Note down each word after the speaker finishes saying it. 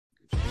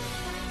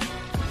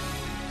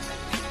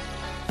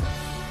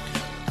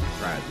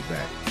right, we're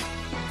back.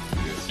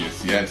 Yes,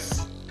 yes,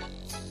 yes.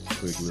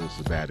 Quick little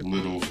sabbatical.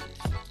 Little,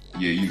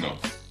 yeah,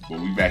 but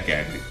we back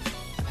at it.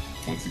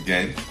 Once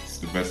again, it's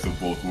the best of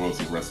both worlds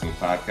of wrestling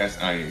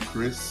podcast. I am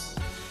Chris.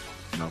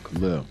 Now,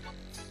 Khalil.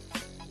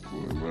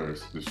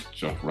 Let's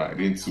jump right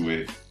into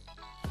it.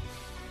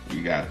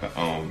 We got the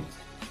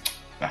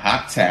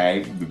hot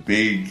tag, the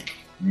big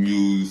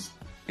news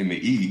in the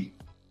E.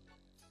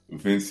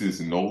 Vince is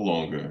no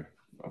longer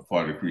a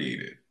part of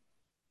Creative,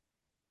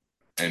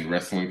 and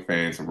wrestling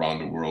fans around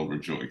the world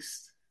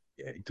rejoiced.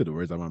 Yeah, he took the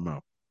words out of my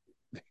mouth.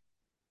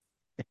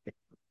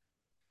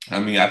 I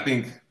mean, I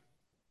think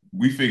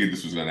we figured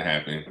this was going to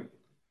happen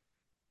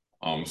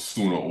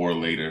sooner or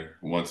later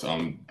once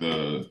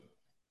the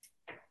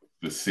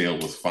sale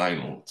was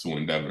final to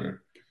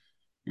Endeavor.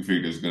 We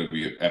figured there's going to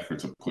be an effort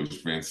to push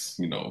Vince,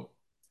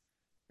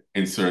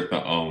 insert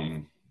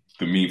the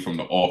meme from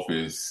The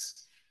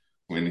Office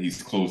when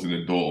he's closing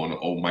the door on the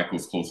old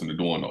Michael's closing the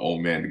door on the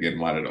old man to get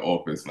him out of the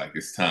office, like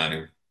it's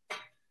time.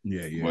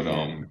 But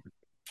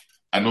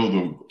I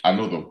know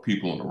the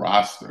people on the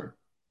roster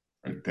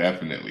are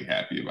definitely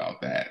happy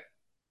about that.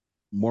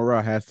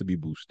 Morale has to be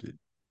boosted.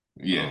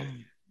 Yeah.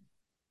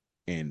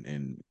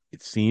 And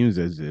it seems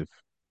as if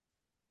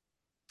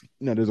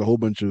there's a whole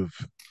bunch of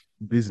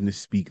business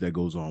speak that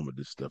goes on with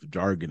this stuff.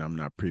 Jargon I'm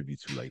not privy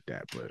to like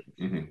that, but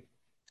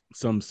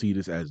some see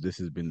this as this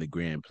has been the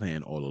grand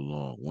plan all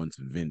along. Once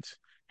Vince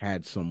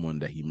had someone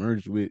that he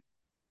merged with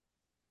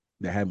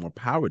that had more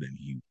power than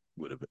he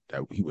would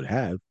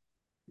have,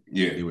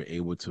 Yeah. they were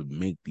able to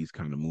make these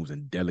kind of moves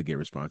and delegate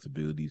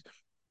responsibilities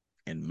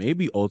and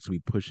maybe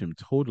ultimately push him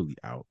totally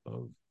out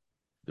of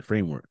the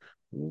framework.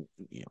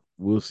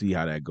 We'll see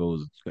how that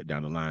goes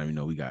down the line.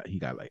 He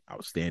got like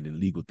outstanding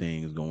legal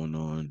things going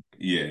on.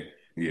 Yeah.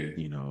 Yeah.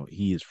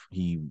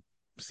 He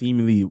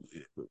seemingly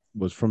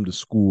was from the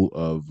school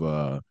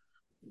of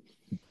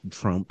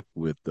Trump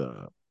with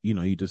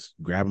you just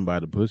grab him by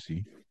the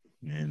pussy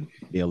and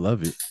they'll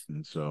love it.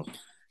 And so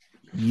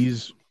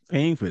he's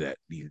paying for that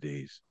these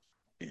days.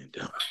 And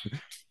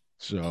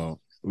so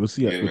we'll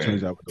see Yeah, what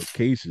turns man. out with those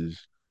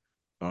cases.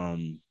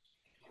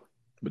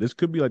 But this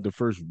could be like the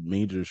first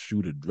major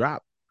shoe to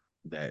drop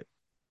that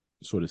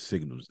sort of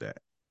signals that.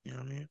 You know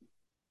what I mean?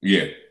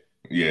 Yeah.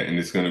 Yeah. And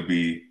it's going to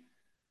be,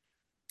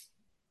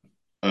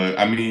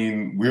 I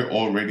mean, we're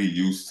already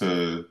used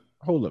to.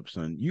 Hold up,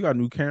 son. You got a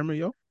new camera,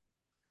 yo?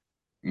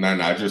 Nah,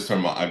 I just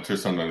turned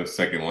on the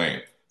second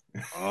lamp.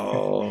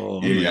 Oh, I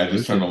was Yeah, like, yeah, I yo, just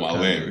this shit turned on look my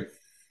kind of. lamp.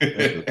 That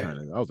shit look kind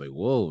of. I was like,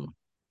 whoa,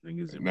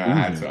 niggas Nah, I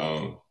had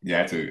improving. to I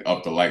had to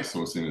up the light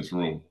source in this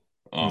room.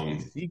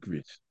 These the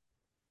secrets.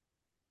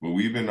 But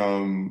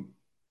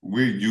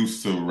we're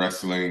used to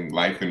wrestling,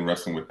 life in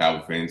wrestling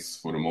without Vince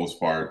for the most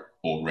part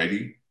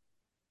already.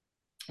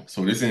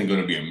 So this isn't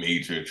going to be a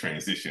major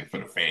transition for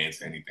the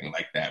fans, anything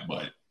like that.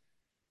 But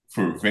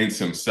for Vince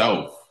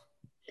himself,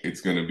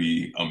 it's going to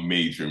be a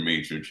major,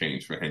 major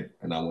change for him.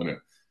 And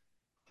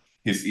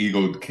his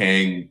ego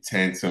can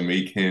tend to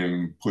make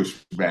him push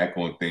back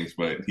on things,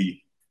 but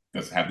he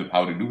doesn't have the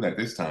power to do that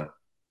this time.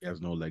 He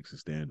has no legs to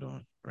stand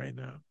on right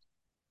now.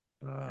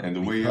 And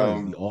the way,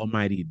 Because the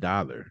almighty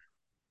dollar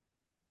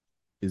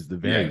is the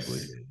variable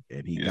yes, here.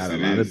 And he yes, got a it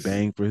lot of is.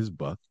 bang for his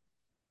buck.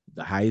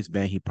 The highest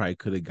bang he probably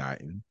could have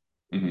gotten.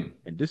 Mm-hmm.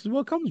 And this is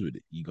what comes with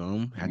it. You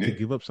gonna have to Yeah,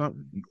 give up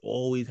something. You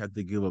always have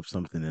to give up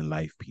something in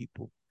life,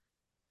 people.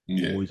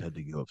 yeah, Always have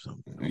to give up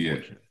something, yeah.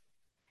 unfortunately.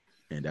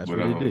 And that's But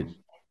what it is.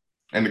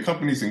 and the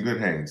company's in good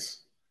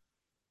hands.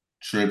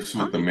 Trips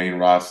with the I main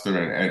roster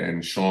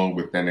and Sean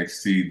with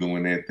NXT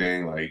doing their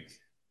thing. Like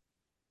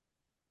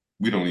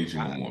we don't need you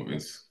no I more,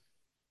 Vince.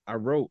 I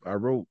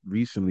wrote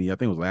recently, I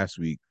think it was last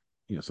week,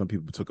 some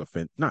people took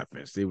offense, not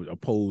offense, they would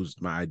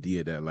opposed my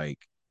idea that like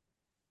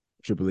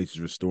Triple H is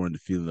restoring the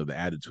feeling of the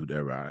Attitude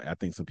Era. I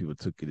think some people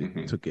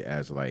Mm-hmm. took it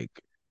as like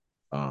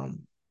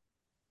um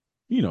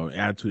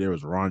Attitude Era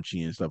was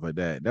raunchy and stuff like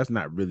that. That's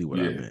not really what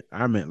I Yeah. meant.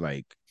 I meant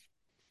like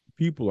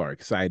people are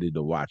excited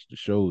to watch the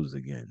shows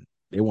again.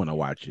 They want to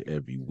watch it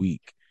every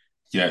week.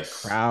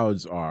 Yes.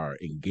 Crowds are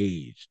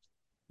engaged.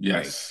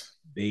 Like Yes.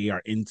 they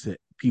are into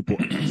people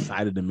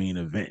outside of the main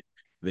event.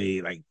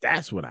 They like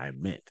that's what I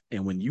meant.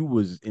 And when you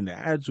was in the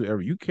Attitude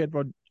Era, you cared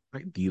about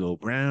like D'Lo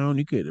Brown,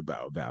 you cared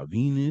about Val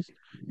Venus,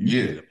 you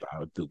Yeah. cared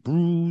about the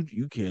Brood,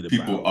 you cared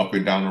People about up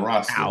and down the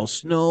roster. Al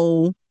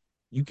Snow,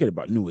 you cared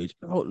about New Age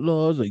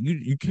Outlaws, like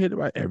you cared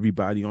about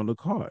everybody on the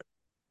card.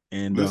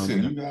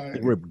 Listen, And I you got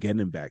think we're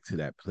getting back to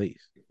that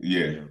place. yeah.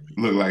 You know what I mean?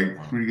 Look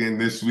like freaking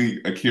this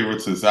week, Akira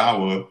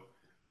Tozawa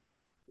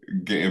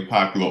getting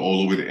popular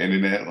all over the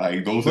internet.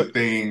 Like those are But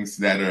things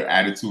that are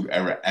Attitude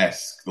Era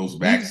esque. Those he's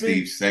been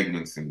backstage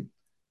segments and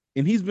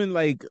he's been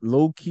like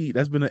low key.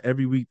 That's been an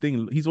every week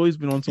thing. He's always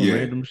been on some yeah,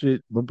 random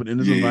shit, bumping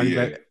into yeah, somebody.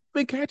 yeah, Back,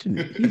 been catching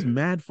it. He's yeah.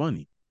 mad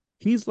funny.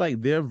 He's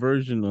like their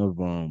version of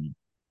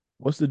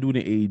what's the dude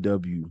in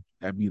AEW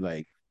that be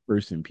like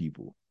cursing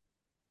people?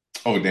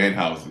 Oh,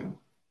 Danhausen.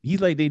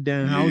 He's like they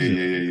Yeah, yeah, Danhausen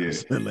right now. yeah,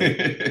 So like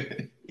yeah,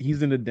 yeah.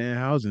 he's in the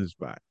Danhausen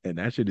spot, and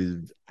that shit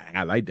is.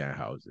 I like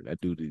Danhausen.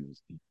 That dude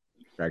he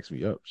cracks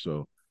me up.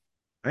 So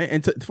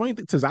the funny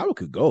thing, Tozawa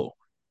could go.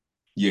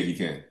 Yeah, he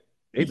can.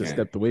 They He just can.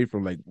 stepped away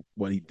from like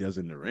what he does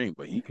in the ring,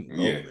 but he can go,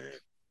 Yeah. man.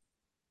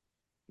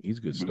 He's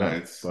good But nah, stuff.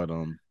 it's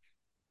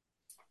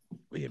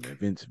But yeah, man,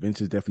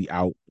 Vince is definitely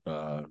out.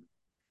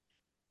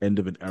 End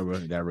of an era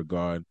in that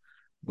regard.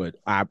 But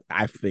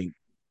I think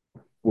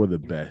for the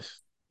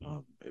best.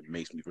 It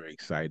makes me very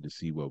excited to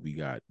see what we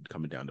got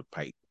coming down the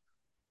pipe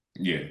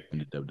yeah. in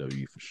the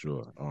WWE for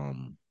sure.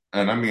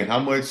 And I mean, how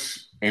much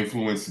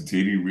influence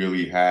did he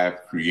really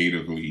have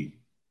creatively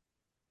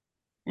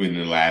in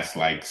the last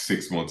like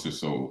 6 months or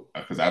so?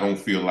 Because I don't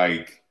feel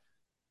like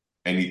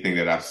anything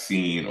that I've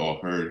seen or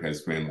heard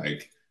has been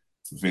like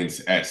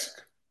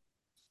Vince-esque.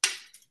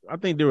 I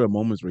think there were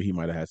moments where he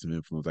might have had some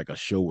influence, like a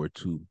show or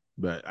two,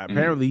 but Mm.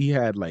 apparently he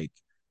had like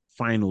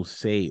final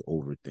say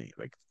over things,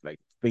 like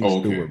things Oh,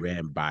 still were okay.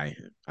 ran by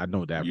him. I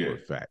know that for Yeah. a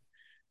fact,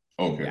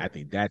 and Okay. I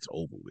think that's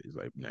over with. It's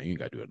like, now you ain't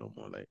got to do it no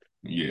more. Like,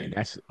 Yeah. and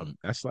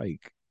that's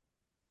like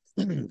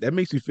that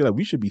makes me feel like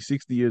we should be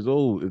 60 years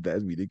old if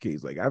that be the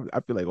case. Like, I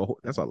feel like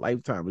that's a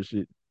lifetime of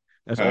shit.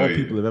 That's Hell all yeah.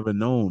 people have ever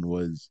known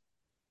was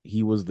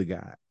he was the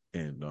guy,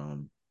 and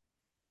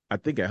I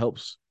think it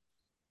helps.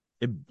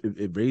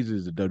 It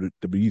raises the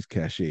WWE's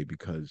cachet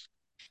because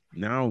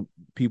now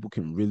people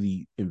can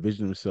really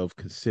envision themselves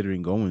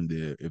considering going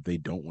there if they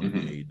don't want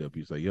to do Hmm.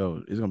 AEW. It's like,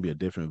 yo, it's gonna be a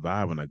different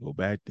vibe when I go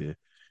back there.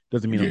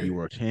 Doesn't mean I'm gonna Yeah. be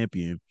world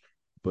champion,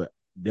 but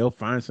they'll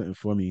find something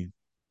for me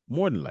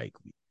more than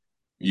likely.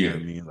 You know Yeah.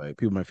 what I mean? Like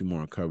people might feel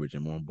more encouraged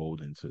and more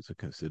emboldened to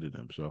consider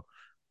them. So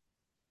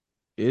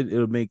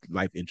it'll make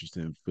life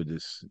interesting for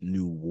this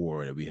new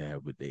war that we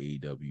have with the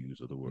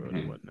AEWs of the world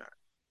and Hmm. whatnot.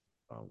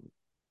 Um,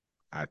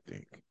 I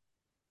think.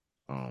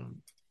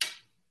 Um,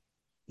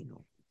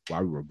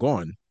 while we were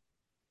gone,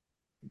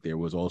 there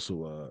was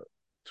also a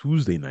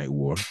Tuesday night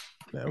war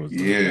that was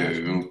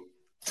last week, Yeah.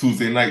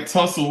 Tuesday night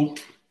tussle.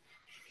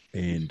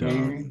 and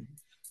Hmm.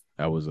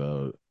 that was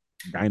a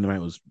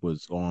Dynamite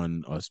was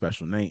on a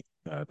special night,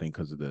 I think,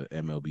 because of the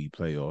MLB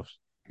playoffs,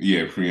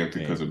 Yeah,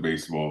 preempted because and of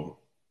baseball.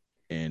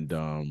 and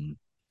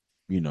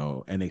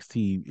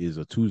NXT is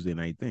a Tuesday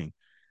night thing,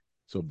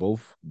 so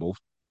both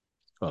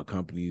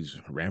companies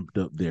ramped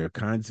up their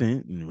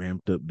content and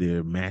ramped up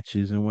their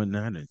matches and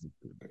whatnot, and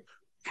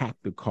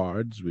packed the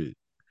cards with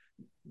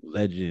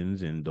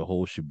legends and the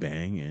whole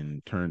shebang.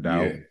 And turned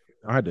out, Yeah.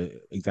 I had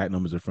the exact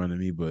numbers in front of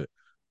me, but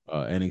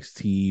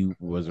NXT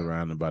was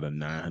around about a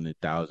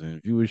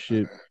 900,000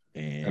 viewership,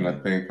 And I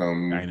and think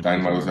Dynamite was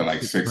Dynamite was at around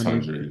like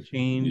 600 and 600.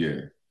 change.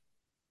 Yeah.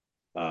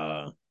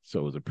 So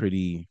it was a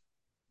pretty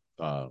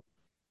uh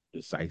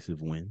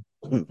decisive win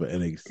for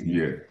NXT,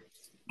 Yeah.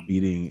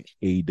 beating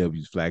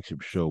AEW's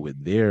flagship show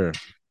with their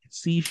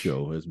C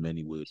show, as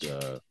many would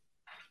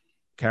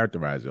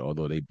characterize it,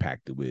 although they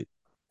packed it with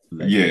Yeah,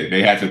 legends.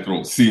 they had to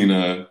throw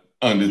Cena,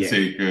 Yeah,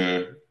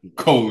 Undertaker,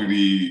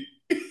 Cody.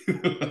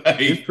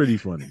 it's Like pretty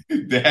funny.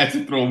 they had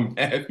to throw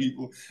mad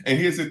people. And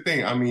here's the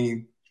thing, I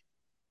mean,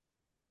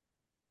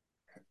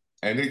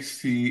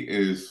 NXT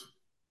is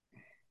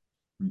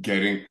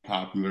getting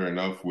popular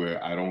enough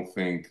where I don't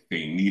think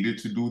they needed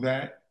to do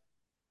that.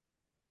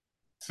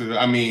 So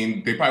I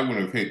mean, they probably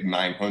wouldn't have hit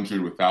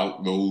 900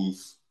 without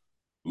those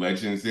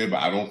legends there,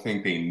 but I don't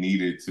think they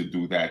needed to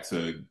do that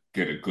to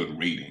get a good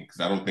rating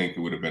because I don't think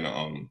it would have been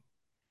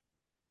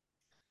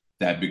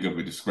that big of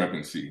a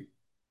discrepancy.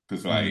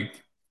 Because Mm,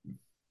 like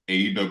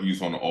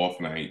AEW's on the off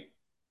night,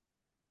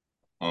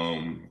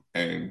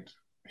 and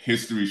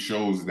history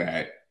shows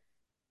that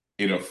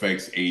it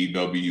affects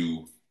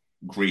AEW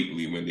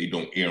greatly when they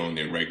don't air on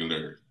their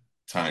regular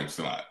time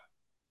slot.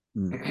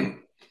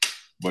 mm.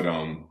 but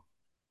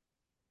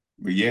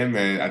but yeah,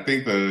 man, I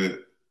think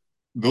the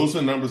those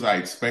are numbers I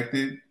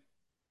expected.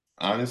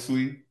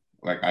 Honestly,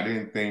 like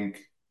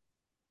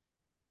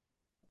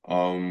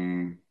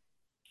um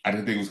I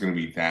didn't think it was going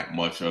to be that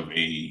much of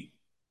a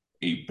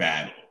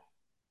battle.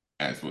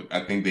 As what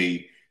I think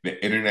the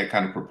internet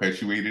kind of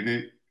perpetuated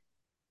it,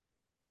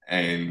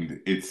 and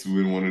it's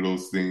been one of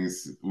those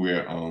things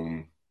where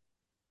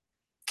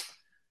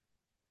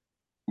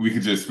we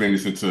could just spin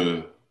this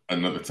into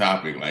another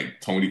topic.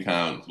 Like Tony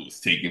Khan was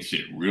taking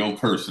shit real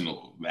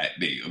personal that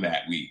day or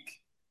that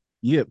week.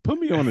 Yeah, put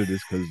me on to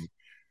this because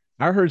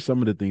I heard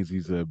some of the things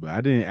he said, but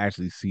I didn't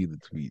actually see the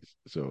tweets.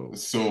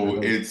 So I So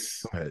know.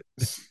 it's Go ahead.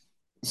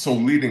 so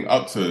leading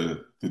up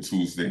to the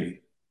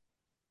Tuesday,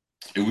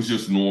 it was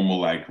just normal,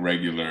 like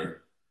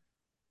regular,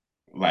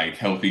 like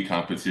healthy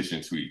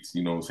competition tweets.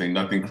 You know, saying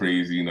nothing Mhm.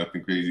 crazy,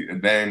 nothing crazy,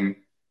 and then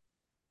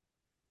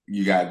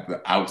you got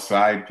the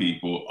outside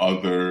people,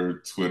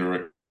 other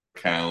Twitter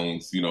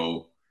accounts, you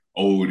know,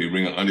 oh, they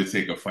bring an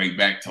Undertaker fight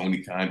back, Tony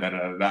Khan, da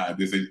da da da.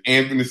 There's an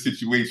amp in the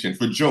situation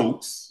for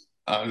jokes,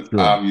 Sure.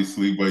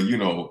 obviously, but you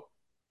know,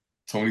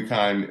 Tony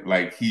Khan,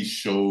 like he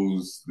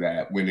shows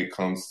that when it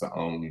comes to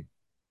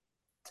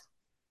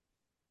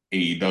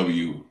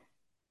AEW,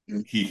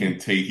 he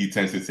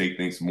tends to take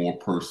things more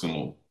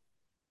personal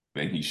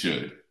than he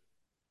should.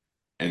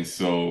 And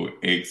so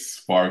it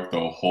sparked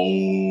a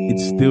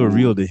It's still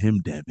real whole to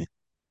him, damn it.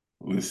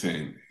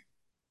 listen.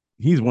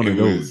 He's one It of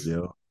those, was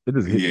yo. It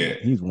doesn't hit yeah, me.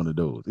 He's one of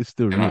those. It's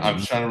still and real to I'm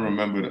me, trying to damn it.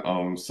 remember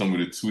some of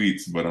the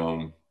tweets, but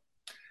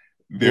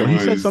there Well, he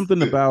said was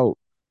something about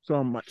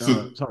so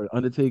sorry,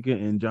 Undertaker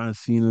and John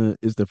Cena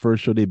is the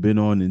first show they've been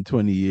on in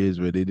 20 years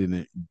where they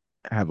didn't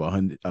have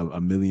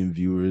a million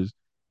viewers.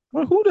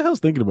 Well, who the hell's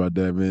thinking about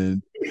that,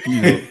 man?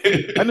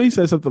 I know he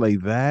said something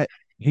like that.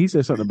 He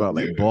said something about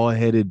like yeah, bald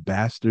headed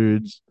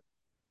bastards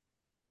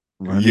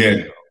running,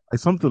 yeah, like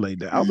something like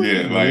that. I was like,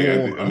 yeah, like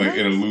what?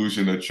 an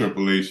illusion of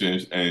Triple H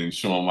and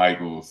Shawn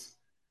Michaels.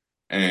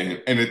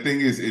 And the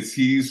thing is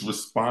he's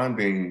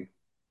responding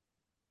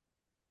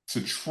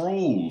to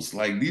trolls.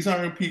 Like these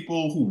aren't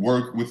people who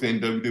work within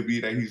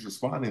WWE that he's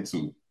responding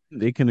to.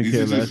 They couldn't These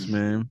are care less, just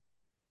man.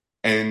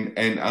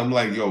 and I'm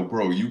like, yo,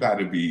 bro, you got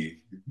to be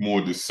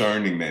more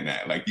discerning than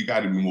that. Like you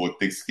got to be more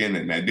thick skinned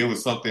than that. There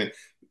was something.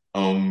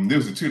 There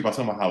was a tweet about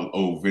something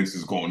how Vince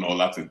is going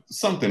all out to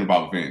something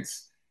about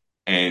Vince,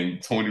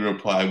 and Tony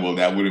replied, well,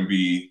 that would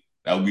be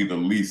the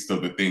least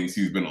of the things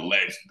he's been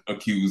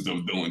accused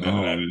of doing. Da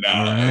da da Oh,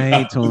 all da.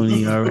 right,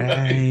 Tony. All Da.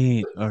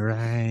 right, all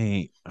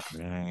right, all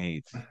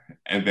right.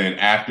 And then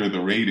after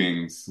the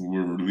ratings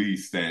were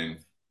released and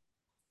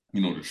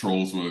the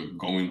trolls were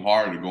going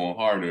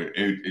harder,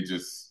 it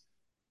just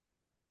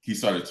he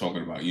started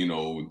talking about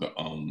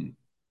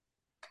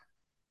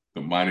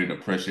the minor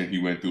depression he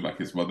went through, like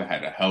his mother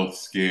had a health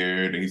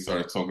scare, and he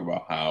started talking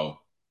about how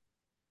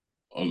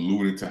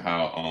alluding to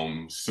how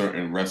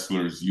certain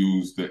wrestlers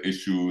used the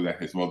issue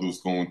that his mother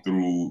was going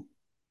through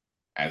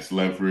as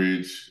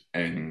leverage,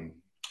 and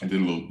I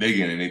did a little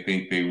digging, and I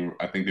think they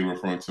were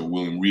referring to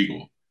William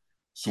Regal.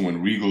 So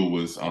when Regal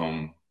was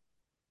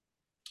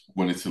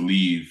wanted to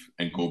leave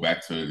and go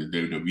back to the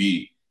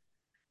WWE,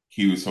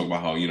 he was talking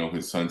about how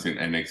his son's in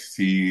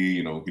NXT.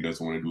 He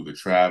doesn't want to do the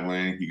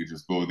traveling. He could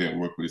just go there and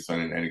work with his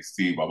son in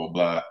NXT. Blah blah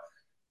blah.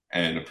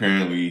 And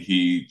apparently,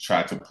 he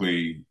tried to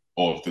play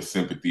off the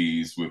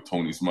sympathies with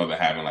Tony's mother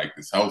having like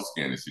this health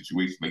scanner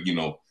situation. Like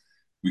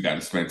we got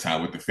to spend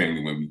time with the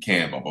family when we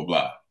can. Blah blah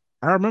blah.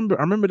 I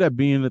remember that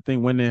being the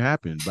thing when it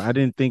happened, but I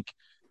didn't think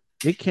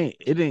it can't.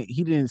 It didn't.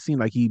 He didn't seem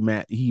like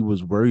he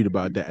was worried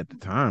about that at the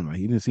time. Like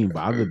he didn't seem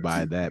bothered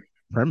by that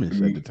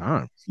premise at the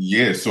time.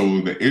 Yeah.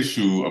 So the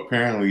issue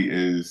apparently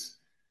is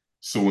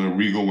so when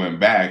Regal went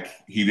back,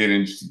 he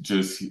didn't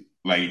just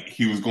like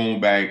he was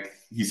going back.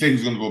 He said he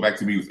was going to go back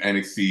to be with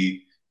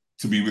NXT,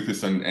 to be with his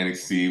son in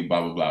NXT.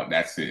 Blah blah blah.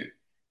 That's it.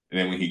 And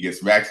then when he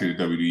gets back to the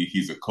WWE,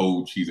 he's a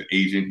coach, he's an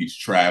agent, he's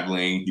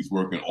traveling, he's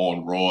working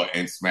on Raw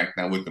and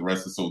SmackDown with the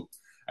wrestlers. So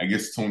I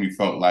guess Tony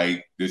felt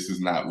like this is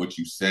not what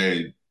you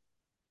said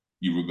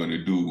you were going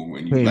to do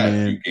when you Hey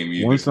left. You man, gave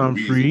me a different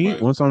reason,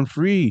 but once I'm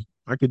free,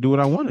 I could do what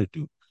I want to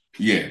do.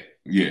 yeah,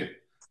 yeah.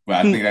 But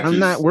I think that I'm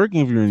not just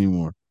working for you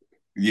anymore.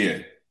 yeah.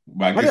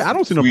 But I But guess I the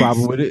don't see no tweets,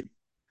 problem with it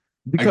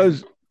I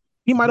because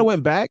he might have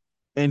went back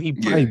and he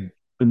yeah. probably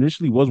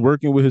initially was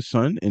working with his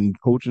son and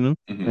coaching him,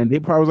 and Mm-hmm. they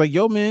probably was like,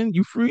 "Yo, man,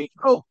 you free?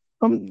 Oh,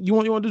 you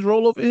want this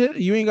roll over here?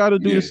 You ain't got to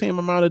do the Yeah, same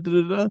amount of da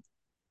da da,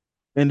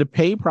 and the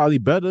pay probably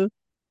better."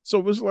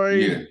 So it's like,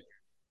 yeah.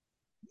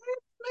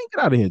 man,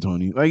 get out of here,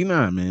 Tony. Like,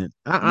 nah, man.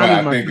 I But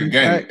honored I my think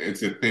again, contract.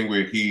 it's a thing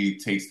where he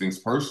takes things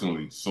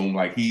personally. So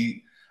like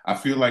I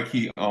feel like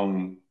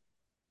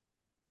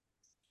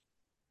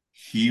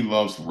he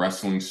loves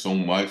wrestling so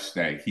much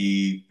that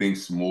he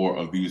thinks more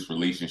of these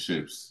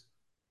relationships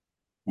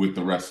with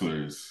the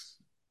wrestlers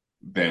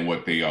than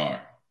what they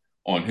are.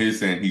 On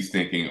his end, he's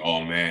thinking,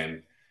 "Oh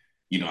man,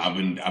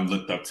 I've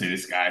looked up to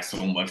this guy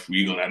so much.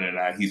 Regal, da da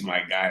da. He's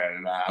my guy. Da,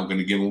 da, da. I'm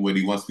gonna give him what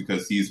he wants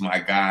because he's my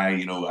guy.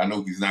 I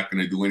know he's not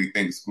gonna do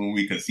anything to screw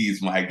me because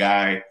he's my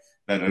guy.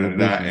 Da da Real da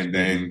da." business, And baby.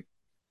 then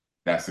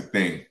that's the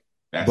thing.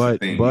 That's the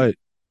thing. But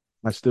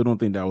I still don't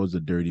think that was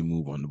a dirty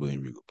move on the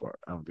William Regal part.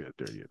 I don't think that's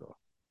dirty at all.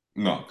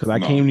 No, Because no,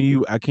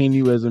 I came to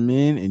you as a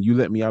man, and you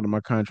let me out of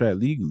my contract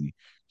legally.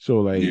 So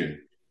like, yeah,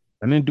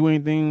 I didn't do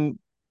anything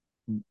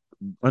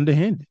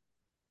underhanded.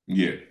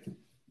 yeah.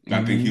 You I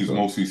know what I think he mean? was So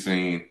mostly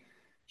saying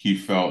he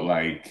felt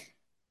like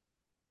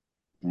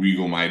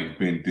Regal might have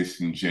been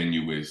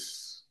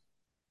disingenuous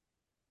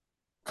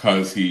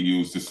because he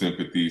used the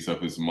sympathies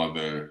of his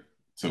mother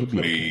to he'll be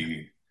okay.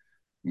 play.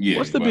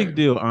 Yeah, What's the but big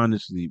deal,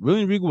 honestly?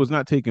 William Regal was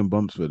not taking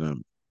bumps for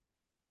them.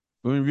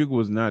 William Regal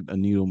was not a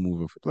needle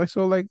mover. Like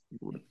so, like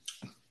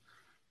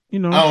you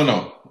know, I don't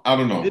know. I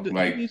don't know.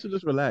 he Like, needs to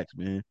just relax,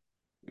 man.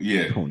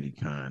 yeah, Tony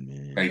Khan,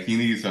 man. like he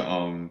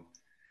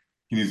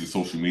needs a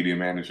social media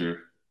manager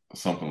or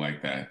something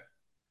like that.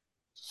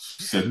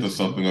 Set the He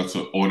something up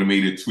to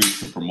automated tweets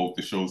to promote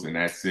the shows, and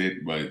that's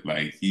it. But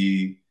like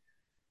he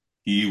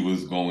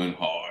was going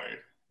hard,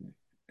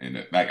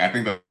 and like I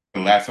think the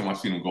last time I've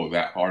seen him go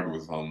that hard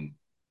was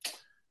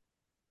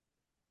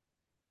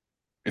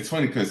It's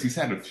funny because he's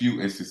had a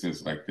few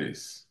instances like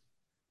this.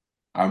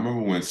 I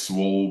remember when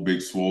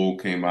Big Swole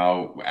came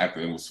out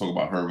after it was talking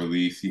about her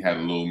release. He had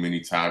a little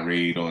mini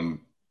tirade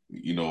on,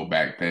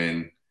 back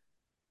then.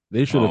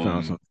 They should have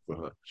found Um, something for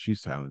her.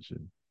 She's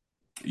talented.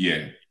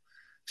 yeah,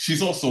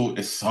 she's also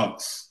it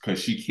sucks because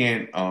she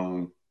can't.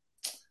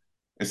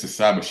 It's a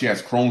sad, but she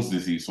has Crohn's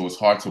disease, so it's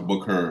hard to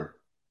book her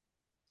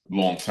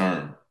long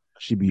term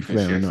She be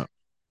because she flaring has. up.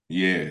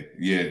 Yeah,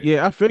 yeah,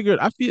 Yeah, I figured.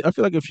 I feel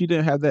like if she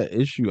didn't have that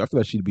issue, I feel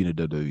like she'd be in the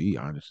WWE.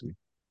 Honestly,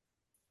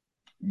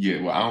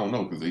 yeah. Well, I don't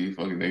know because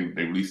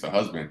they released her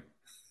husband.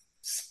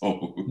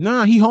 So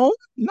nah, he home.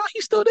 Nah,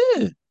 he's still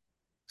there.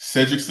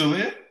 Cedric still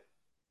there?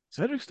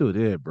 Cedric's still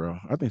there, bro.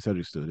 I think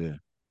Cedric's still there.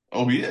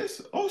 Oh, he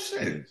is. Oh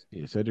shit.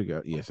 Yes,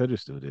 yeah,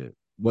 Cedric's still there.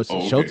 What's Oh,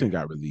 Shelton okay.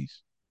 got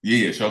released?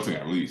 Yeah, yeah. Shelton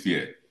got released.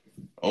 Yeah.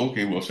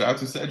 Okay. Well, shout out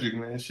to Cedric,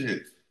 man.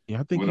 Shit. Yeah,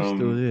 I think But he's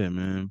still there,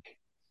 man.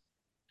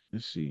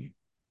 Let's see.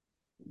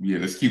 yeah.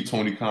 Let's keep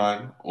Tony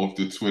Khan off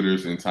the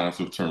Twitters in times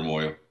of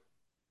turmoil.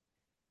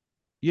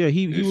 Yeah,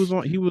 he was It's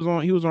on he was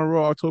on he was on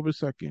Raw October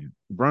 2nd.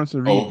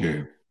 Bronson Reed beat okay.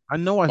 him. I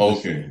know I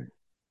just seen Okay. him,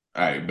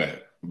 All right.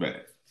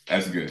 Bet.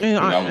 That's good and because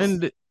I I was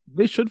and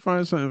they should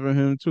find something for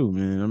him too,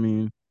 man. I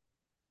mean,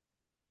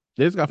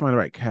 they just got to find the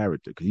right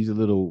character because he's a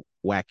little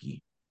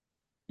wacky,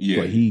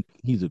 but yeah.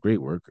 he's a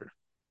great worker.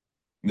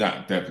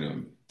 Nah,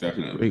 definitely,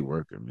 He's a great definitely.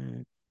 worker,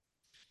 man.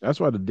 That's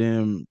why the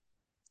damn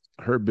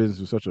Hurt Business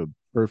was such a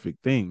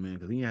perfect thing, man.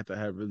 Because he had to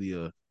have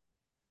really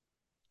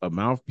a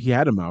mouth. He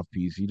had a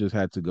mouthpiece. He just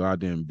had to go out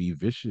there and be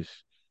vicious,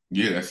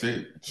 Yeah, that's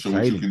it. Show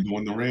what you exciting. can do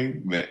in the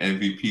ring. Let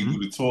MVP Mhm. do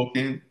the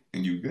talking,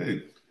 and you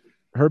good.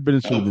 Hurt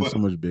Business should have Hell, been so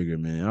much bigger,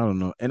 man. I don't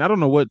know, and I don't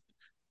know what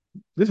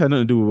this had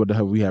nothing to do with what the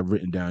hell we have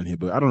written down here,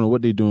 but I don't know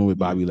what they're doing with yeah.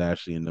 Bobby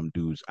Lashley and them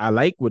dudes. I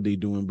like what they're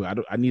doing, but I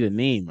don't. I need a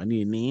name. I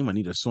need a name. I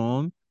need a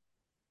song.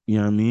 You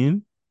know what I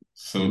mean?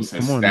 So to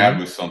Come on now.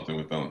 establish something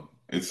with them,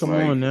 it's Come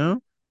on like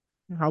now.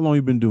 How long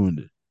you been doing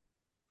this?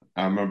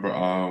 I remember,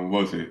 what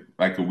was it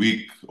like a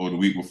week or the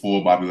week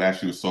before? Bobby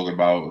Lashley was talking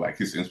about like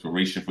his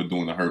inspiration for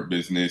doing the Hurt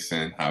Business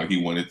and how he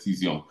wanted to,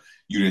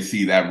 you didn't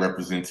see that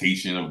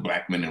representation of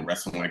black men in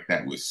wrestling like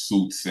that with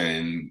suits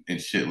and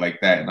shit like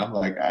that. And I'm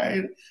like,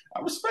 I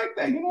respect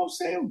that. You know what I'm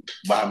saying,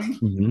 Bobby?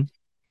 Hmm.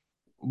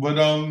 But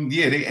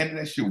yeah, they ended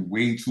that shit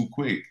way too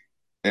quick,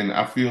 and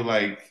I feel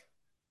like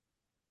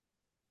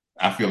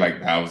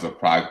that was a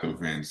product of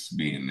Vince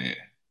being there.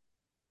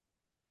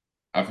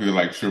 I feel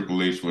like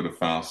Triple H would have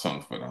found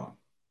something for them,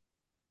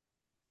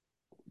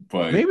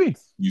 but Maybe.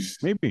 you,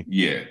 Maybe.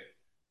 yeah.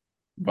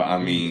 But I Maybe.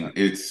 mean,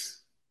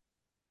 it's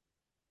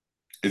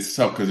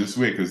tough because it's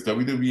weird because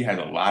WWE has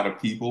a lot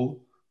of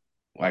people,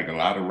 like a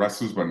lot of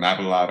wrestlers, but not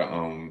a lot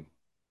of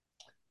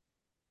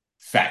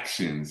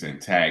factions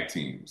and tag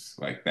teams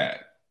like that.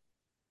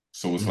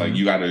 So it's like Hmm.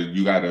 you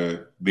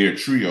gotta their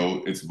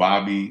trio. It's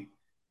Bobby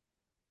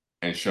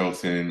and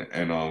Shelton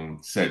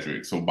and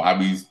Cedric. So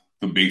Bobby's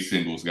the big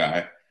singles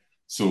guy.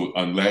 So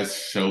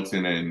unless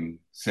Shelton and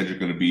Cedric are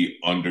going to be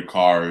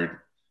undercard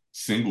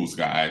singles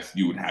guys,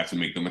 you would have to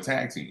make them a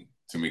tag team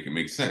to make it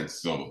make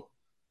sense. So,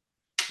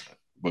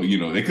 but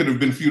they could have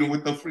been feuding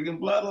with the freaking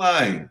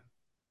bloodline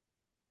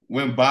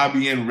when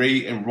Bobby and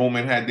Ray and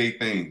Roman had their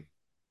thing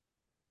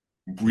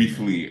Yeah.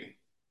 briefly.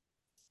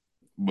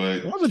 But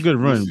It was a good we'll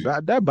run. see.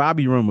 That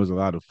Bobby run was a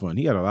lot of fun.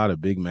 He had a lot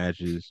of big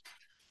matches.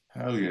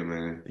 Hell yeah,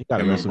 man. He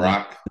got a Him and WrestleMania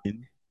Brock.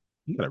 win.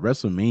 He got a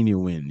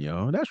WrestleMania win,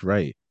 yo. That's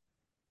right.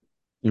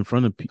 In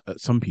front of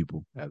some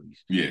people, at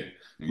least, Yeah,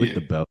 with yeah,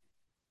 the belt.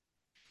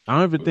 I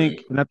don't even but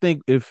think, and I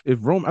think if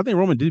Roman, I think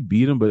Roman did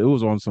beat him, but it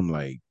was on some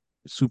like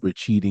super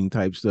cheating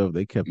type stuff.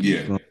 They kept him yeah,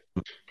 strong.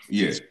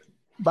 yeah,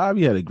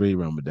 Bobby had a great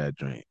run with that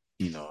joint.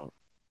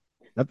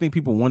 I think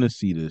people want to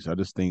see this. I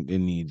just think we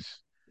need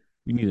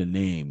a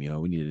name,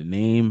 We need a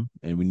name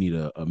and we need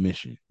a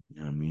mission. You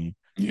know what I mean?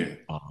 yeah.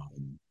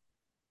 Um,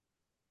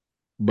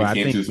 It but I can't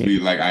think just be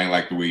like, I ain't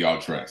like the way y'all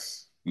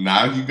dress.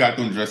 Now you got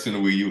them dressing the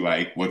way you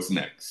like. What's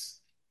next?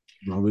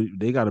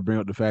 they got to bring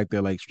up the fact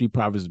that like Street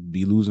Profits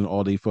be losing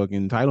all they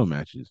fucking title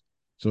matches,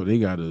 so they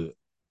got to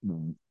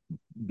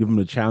give them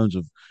the challenge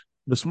of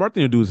the smart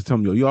thing to do is to tell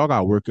them, yo, y'all got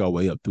to work your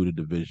way up through the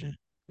division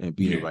and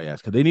be the Yeah, right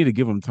ass because they need to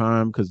give them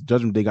time because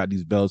Judgment Day got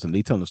these belts and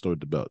they telling the story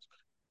with the belts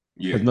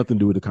has yeah, nothing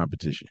to do with the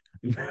competition,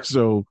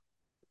 so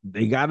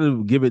they got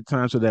to give it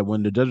time so that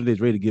when the Judgment Day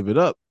is ready to give it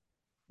up,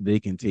 they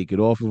can take it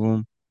off of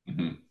them.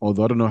 hmm,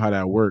 Although I don't know how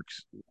that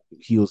works,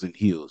 heels and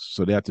heels.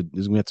 So they have to.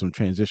 There's gonna have some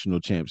transitional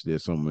champs there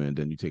somewhere, and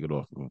then you take it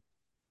off of them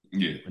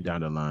yeah.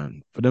 down the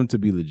line for them to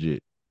be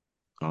legit.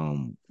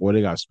 Or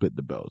they got to split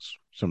the belts,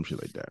 some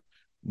shit like that.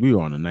 We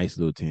were on a nice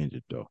little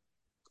tangent though.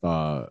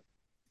 Uh,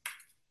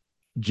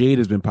 Jade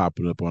has been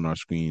popping up on our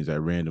screens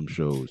at random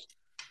shows.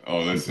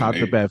 Oh, She listen, popped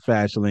up at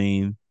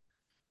Fastlane.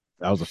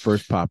 That was the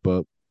first pop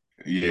up.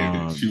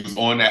 yeah, Um, she was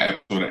on that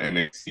episode of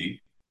NXT.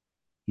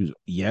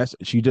 yes,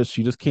 she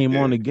just came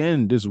on Yeah,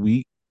 again this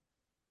week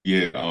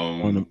yeah.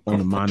 on the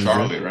Confront monitor.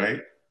 Charlotte, right?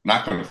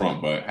 Not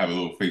confront, but have a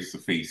little face to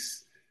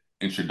face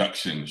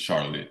introduction.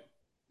 Charlotte.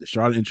 The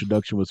Charlotte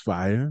introduction was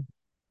fire.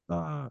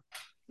 Uh,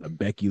 a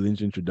Becky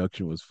Lynch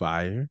introduction was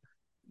fire.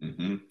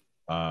 Hmm.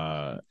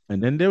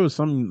 And then there was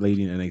some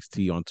lady in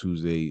NXT on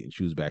Tuesday, and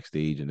she was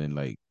backstage, and then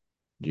like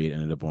Jade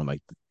ended up on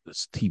like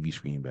this TV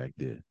screen back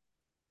there,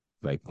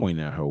 like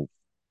pointing at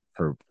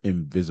her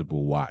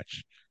invisible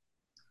watch,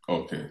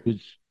 Okay.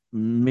 which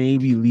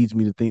maybe leads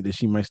me to think that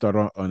she might start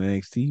on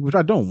NXT, which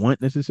I don't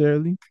want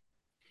necessarily.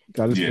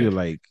 I just Yeah. feel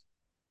like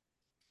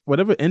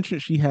whatever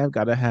entrance she have,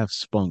 gotta have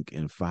spunk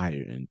and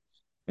fire, and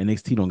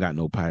NXT don't got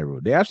no pyro.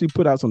 They actually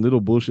put out some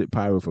little bullshit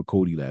pyro for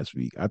Cody last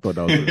week. I thought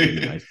that was a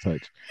really nice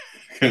touch.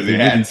 Because They they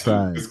really had to.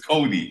 tried. It's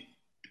Cody.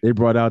 They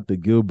brought out the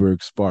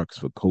Gilbert Sparks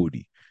for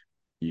Cody,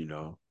 you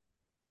know.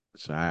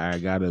 So I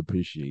gotta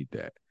appreciate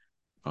that.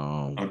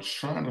 I'm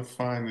trying to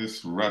find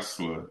this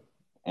wrestler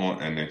on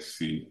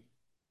NXT.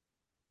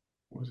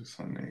 What is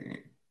her name?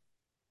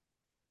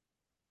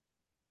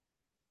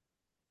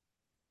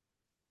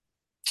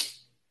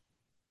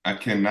 I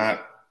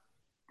cannot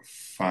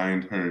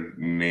find her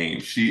name.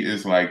 She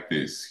is like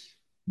this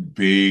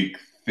big,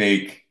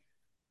 thick,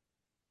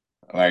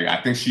 like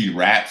I think she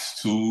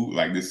raps too,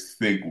 like this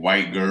thick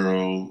white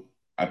girl.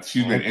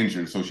 She's been Oh,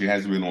 injured, so she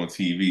hasn't been on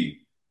TV,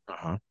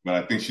 uh-huh. but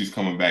I think she's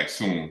coming back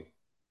soon.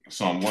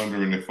 So I'm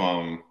wondering if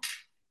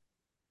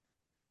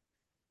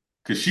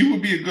because she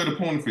would be a good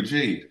opponent for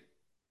Jade,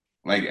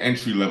 like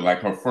entry level,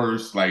 like her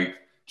first, like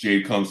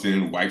Jade comes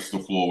in, wipes the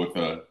floor with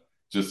her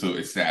just to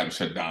establish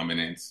her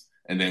dominance,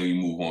 and then we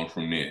move on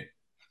from there.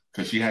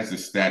 Because she has the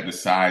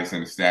size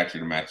and the stature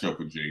to match up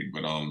with Jade,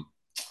 but I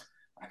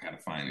gotta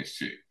find this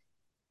chick.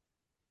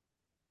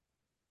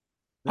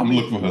 That I'm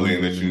makes looking me for her later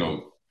and wonder, let you man.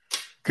 know.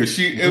 Cause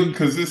When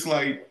cause it's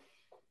like,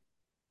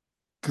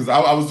 cause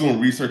I was doing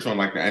research on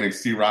like the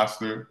NXT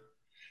roster.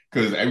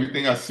 Cause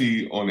everything I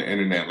see on the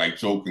internet, like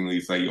jokingly,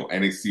 it's like, yo,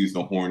 NXT is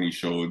the horny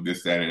show,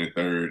 this, that, and the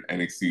third.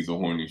 NXT is a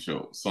horny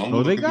show. So I'm oh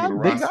looking through the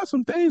they roster. got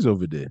some things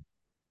over there.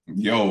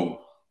 Yo,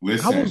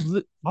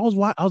 listen, I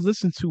was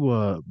listening to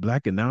a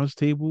Black Announce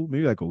Table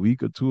maybe like a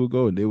week or two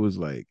ago, and they was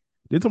like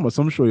they talking about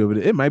some show over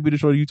there. It might be the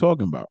show you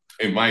talking about,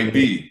 it might and,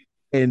 be.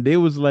 and they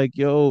was like,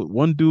 yo,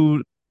 one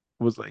dude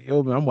was like,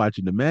 yo, man, I'm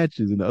watching the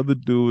matches, and the other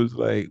dude was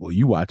like, well,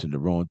 you watching the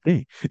wrong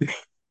thing,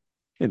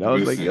 and I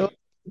was like, yo,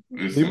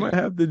 Listen, they might listen.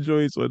 have the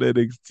joints on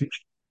NXT.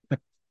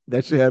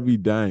 That should have me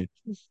dying.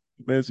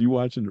 Man, so you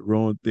watching the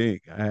wrong thing.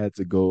 I had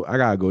to go. I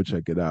gotta go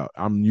check it out.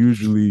 I'm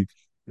usually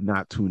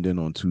not tuned in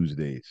on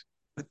Tuesdays.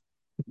 Let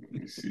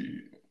me see.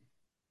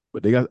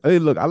 But they got, hey,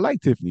 look, I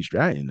like Tiffany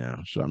Stratton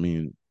now. So I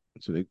mean,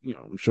 so they,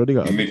 I'm sure they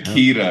got other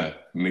talent.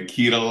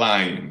 Nikita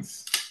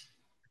Lyons.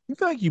 I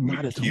feel like you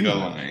might have told me Nikita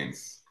about that.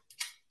 Lyons.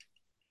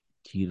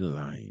 Keita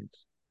Lions.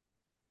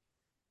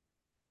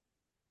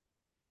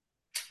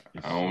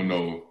 Let's I don't see.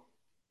 know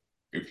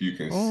if you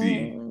can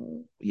see.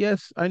 Oh,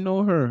 yes, I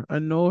know her. I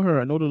know her.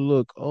 I know the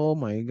look. Oh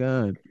my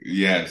God.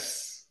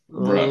 Yes,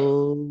 bruh,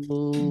 Oh,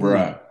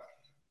 bruh,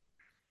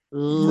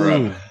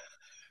 bruh. oh.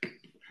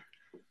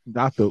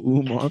 Dr.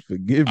 Umar,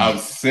 forgive me. I'm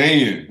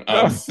saying,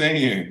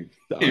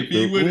 if Dr.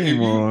 he would,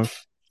 Umar,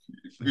 if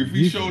we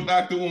forgive show me.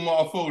 Dr.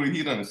 Umar a photo,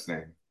 he'd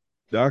understand.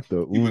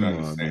 Dr. He would Umar,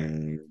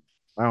 understand. man.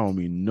 I don't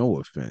mean no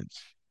offense.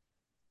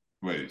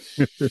 But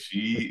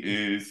she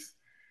is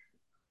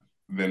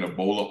than a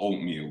bowl of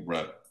oatmeal,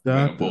 bruh. Than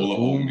a Dr. bowl of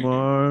oatmeal.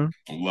 Umar,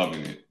 I'm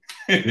loving good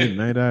it.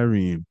 night,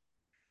 Irene.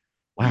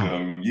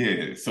 Wow.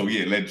 Yeah. So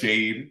yeah, let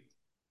Jade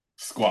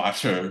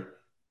squash her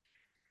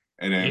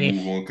and then Eh.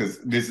 move on. Because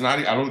there's not,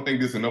 I don't think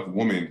there's enough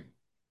women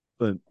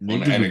But on the niggas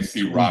would be NXT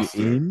tuned roster.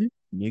 in.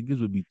 Niggas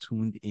would be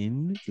tuned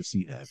in to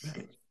see that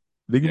match.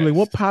 They could be like, Yes,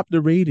 what popped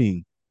the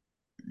rating?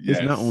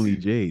 It's not yes. only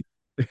Jade.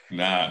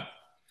 Nah,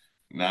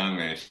 nah,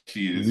 man.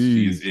 She is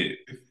Please. it.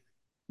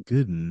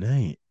 Good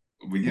night.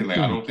 But yeah, like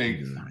Dr.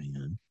 Nikita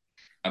Lion.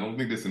 I don't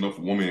think there's enough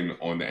women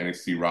on the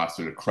NXT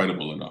roster that are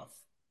credible enough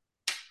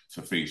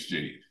to face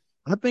Jade.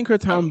 I think her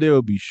time I, there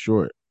will be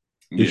short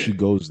if yeah. she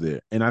goes there.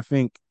 And I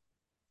think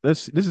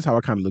this is how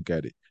I kind of look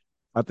at it.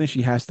 I think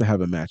she has to have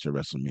a match at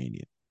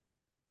WrestleMania.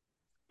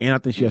 And I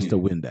think she has to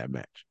Hmm. win that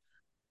match.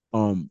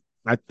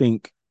 I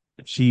think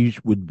she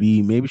would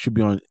be maybe she'll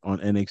be on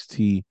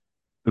NXT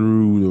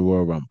through the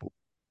Royal Rumble,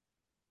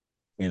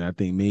 and I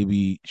think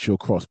maybe she'll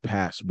cross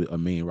paths with a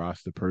main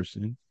roster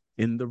person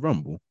in the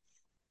Rumble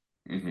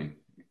Hmm.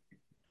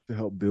 to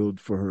help build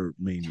for her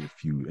Mania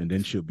feud, and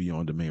then she'll be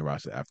on the main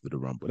roster after the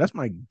Rumble. That's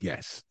my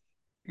guess.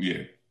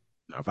 Yeah.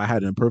 Now, if I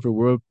had an imperfect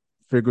world,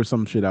 figure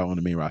some shit out on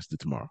the main roster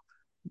tomorrow.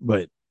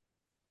 But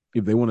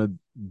if they want to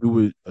do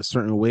it a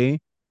certain way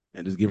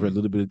and just give her a Hmm.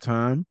 little bit of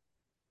time,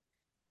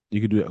 you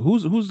could do that.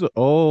 Who's the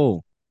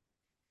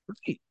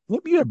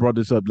maybe you had brought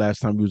this up last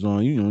time we was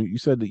on. You know, you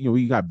said that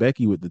we got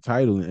Becky with the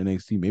title in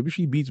NXT. Maybe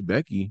she beats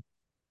Becky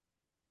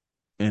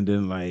and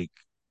then like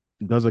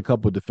does a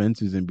couple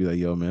defenses and be like,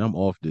 "Yo, man, I'm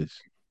off this,"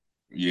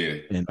 Yeah.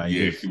 and like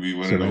Yeah. It just could be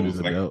one of surrenders those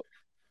the like, belt.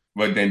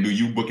 but then do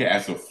you book it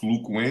as a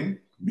fluke win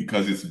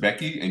because it's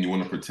Becky and you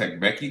want to protect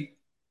Becky?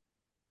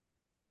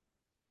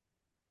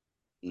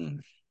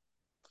 Mm.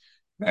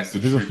 That's the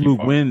If it's a tricky fluke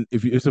part. win,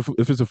 if it's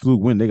a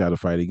fluke win, they got to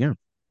fight again.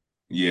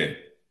 Yeah.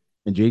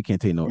 And Jade can't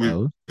take no Which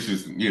L's.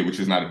 which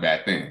is not a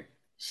bad thing.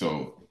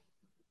 So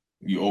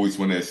you always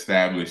want to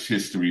establish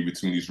history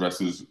between these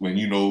wrestlers when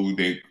you know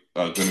they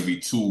are going to be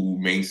two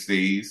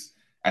mainstays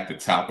at the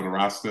top of the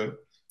roster.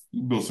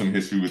 You build some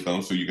history with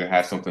them so you can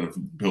have something to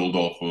build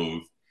off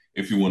of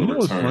if you want You to know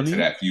what's return to funny?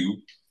 that feud.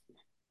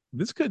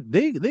 This could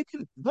they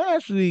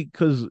actually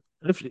because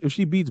if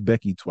she beats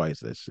Becky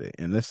twice, let's say,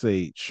 and let's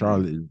say Mm-hmm.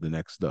 Charlotte is the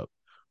next up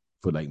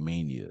for like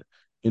Mania,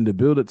 in the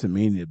build up to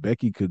Mania,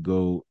 Becky could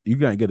go. You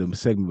gotta get a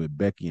segment with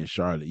Becky and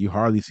Charlotte. You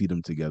hardly see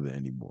them together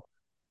anymore.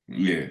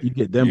 Yeah, You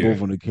get them yeah,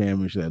 both on the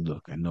camera and say,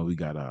 "Look, I know we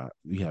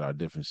had our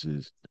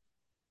differences.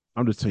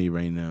 I'm just telling you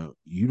right now,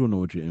 you don't know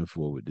what you're in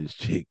for with this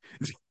chick."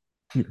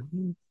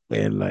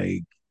 And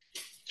like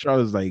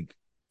Charlotte's like,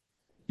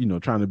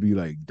 trying to be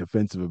like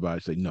defensive about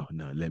it. She's like, no,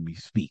 no, let me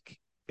speak.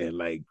 And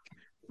like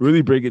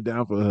really break it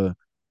down for her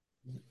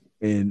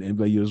and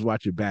like you just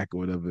watch it back or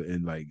whatever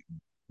and like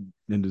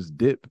then just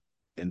dip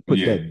and put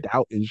yeah, that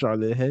doubt in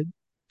Charlotte's head.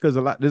 Because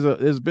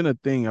there's been a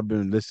thing I've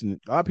been listening.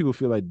 A lot of people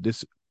feel like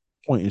this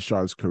point in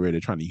Charlotte's career,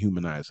 they're trying to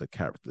humanize her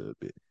character a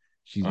bit.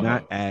 She's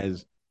not uh-huh.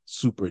 as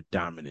super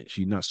dominant.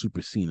 She's not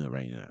super Cena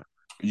right now.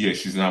 Yeah,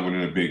 she's not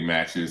winning the big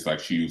matches like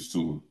she used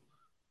to.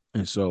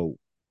 And so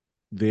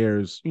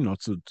there's,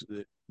 to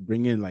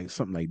bring in like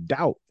something like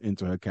doubt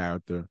into her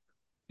character,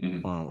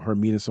 Hmm. her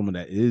meeting someone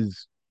that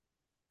is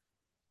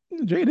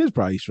Jade is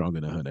probably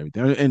stronger than her and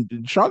everything.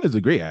 And Charlotte's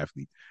a great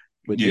athlete,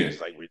 but Yeah,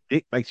 Jade's like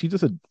ridiculous. Like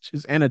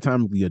she's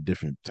anatomically a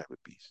different type of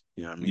beast.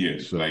 You know what I mean? yeah,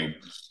 So like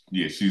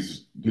yeah,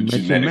 she's you a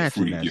mentioned genetic match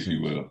in freak, that if you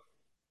sense. will.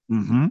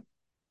 Mm-hmm.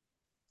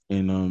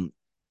 And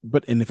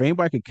but if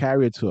anybody could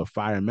carry it to a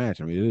fire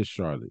match, I mean, it is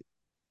Charlotte.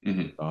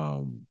 Hmm.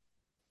 Um,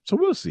 so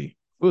we'll see.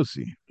 We'll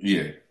see.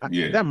 Yeah,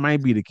 yeah, That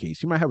might be the case.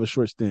 She might have a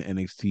short stint in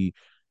NXT,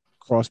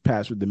 cross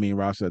paths with the main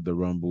roster at the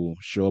Rumble,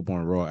 show up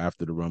on Raw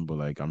after the Rumble,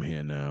 like I'm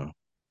here now,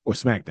 or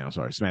SmackDown.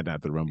 Sorry, SmackDown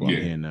after the Rumble. I'm yeah.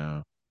 here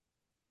now,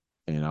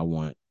 and I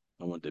want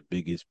the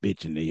biggest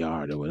bitch in the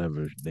yard or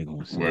whatever they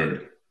gonna say.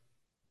 Word.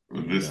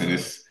 And Listen,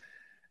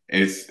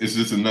 it's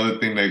just another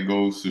thing that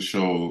goes to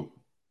show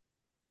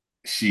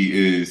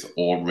she is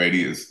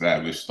already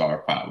established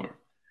star power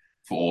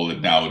for all the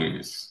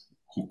doubters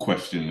who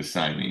question the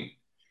signing.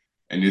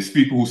 And there's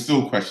people who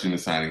still question the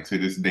signing to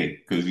this day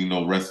because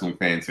wrestling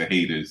fans are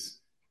haters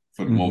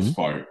for the mm-hmm. most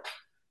part.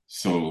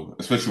 So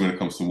especially when it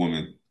comes to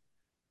women.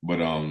 But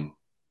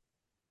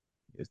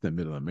It's the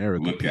Middle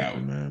America look people,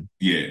 out. man.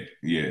 Yeah,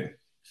 yeah.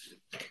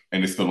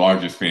 And it's the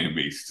largest fan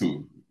base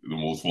too. The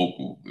most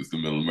vocal is the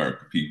middle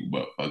America people,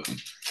 but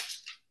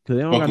Cause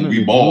they don't fuck got 'em, nothing we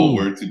to ball, do.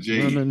 word to They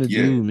don't got Jade. nothing to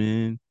Yeah. do,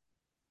 man.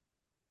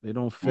 They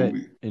don't Well, fet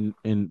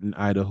in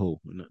Idaho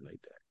or nothing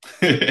like that.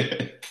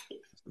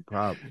 That's the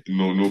problem.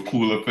 no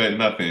cooler fed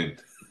nothing.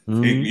 They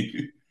Mm-hmm.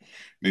 need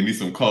they need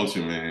some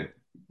culture, man.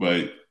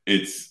 But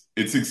it's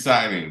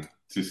exciting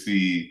to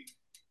see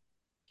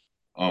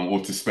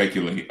or to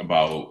speculate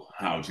about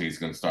how Jay's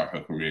gonna start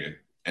her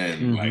career.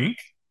 And Mm-hmm. like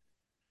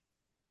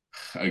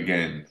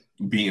again,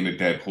 being a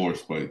dead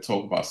horse, but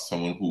talk about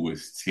someone who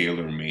was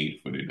tailor made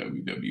for the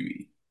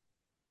WWE.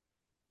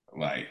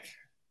 Like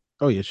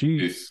Oh yeah, she.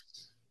 it's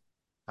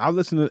I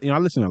listen to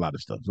a lot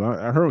of stuff. So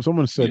I heard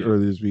someone said yeah.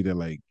 earlier this week that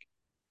like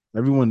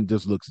everyone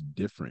just looks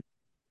different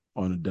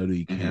on the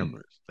WWE Hmm.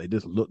 cameras. They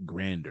just look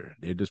grander.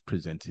 They're just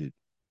presented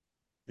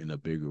in a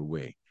bigger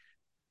way.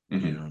 You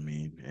know Hmm. what I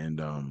mean?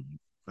 And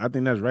I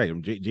think that's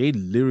right. Jade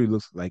literally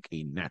looks like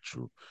a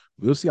natural.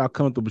 We'll see how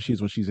comfortable she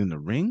is when she's in the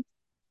ring.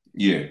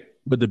 Yeah.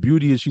 But the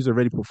beauty is she's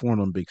already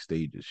performed on big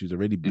stages. She's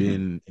already Hmm.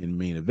 been in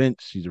main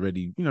events. She's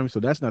already, you know what I mean? So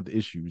that's not the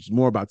issue. It's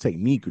more about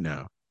technique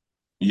now.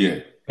 Yeah.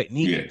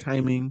 Technique, Yeah.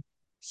 timing,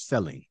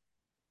 selling.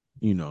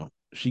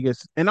 She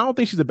gets and I don't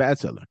think she's a bad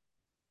seller.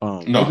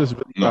 It's No, just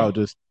really about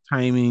no. just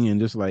timing and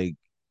just like,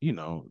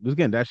 just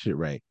getting that shit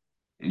right.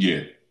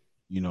 Yeah.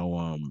 You know,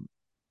 um,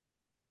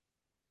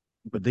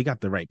 but they got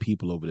the right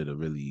people over there to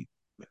really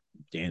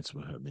dance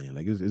with her, man.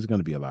 Like it's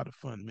gonna be a lot of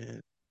fun,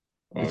 man.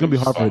 It's gonna be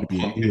Just hard for her to start be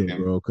a heel, pumping.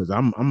 bro. Because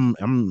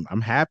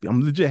I'm happy.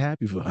 I'm legit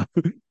happy for her.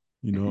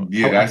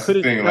 Yeah, I that's the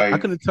couldn't thing. I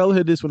Like, couldn't tell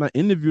her this when I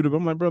interviewed her. But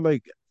I'm like, bro,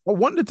 like I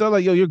wanted to tell her,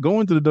 like, yo, you're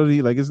going to the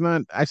WWE. Like it's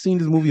not. I've seen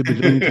this movie a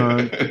bajillion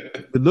times.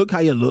 But look how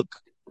you look.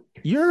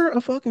 You're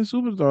a fucking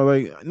superstar.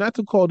 Like not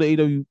to call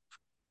the AW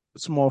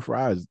small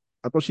fries.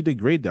 I thought she did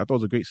great there. I thought it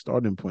was a great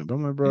starting point. But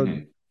I'm like, bro,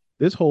 mhm.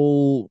 this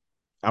whole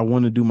I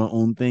want to do my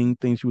own thing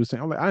she was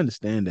saying. I'm like, I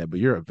understand that, but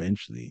you're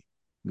eventually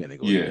gonna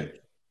go to Yeah, AW.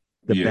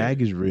 The yeah,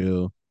 bag is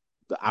real.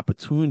 The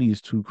opportunity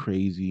is too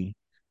crazy.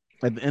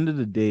 At the end of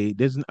the day,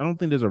 I don't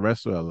think there's a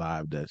wrestler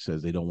alive that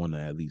says they don't want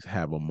to at least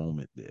have a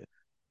moment there.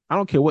 I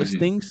don't care what mhm.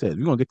 Sting says.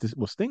 We're gonna get this.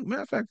 Well, Sting,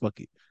 matter of fact, fuck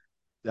it.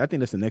 I think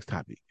that's the next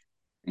topic.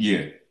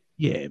 Yeah,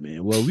 Yeah,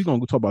 man. Well, we're gonna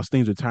go talk about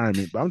Sting's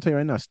retirement. But I'm telling you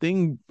right now,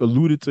 Sting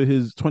alluded to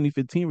his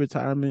 2015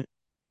 retirement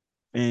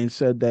and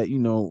said that,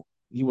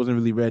 he wasn't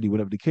really ready,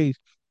 whatever the case.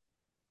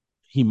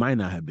 He might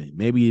not have been.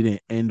 Maybe he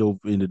didn't end over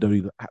in the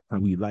W how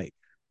we like.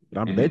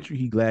 But I bet mhm. you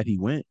he glad he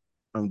went.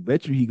 I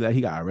bet you he glad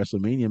he got a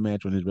WrestleMania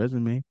match on his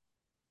resume.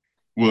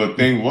 Well, the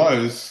thing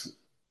was,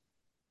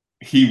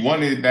 he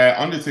wanted that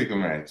Undertaker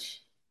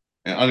match,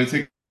 and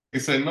Undertaker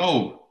said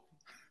no.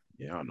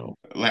 Yeah, I don't know.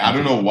 Like, I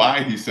don't Undertaker. know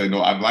why he said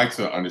no. I'd like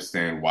to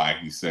understand why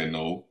he said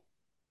no,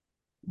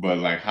 but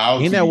like, how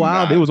Ain't do that you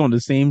wild? They not? was on the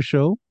same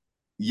show.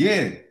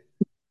 Yeah,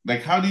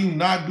 like, how do you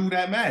not do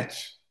that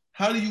match?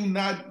 How do you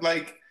not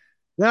like?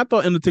 And I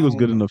thought Undertaker I was don't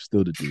good know. enough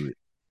still to do it.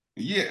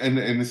 Yeah, and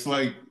it's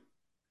like,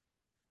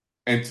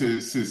 and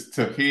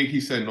to hear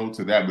he said no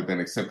to that, but then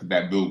accepted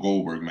that Bill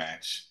Goldberg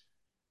match.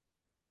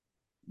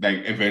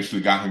 like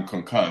eventually got him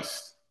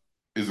concussed.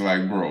 It's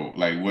like, bro,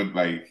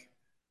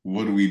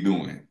 what are we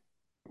doing?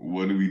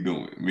 What are we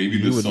doing? Maybe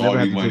He the would never have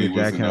Saudi to take a money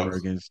was enough. jackhammer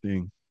against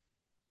Sting.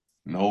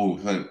 No,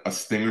 a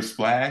stinger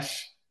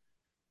splash,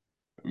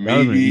 That would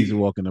have been an easy maybe.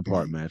 walk in the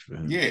park match for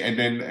him. Yeah, and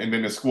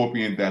then the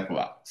Scorpion death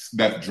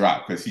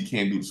drop because he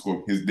can't do the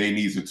Scorpion. His day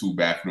knees are too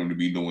bad for him to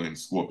be doing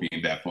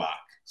Scorpion death lock.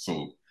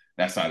 So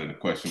that's out of the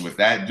question. With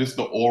that, just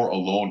the aura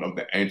alone of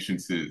the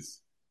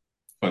entrances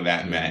for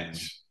that Yeah,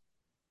 match.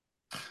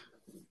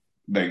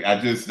 Like I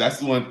just that's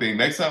the one thing.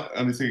 Next time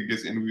Undertaker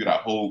gets interviewed, I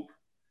hope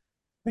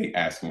they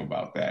ask him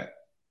about that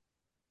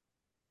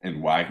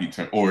and why he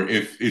turned, or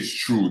if it's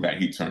true that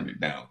he turned it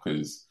down,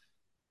 because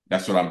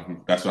that's what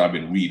I've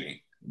been reading.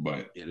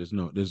 But yeah.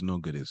 There's no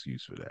good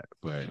excuse for that.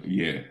 But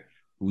yeah,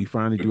 we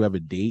finally but do have a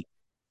date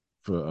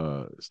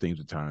for Sting's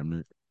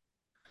retirement.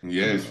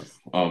 yeah, it's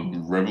Uh,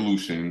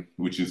 Revolution,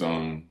 which is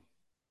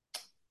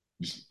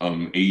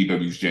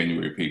AEW's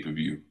January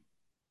pay-per-view.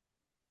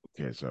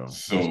 okay, so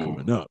that's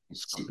coming So, up.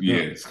 It's so coming yeah,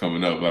 up. it's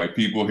coming up. Like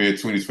people hear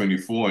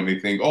 2024 and they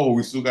think, oh,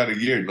 we still got a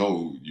year.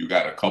 No, you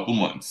got a couple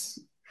months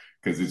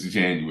because it's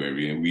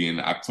January and we in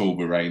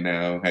October right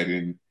now.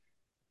 Heading,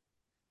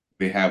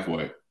 they have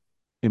what?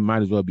 It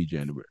might as well be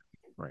January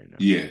right now.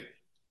 Yeah,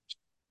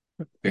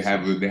 So they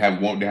have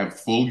a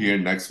full year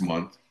next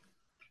month,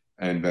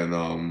 and then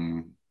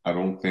I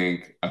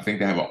think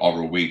they have an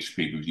ROH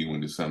pay-per-view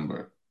in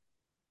December.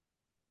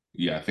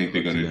 Yeah, I think good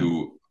they're luck to gonna them.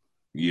 do.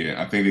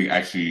 Yeah, I think they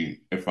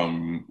actually, if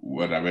I'm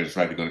what I read is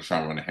right, they're gonna try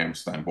and run the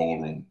Hammerstein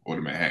Ballroom or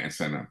the Manhattan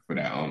Center for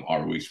that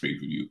ROH pay per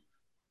view.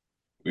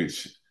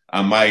 Which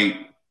I might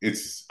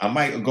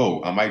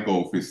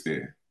go if it's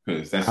there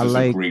because that's I just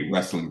a like great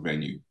wrestling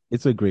venue.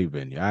 it's a great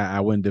venue. I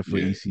went there for Yeah,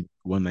 EC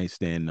one night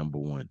stand number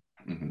one.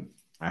 hmm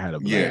I had a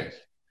yeah, blast.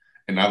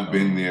 and I've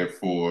been Um, there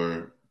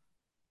for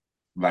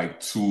like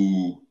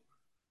two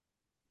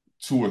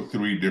or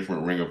three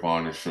different Ring of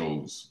Honor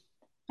shows,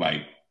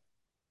 like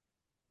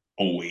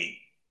 '08,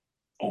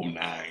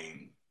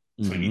 '09,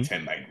 hmm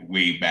 2010, like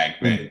way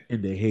back then.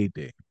 in the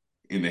heyday.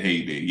 In the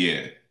heyday,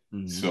 yeah.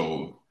 Hmm.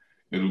 So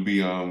it'll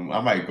be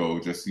I might go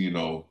just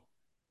a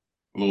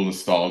little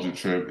nostalgia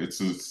trip. It's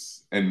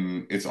just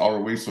and it's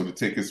ROH, so the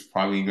tickets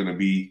probably ain't gonna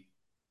be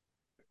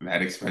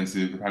that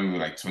expensive. Probably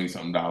like 20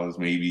 something dollars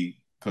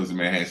maybe because the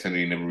Manhattan Center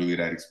ain't never really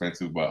that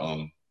expensive. But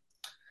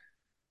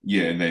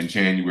yeah, and then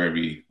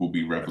January will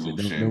be I said them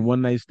Revolution.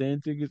 one night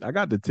stand tickets. I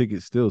got the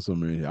tickets still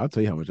somewhere in here. I'll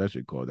tell you how much that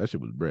shit cost. That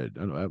shit was bread.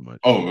 I know that much.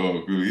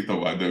 Oh, you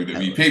talking about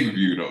WWE pay per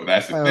view though?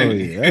 That's the Oh thing.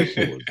 yeah, that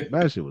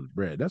shit was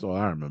bread. That's all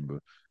I remember.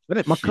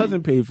 But my Shoot,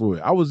 cousin paid for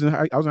it. I was in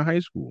high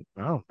school.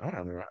 I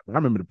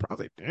remember the. I was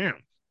like, damn,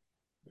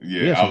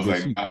 he yeah. had I some was good like,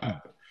 seats too.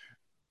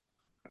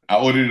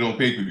 I ordered it on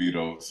pay per view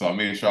though, so I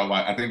made sure.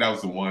 I think that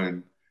was the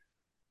one.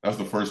 That was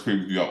the first pay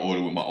per view I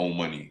ordered with my own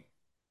money.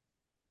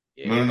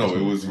 No, Yeah, no, that's no. It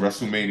when the was grand finals.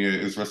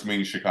 WrestleMania. It's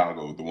WrestleMania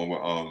Chicago, the one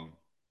with um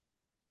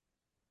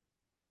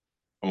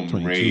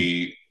 22.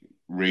 Ray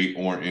Ray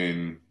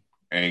Orton,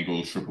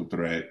 Angle, Triple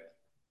Threat,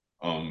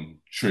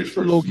 Trish It's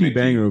a low versus key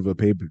banger Nikki. of a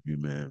pay per view,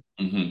 man.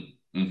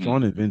 Shawn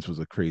Hmm. and Vince was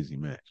a crazy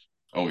match.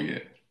 Oh yeah,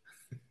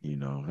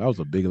 That was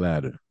a big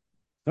ladder.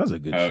 That was a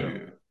good hell show. yeah,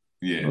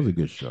 That yeah. was a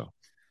good show.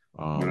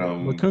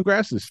 But But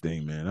congrats to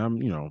Sting, man.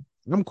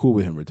 I'm cool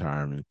with him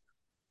retiring.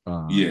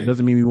 It yeah,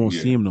 doesn't mean we won't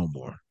see yeah, him no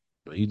more,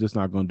 but he's just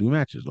not gonna do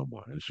matches no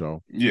more. And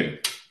so yeah.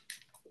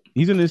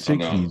 he's in his I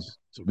know 60s,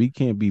 so we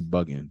can't be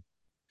bugging.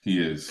 he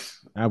is,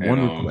 I have and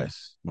one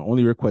request. My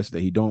only request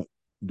that he don't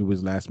do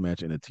his last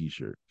match in a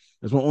t-shirt.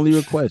 That's my only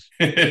request.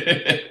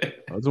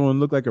 I just want to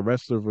look like a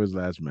wrestler for his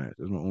last match.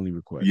 That's my only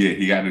request. yeah.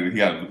 He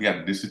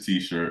got this a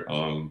T-shirt.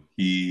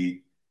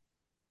 He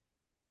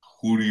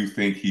who do you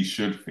think he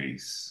should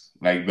face?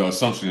 Like the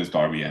assumption is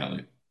Darby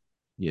Allin.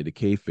 Yeah, the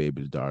kayfabe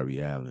is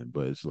Darby Allen,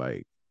 but it's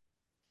like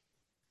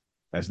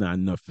that's not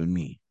enough for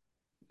me.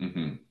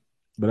 Hmm.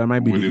 But that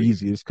might be Would the it?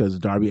 easiest because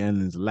Darby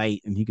Allen's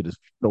light and he could just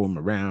throw him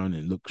around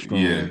and look Yeah,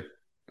 strong.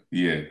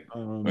 yeah. And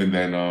Um,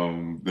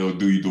 then they'll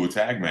do you do a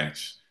tag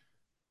match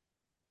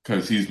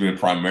because he's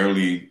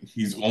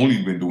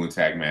only been doing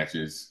tag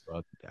matches.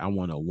 but I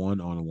want a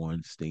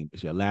one-on-one sting.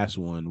 It's your last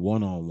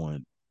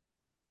one-on-one.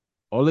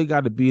 All they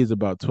got to be is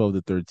about 12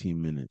 to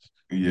 13 minutes.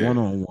 Yeah,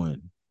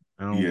 One-on-one.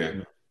 I don't. yeah.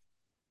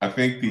 I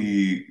think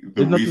the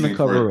There's nothing to reasoning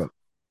for cover it. up.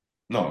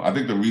 No, I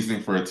think the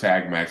reasoning for a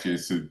tag match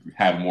is to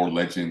have more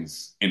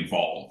legends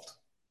involved.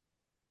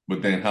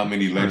 But then, how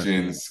many Trying to think.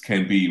 legends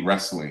can be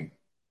wrestling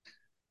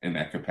in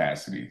that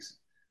capacities?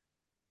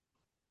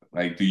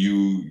 Like, do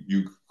you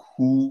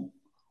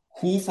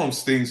who from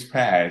Sting's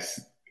past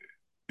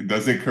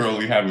doesn't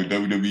currently have a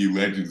WWE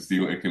Legends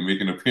deal and can make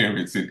an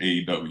appearance in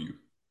AEW?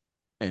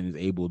 And is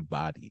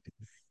able-bodied.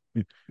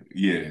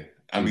 Yeah.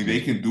 I It's mean, they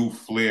just can do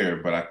Flair,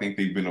 but I think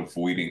they've been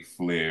avoiding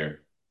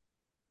Flair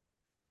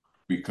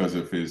because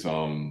of his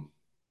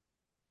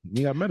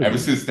he got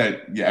medical issues.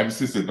 ever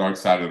since the Dark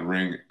Side of the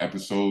Ring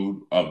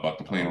episode about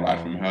the plane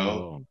ride from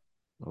hell. Oh,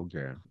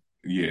 okay.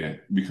 Yeah,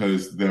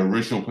 because the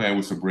original plan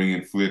was to bring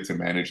in Flair to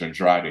manage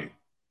Andrade,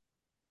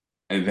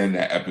 and then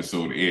that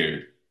episode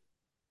aired,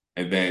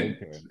 and then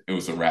Okay. it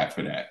was a wrap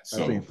for that. I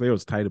think So Flair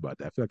was tight about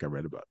that. I feel like I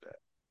read about that.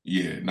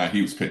 yeah, nah,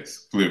 he was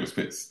pissed. Flair was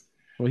pissed.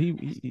 Well,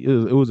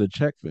 it was a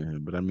check for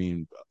him, but I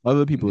mean,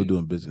 other people are Hmm.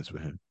 doing business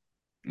with him,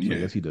 so I Yeah,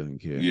 guess he doesn't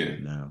care yeah.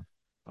 now.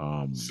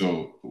 Um,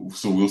 So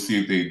we'll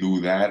see if they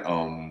do that.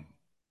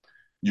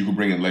 You could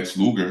bring in Lex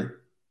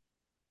Luger.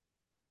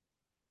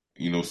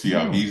 See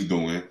how no, he's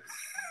doing.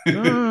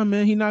 nah,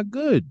 man, he not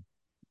good.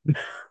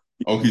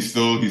 Oh, he's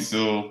still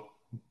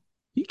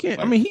He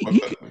can't. I like mean, what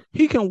the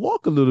he can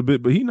walk a little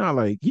bit, but he not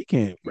like he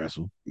can't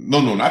wrestle.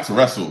 no, not to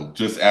wrestle,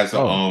 just as a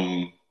Oh,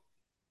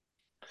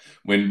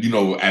 when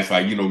as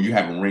like you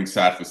have a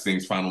ringside for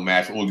Sting's final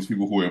match, all these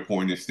people who are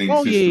important in Sting's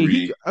oh yeah,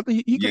 history. I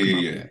think he could Yeah, come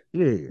out yeah, for yeah, that.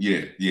 Yeah, yeah.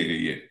 yeah, yeah,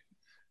 yeah, yeah.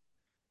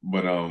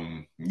 But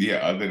yeah,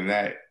 other than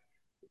that,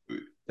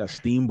 That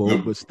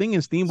Steamboat, the but Sting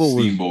and Steamboat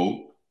was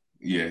Steamboat,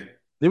 yeah.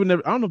 they would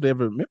never. I don't know if they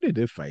ever. Maybe they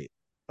did fight.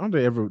 I don't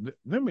think they ever.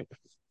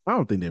 I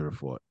don't think they ever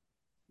fought.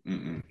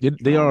 Mm-mm.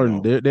 They I don't are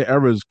know. their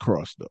eras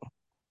crossed though.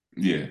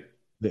 Yeah,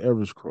 The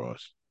eras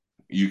crossed.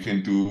 you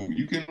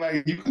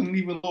can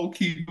even low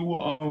key do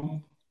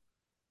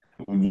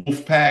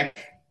Wolfpack.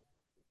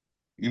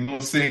 You know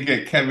what I'm saying?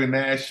 Get Kevin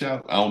Nash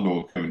out. I don't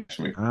know if Kevin Nash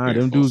make Ah,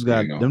 appearance on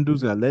screen though. them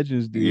dudes got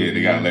legends deals, Yeah,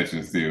 they got man.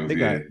 Legends deals.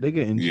 Yeah, They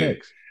getting yeah.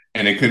 checks.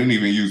 And they couldn't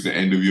even use the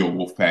NWO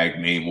Wolfpack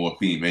name or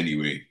theme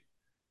anyway.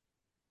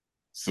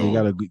 So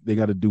They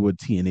gotta do what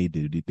TNA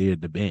did. They're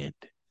the band.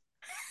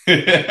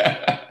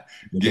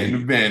 The getting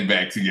the band. band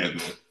back together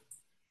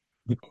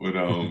with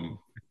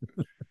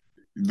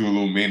do a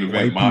little main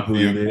event White people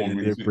mafia in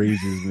their formation.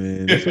 phrases,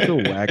 man. That's such a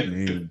whack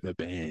name. The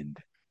band.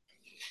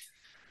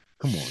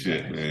 Come on,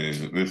 Shit, guys.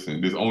 man.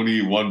 Listen, there's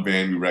only one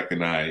band we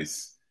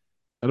recognize,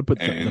 Gotta put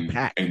the and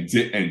pack.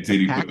 The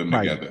Diddy pack put them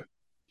probably together.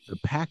 the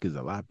pack is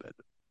a lot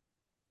better.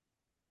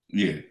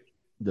 Yeah,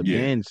 The yeah.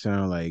 band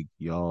sound like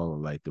y'all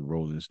like the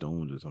Rolling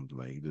Stones or something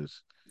like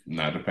this.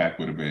 Not the pack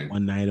would have been.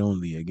 One night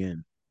only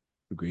again.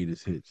 The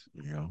greatest hits.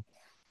 But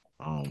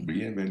Um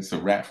yeah, man, it's a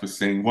wrap for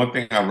Sting. One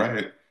thing I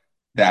read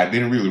that I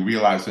didn't really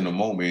realize in the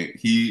moment,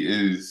 he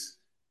is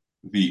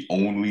the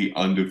only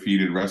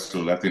undefeated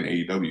wrestler left in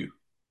AEW.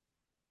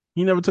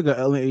 he never took a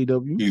L in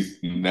AEW. He's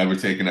never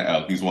taken an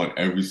L. He's won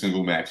every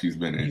single match he's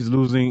been in. He's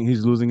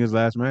losing his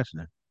last match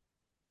now.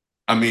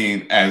 I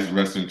mean, as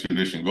wrestling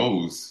tradition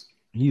goes,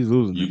 He's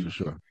losing it for you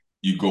sure.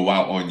 you go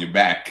out on your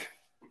back,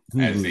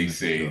 He's as they losing it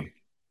for sure. say.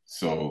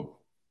 So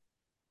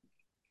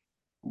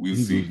we'll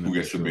He's see losing it who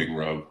for gets the sure. big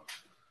rub.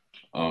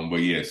 But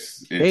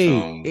yes, it's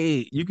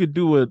Hey, you could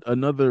do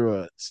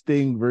another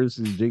Sting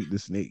versus Jake the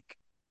Snake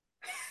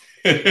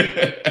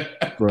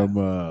from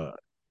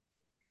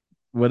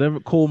whatever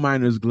coal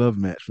miner's glove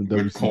match from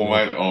the coal WCW.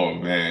 mine. Oh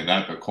man,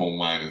 not the coal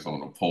miners on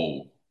the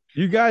pole.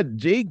 You got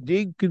Jake.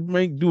 Jake could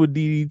do a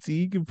DDT.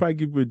 He could probably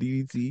give you a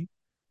DDT.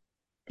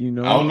 You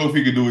I don't know, know if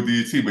he could do a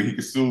DDT, but he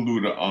could still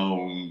do the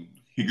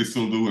he could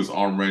still do his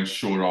arm wrench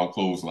short arm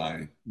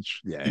clothesline.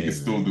 yeah, He hey could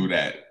still do man.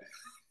 that.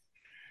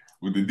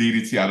 With the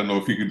DDT, I don't know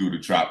if he could do the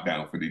drop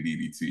down for the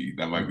DDT.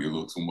 That might be a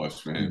little too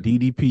much for him.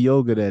 DDP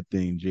yoga that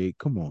thing, Jake.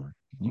 Come on,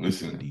 you could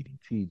do a Listen,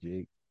 DDT,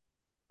 Jake.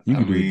 You I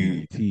could do a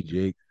mean, DDT,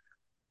 Jake.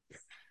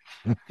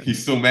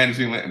 he's still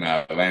managing.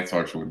 Nah, Lance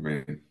Archer would have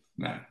been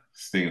nah.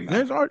 Sting,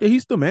 nah.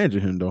 He's still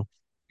managing him though.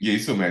 Yeah,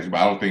 he's still managing,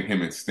 but I don't think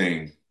him and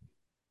Sting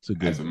It's a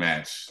as good. a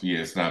match. Yeah,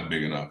 it's not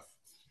big enough.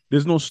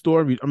 There's no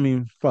story. I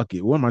mean, fuck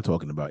it. What am I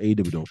talking about?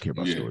 AW don't care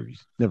about Yeah,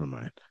 stories. Never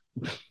mind.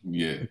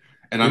 yeah.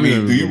 And I Let me mean,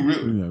 never do you go.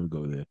 really? Let me never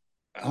go there.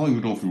 I don't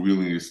even know if we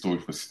really need a story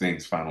for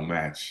Sting's final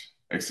match,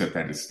 except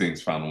that it's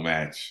Sting's final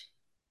match.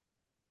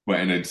 But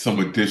and then some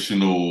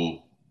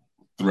additional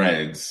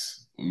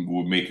threads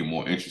would make it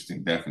more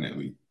interesting,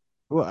 definitely.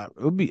 Well,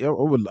 it would be. I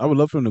would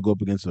love for him to go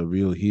up against a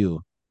real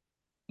heel.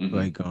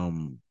 Hmm. Like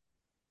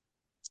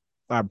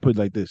I put it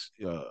like this.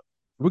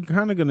 We're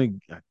kind of gonna.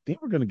 I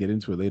think we're gonna get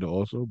into it later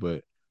also,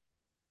 but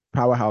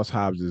Powerhouse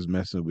Hobbs is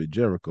messing with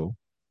Jericho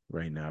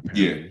right now.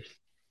 Yeah, Apparently,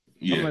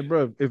 I'm yeah. like,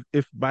 bro,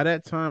 if by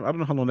that time, I don't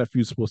know how long that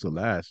feud's supposed to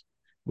last,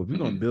 but if we're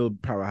gonna Hmm.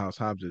 build Powerhouse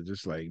Hobbs as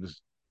just like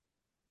this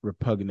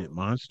repugnant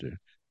monster,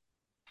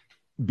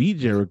 beat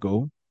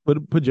Jericho,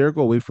 put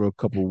Jericho away for a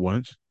couple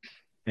once,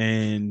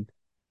 and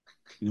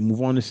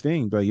move on to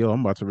Sting. Like, yo,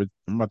 I'm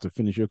about to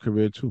finish your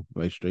career too.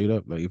 Like straight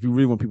up. Like, if you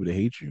really want people to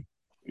hate you,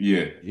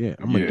 Yeah, yeah,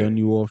 I'm gonna yeah. done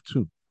you off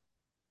too.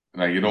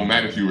 Like it don't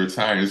matter if And you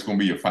retire; it's gonna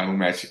be your final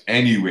match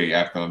anyway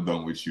after I'm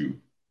done with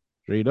you.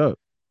 straight up,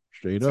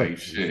 straight up. Type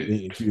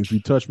shit. If you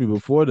touch me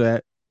before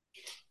that,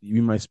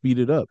 you might speed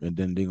it up, and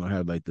then they're gonna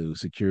have like the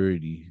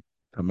security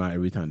come out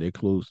every time they're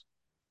close.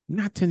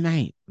 Not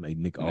tonight, like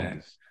Nick Man,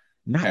 Aldis.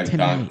 Not have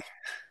Don tonight.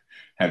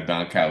 have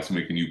Don Callis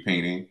making you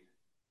painting.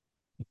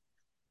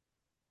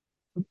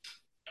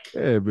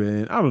 Yeah,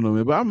 man. I don't know,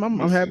 man, but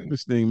I'm happy Listen, with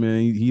Sting,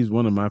 man. He's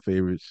one of my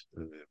favorites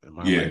in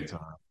my yeah, lifetime.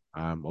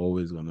 I'm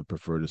always gonna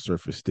prefer the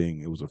Surfer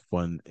Sting. It was a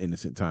fun,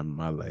 innocent time in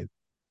my life.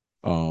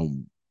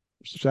 Um,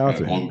 shout out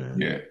to him,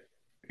 man. yeah,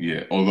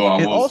 yeah. Although I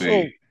And will also,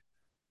 say,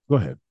 go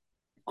ahead.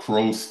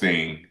 Crow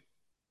Sting,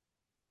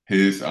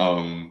 his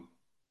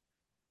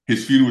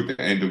his feud with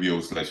the NWO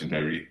is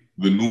legendary.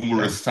 the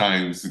Yeah, numerous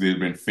times there have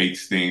been fake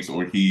Stings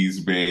or he's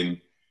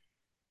been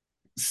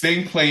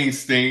Sting playing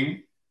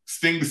Sting,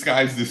 Sting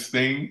disguised as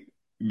Sting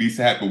needs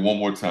to happen one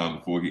more time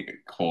before he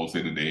calls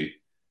it a day.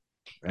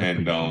 that's And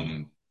pretty funny.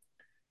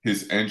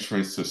 his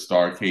entrance to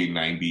Starcade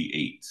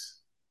 '98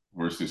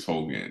 versus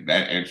Hogan,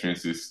 that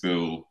entrance is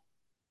still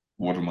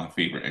one of my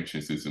favorite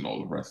entrances in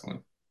all of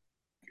wrestling.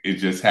 It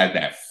just had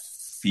that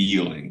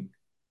feeling.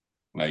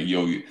 Like,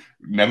 yo,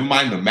 never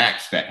mind the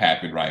match that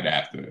happened right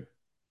after.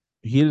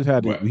 He just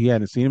had to, But we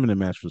hadn't seen him in the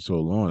match for so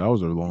long. That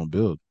was a long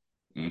build.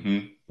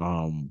 hmm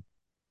Um,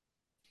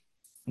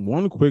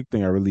 one quick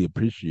thing I really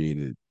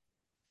appreciated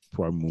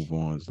before I move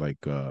on is like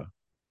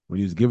when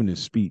he was giving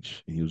his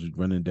speech and he was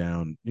running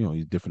down,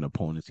 these different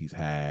opponents he's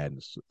had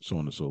and so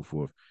on and so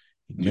forth.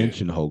 He yeah.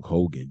 mentioned Hulk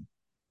Hogan,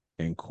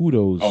 and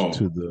kudos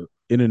to Oh, the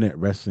internet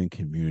wrestling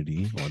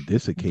community on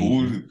this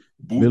occasion.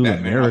 booed Middle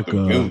that man out the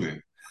America,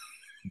 building.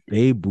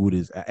 they booed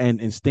his,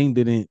 and Sting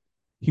didn't.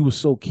 He was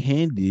so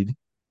candid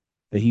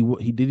that he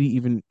didn't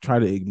even try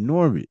to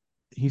ignore it.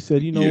 He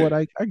said, "You know Yeah, what?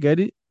 I get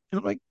it." And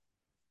I'm like,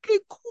 "Okay,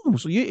 cool.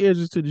 So your ears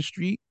is to the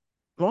street,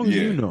 as long as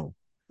you yeah, know."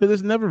 Because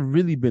it's never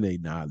really been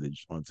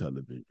acknowledged on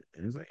television.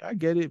 And it's like, I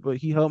get it, but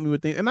he helped me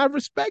with things. And I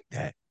respect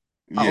that.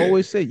 I yeah,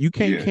 always say you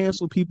can't yeah,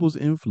 cancel people's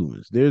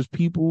influence. There's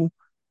people,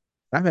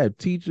 I've had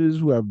teachers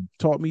who have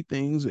taught me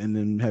things and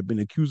then have been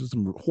accused of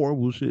some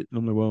horrible shit. And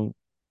I'm like, well,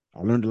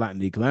 I learned a lot in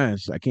the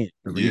class. I can't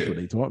erase yeah, what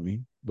they taught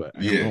me, but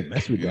I yeah. don't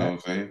mess with You know that. what I'm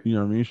saying? You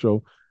know what I mean?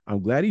 So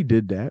I'm glad he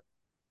did that.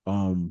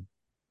 Um,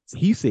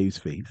 he saves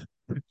face.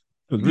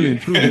 Because really Yeah,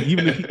 and truly,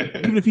 even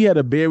if he had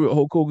a bear with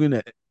Hulk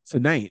Hogan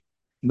tonight,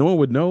 no one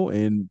would know,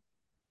 and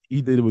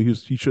he did what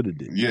he should have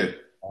did. yeah,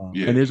 And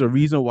yeah. there's a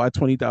reason why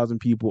 20,000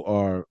 people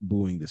are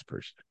booing this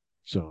person.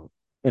 So,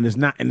 and it's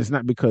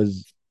not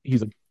because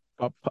he's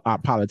a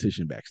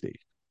politician backstage.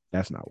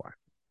 That's not why.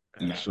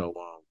 Nah.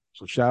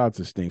 So shout out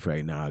to Sting for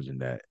acknowledging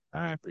that.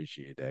 I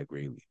appreciate that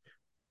greatly.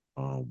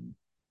 Um,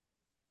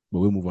 but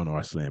we'll move on to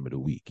our slam of the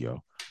week, yo.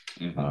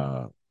 hmm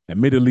Uh,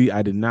 admittedly,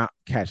 I did not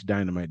catch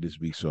Dynamite this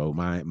week, so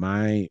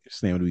my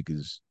slam of the week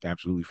is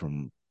absolutely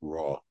from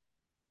Raw,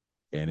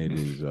 and it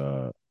is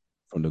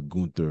from the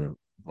Gunther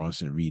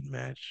Bronson Reed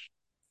match.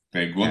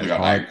 They Gunther As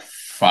got hard, like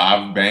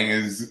five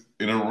bangers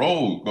in a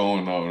row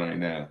going on right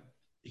now.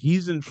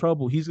 he's in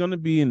trouble. He's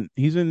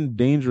in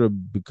danger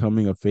of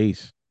becoming a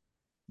face.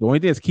 The only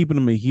thing that's keeping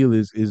him a heel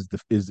is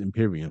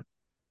Imperium,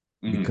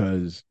 hmm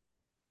because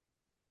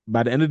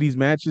by the end of these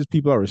matches,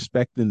 people are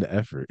respecting the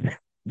effort.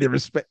 They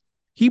respect.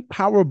 He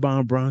power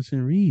bombed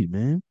Bronson Reed,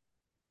 man.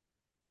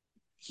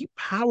 He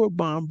power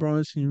bombed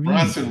Bronson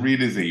Reed, Bronson man.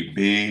 Reed is a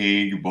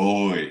big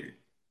boy,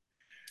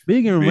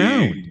 Big and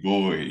round. big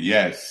boy.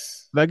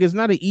 Yes, Like it's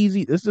not an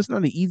easy. It's just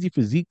not an easy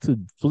physique to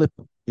flip.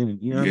 You know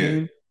what I yeah,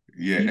 mean?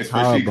 yeah. He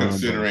power Especially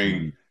bombed Bronson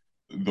considering Reed.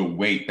 the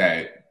weight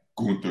that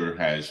Gunther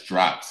has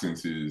dropped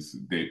since his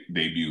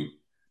debut.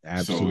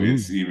 So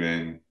it's Absolutely.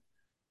 even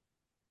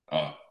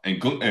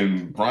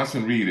and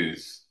Bronson Reed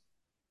is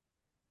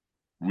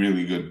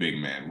really good big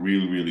man,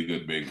 really really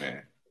good big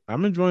man.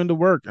 I'm enjoying the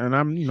work, and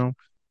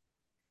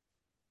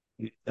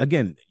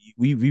again,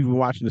 we've been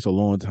watching this a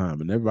long time,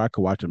 and whenever I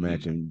could watch a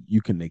match, hmm and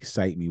you can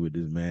excite me with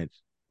this match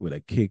with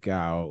a kick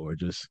out or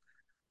just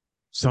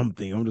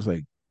something, I'm just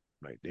like,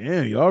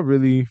 damn, y'all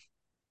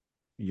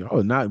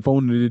are not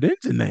phoning it in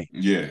tonight.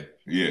 Yeah,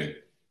 yeah,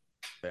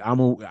 I'm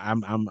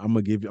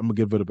gonna give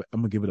it up.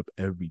 I'm gonna give it up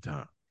every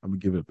time. I'm gonna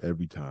give it up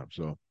every time.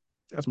 So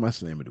that's my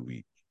slam of the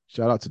week.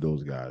 Shout out to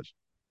those guys.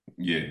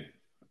 yeah.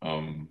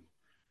 Um,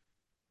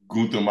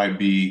 Gunther might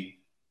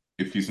be,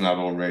 if he's not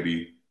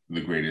already,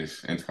 the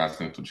greatest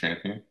intercontinental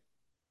champion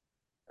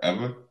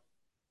ever.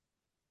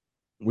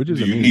 Which is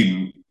Do you amazing.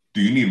 need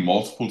do you need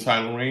multiple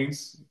title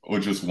reigns or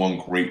just one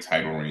great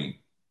title reign?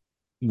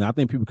 I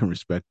think people can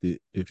respect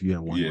it if you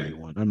have one Yeah, great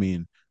one. I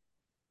mean,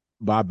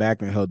 Bob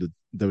Backlund held the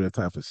WWE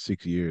title for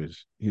 6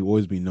 years. He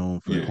always be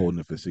known for yeah, holding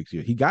it for 6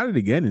 years. He got it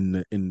again in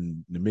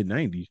the mid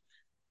 '90s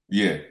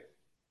yeah,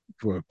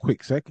 for a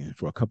quick second,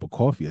 for a cup of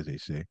coffee, as they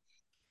say.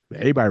 But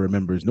everybody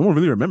remembers. No one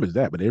really remembers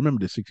that, but they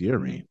remember the 6 year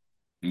reign. mhm.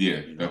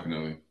 Yeah, You know,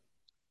 definitely.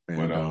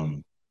 But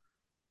and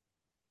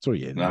so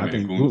yeah, no, nah, I man,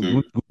 think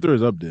Gunther. Gunther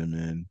is up there,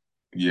 man.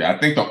 Yeah, I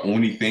think the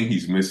only thing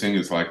he's missing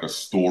is like a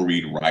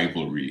storied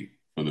rivalry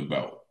for the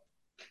belt.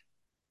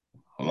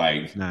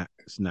 It's Like, not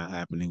it's not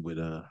happening with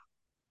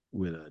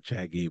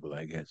Chad Gable,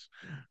 I guess.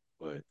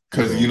 But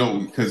it's cause all you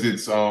know, good. cause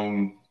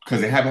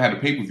they haven't had a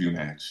pay-per-view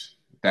match.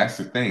 That's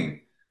the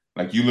thing.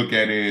 Like you look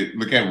at it,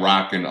 look at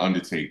Rock and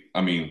Undertaker.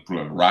 I mean,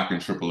 Rock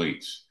and Triple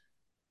H.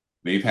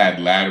 They've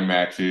had ladder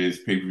matches,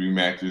 pay-per-view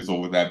matches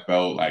over that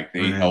belt. Like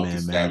they Iron helped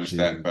Man establish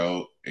that matches.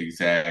 belt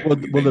exactly. Well,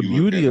 Then you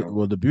look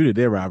at the beauty of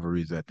their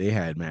rivalry is that they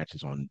had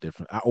matches on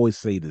different. I always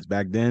say this.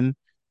 Back then,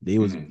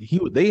 hmm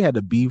they had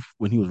a beef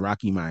when he was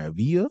Rocky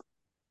Maivia,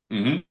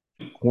 hmm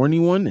corny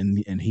one,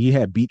 and he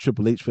had beat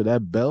Triple H for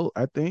that belt,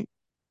 I think.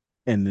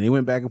 And they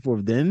went back and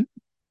forth. Then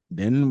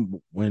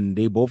when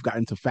they both got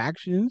into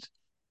factions,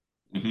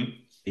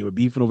 hmm they were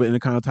beefing over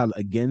Intercontinental title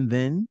again.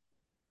 Then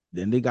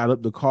they got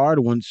up the card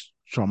once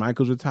Shawn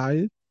Michaels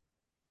retired,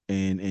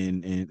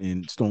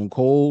 and Stone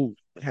Cold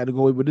had to go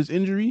away with his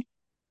injury.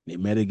 They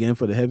met again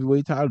for the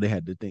heavyweight title. They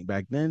had to think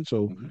back then.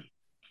 So Mhm.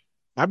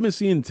 I've been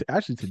seeing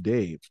actually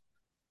today,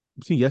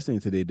 I've seen yesterday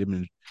and today. They've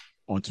been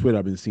on Twitter.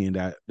 I've been seeing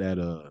that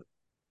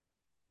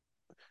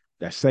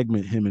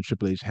segment him and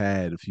Triple H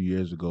had a few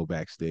years ago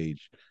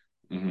backstage,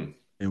 Mhm.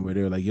 and where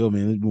they're like, "Yo,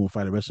 man, let's go and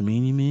fight at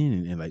WrestleMania,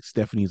 man." And like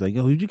Stephanie's like,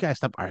 "Yo, you guys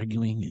stop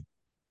arguing." And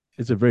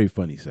it's a very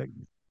funny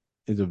segment.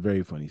 It's a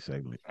very funny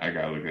segment. I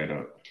gotta look that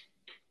up.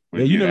 Yeah,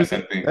 But you yeah, never that's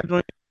seen I think. that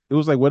joint? It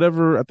was like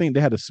whatever. I think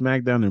they had a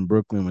SmackDown in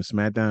Brooklyn when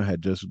SmackDown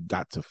had just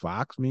got to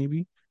Fox,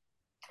 maybe,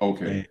 and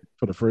Okay.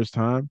 for the first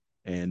time,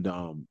 and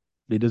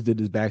they just did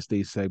this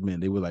backstage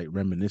segment. They were like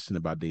reminiscing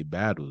about their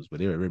battles, but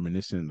they were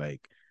reminiscing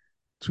like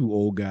two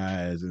old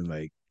guys and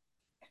like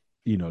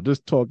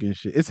just talking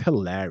shit. It's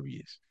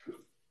hilarious.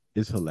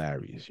 It's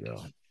hilarious,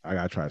 yo. I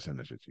gotta try to send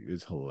this shit to you.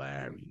 It's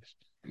hilarious.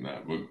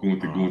 Nah, but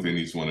Gunther Um,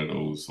 needs one of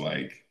those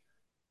like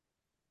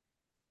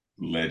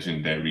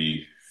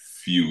legendary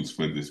feuds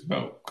for this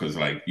belt because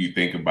like you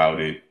think about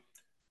it,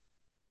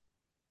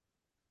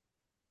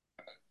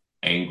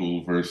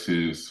 Angle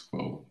versus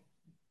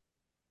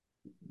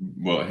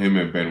well him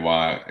and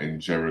Benoit and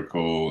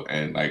Jericho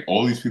and like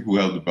all these people who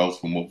held the belts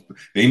for multiple.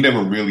 They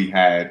never really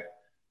had.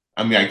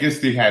 I mean, I guess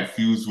they had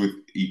feuds with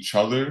each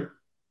other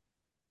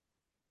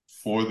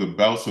for the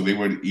belt, so they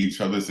were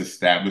each other's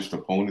established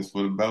opponents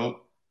for the belt.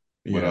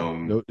 But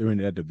yeah, they're in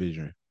that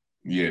division.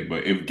 yeah,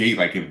 but if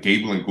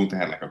Gable and Gunther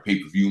had like a pay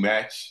per view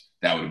match,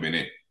 that would have been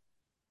it.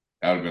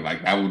 That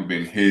would have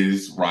been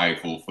his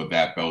rival for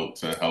that belt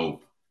to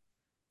help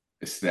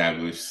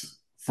establish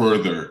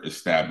further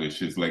establish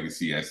his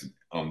legacy as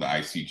the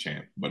IC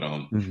champ. But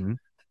Mm-hmm.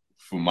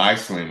 for my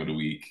slam of the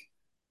week,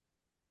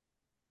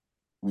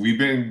 we've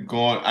been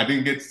going. I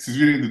didn't get since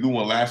we didn't do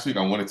one last week.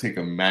 I want to take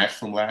a match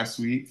from last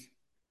week.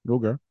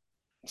 Okay.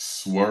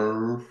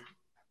 Swerve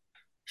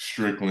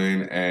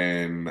Strickland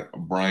and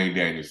Brian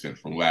Danielson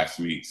from last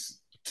week's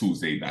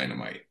Tuesday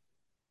Dynamite.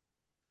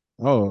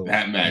 Oh,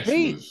 That match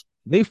they was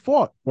they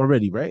fought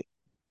already, right?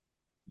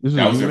 This is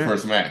a that was their rematch.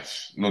 first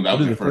match. No, that Oh,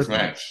 was this is their the first first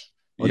match. match.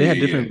 Oh, they Yeah, had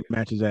yeah, yeah, different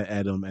matches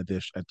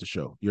at the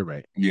show. You're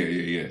right. yeah,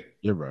 yeah, yeah.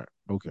 You're right.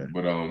 Okay.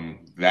 But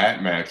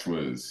that match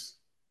was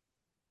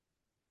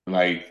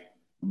like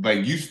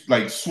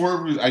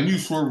Swerve. I knew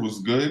Swerve was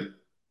good,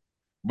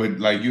 but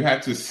like you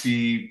had to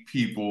see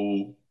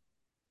people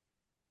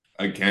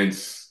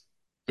against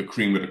the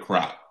cream of the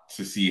crop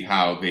to see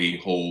how they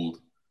hold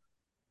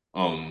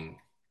um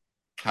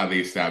how they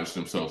establish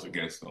themselves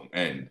against them.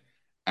 And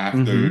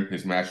Mm-hmm. after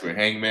his match with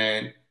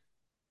Hangman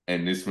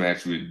and this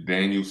match with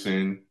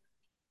Danielson,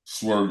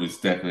 Swerve is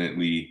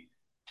definitely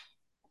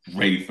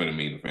ready for the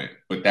main event.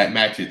 But that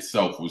match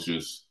itself was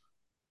just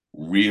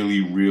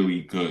really,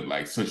 really good.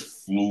 Like such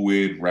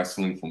fluid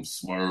wrestling from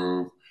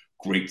Swerve,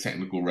 great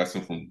technical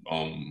wrestling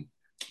from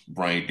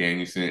Brian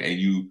Danielson, and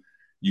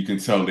you can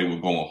tell they were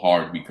going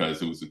hard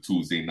because it was a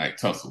Tuesday night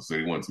tussle, so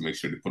they wanted to make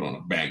sure they put on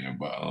a banger.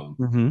 But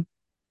Mm-hmm.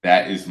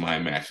 that is my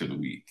match of the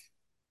week,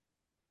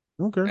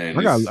 Okay. and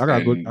it's I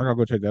and gotta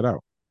go check that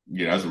out.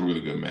 yeah, that's a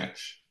really good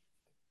match.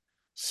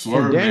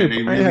 And Swerve, Daniel man,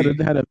 they Bryan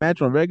really had a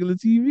match on regular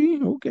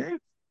TV. Okay.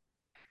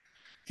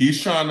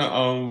 he's trying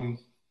to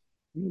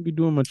You won't be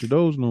doing much of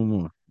those no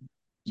more.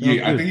 Sounds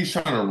yeah, I good. think he's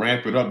trying to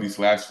ramp it up these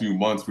last few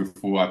months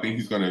before I think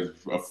he's gonna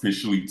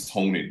officially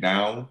tone it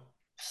down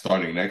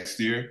starting next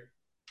year.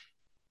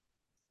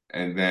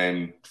 And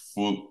then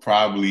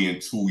probably in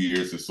 2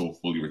 years or so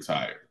fully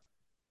retired.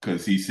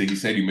 Because he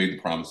said he made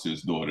the promise to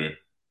his daughter.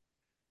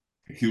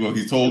 He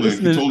told his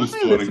I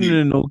ain't daughter listening he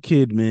to no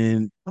kid,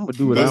 man. I'm gonna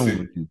do what I want listen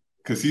to do.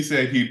 because he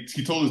said he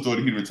told his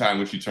daughter he'd retire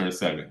when she turned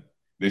 7.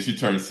 Then she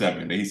turned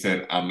 7. Then he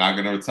said, "I'm not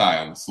gonna retire.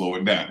 I'm gonna slow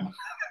it down."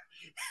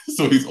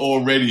 So he's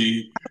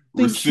already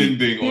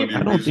rescinding on the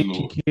I don't think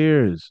she original.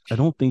 cares. I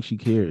don't think she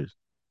cares.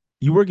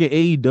 You work at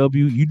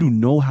AEW, you do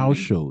no house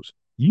Mhm. shows.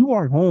 You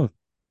are home.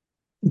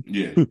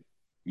 Yeah,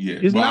 yeah.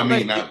 It's Well, I not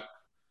mean, like not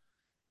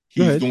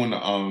go he's ahead. doing the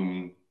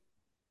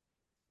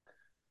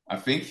I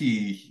think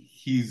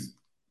he's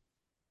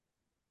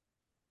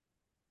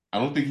I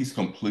don't think he's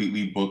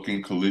completely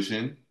booking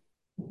Collision,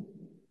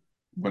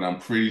 but I'm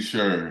pretty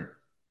sure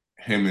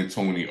him and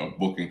Tony are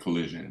booking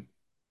Collision.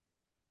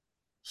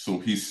 So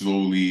he's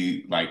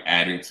slowly like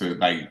adding to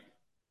like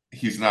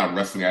he's not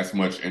wrestling as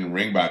much in the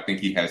ring, but I think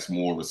he has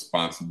more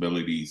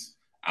responsibilities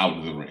out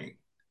of the ring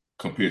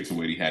compared to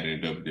what he had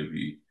in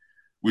WWE.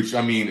 Which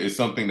I mean is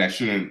something that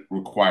shouldn't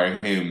require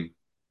him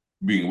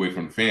being away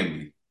from the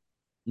family.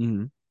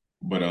 Mm-hmm.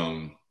 But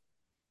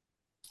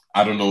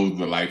I don't know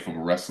the life of a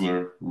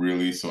wrestler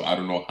really, so I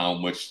don't know how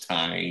much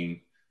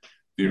time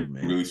Hey they're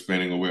man. really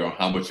spending away or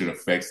how much it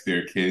affects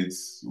their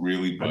kids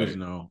really. But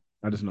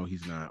I just know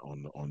he's not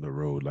on the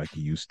road like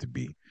he used to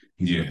be.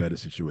 He's in a yeah, better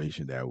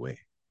situation that way.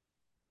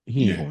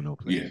 He ain't yeah, going no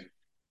yeah, place.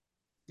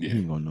 He yeah,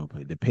 ain't going no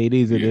place. The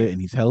paydays are yeah. there and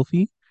he's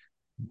healthy.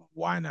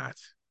 Why not?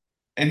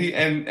 And he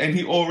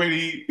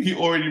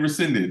already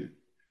rescinded.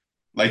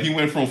 Like he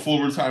went from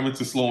full retirement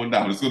to slowing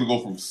down. It's gonna go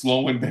from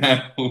slowing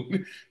down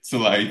to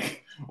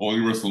like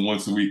only wrestling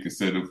once a week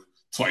instead of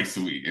twice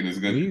a week. And it's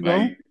There gonna you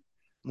like go.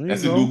 There you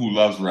That's a dude go. who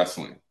loves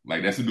wrestling.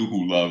 Like that's a dude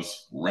who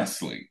loves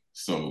wrestling.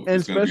 So And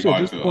it's gonna be especially at hard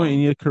this to point in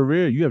your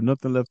career, you have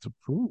nothing left to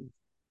prove.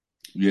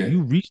 yeah,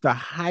 You reached the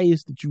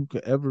highest that you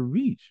could ever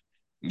reach.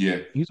 yeah,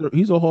 He's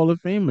a Hall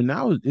of Famer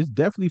now. It's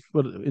definitely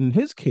in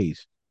his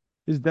case,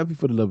 it's definitely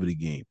for the love of the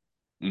game.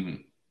 hmm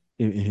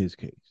In his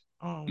case,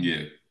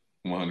 yeah,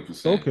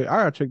 100%. okay, I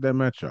gotta check that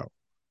match out.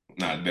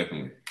 Nah,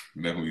 definitely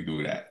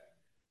do that.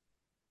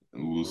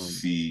 We'll Um,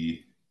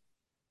 see.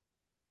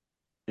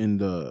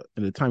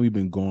 in the time we've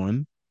been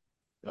gone,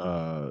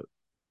 uh,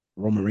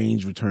 Roman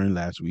Reigns returned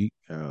last week.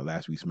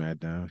 Last week's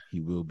SmackDown.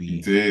 He will He be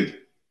did.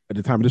 at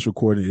the time of this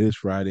recording. It is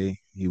Friday.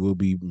 He will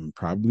be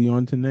probably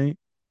on tonight.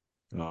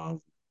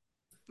 Um,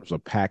 there was a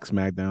packed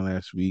SmackDown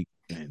last week,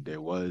 and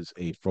there was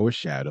a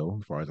foreshadow,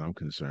 as far as I'm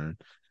concerned,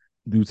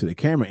 due to the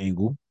camera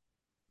angle.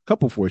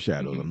 Couple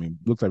foreshadows. I hmm mean,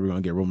 looks like we're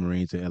gonna get Roman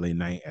Reigns and LA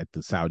Knight at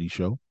the Saudi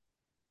show.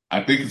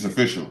 I think it's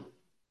official.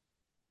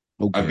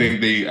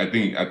 Okay, I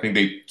think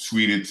they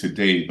tweeted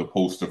today the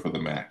poster for the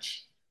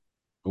match.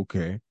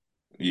 okay,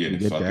 we Yeah, get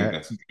so I think that.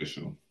 that's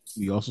official.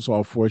 We also saw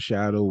a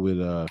foreshadow with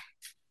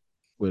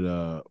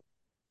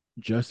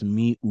just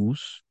me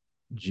Us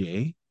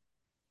Jay,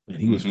 and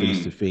he was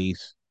face to hmm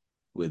face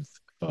with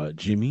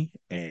Jimmy,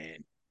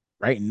 and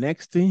right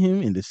next to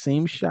him in the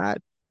same shot,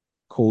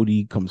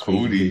 Cody comes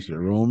face to face Cody. with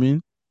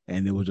Roman,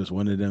 and it was just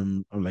one of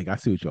them. I'm like, I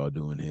see what y'all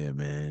doing here,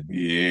 man.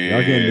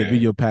 Y'all getting the Yeah.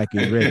 video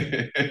package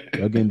ready.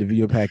 Y'all getting the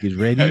video package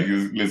ready,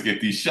 Let's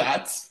get these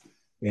shots.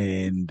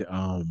 and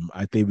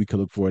I think we could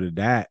look forward to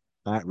that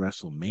at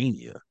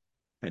WrestleMania,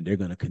 and they're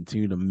gonna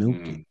continue to milk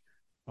it. Mm,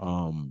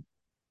 Um,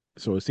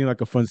 so it seemed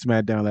like a fun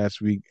SmackDown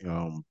last week.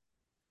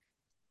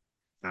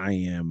 I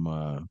am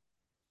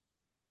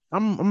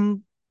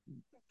I'm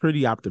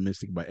pretty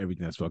optimistic about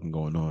everything that's fucking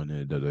going on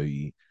in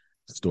WWE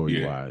story yeah.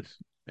 wise,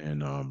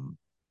 and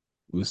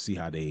we'll see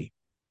how they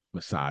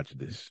massage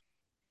this.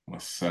 My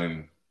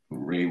son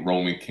Ray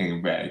Roman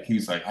came back.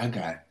 He's like,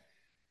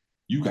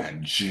 you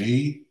got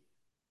Jay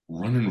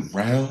running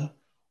around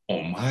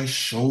on my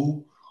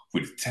show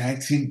with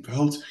tag team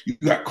belts. You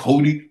got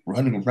Cody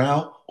running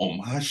around on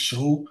my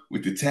show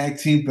with the tag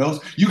team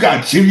belts. You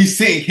got Jimmy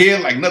sitting here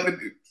like nothing.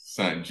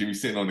 Son, Jimmy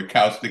sitting on the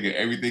couch thinking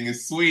everything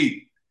is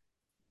sweet.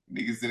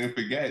 Niggas didn't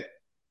forget.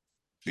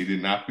 They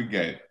did not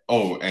forget.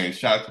 Oh, and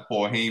shout out to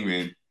Paul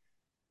Heyman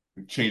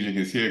changing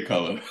his hair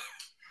color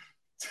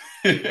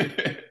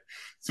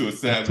to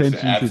establish the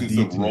Attention to absence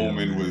of detail,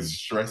 Roman was man.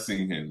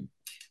 stressing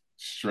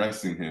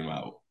him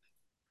out.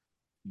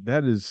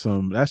 That is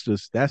some. That's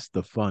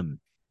the fun.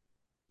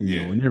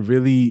 Yeah, When you're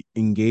really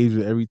engaged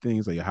with everything,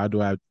 it's like how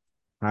do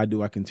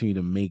I continue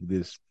to make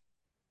this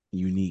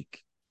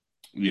unique?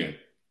 yeah,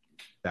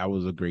 That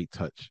was a great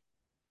touch.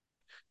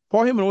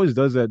 Paul Heyman always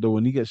does that though.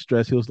 When he gets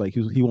stressed,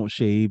 he won't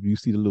shave. You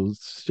see the little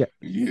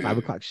 5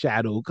 o'clock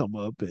shadow come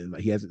up, and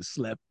like he hasn't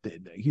slept.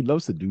 And he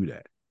loves to do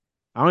that.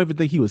 I don't even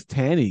think he was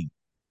tanning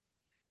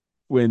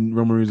when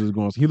Roman Reigns was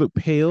going. So he looked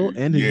pale,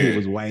 and his hair yeah.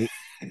 was white.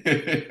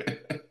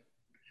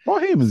 Paul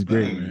Heyman's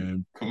great, Son,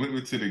 man.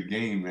 commitment to the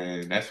game,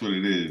 man. That's what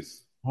it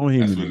is. Paul That's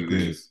Heyman what is it great.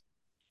 is.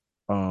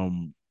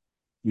 Um,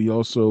 we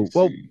Let me also well,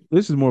 see.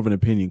 this is more of an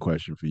opinion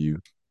question for you.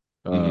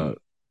 Uh, hmm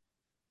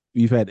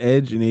we've had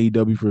Edge in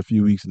AEW for a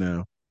few weeks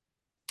now,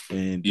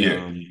 and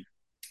Yeah.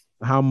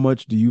 how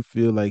much do you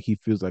feel like he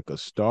feels like a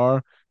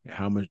star, and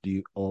how much do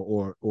you,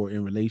 or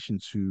in relation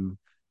to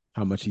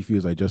how much he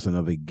feels like just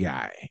another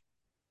guy?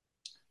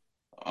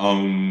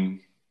 Um,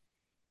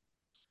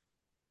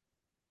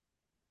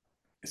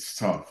 it's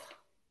tough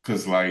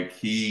because like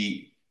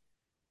it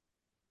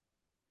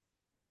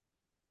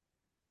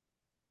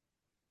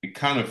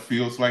kind of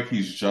feels like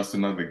he's just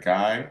another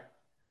guy,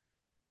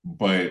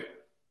 but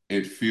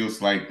it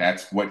feels like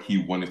that's what he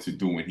wanted to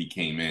do when he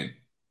came in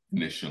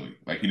initially.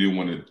 Like he didn't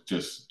want to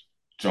just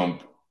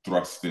jump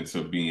thrust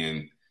into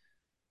being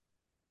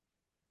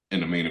in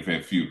the main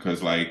event feud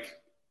because like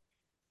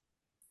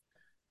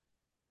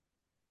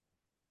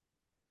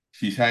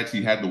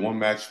he had the one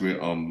match with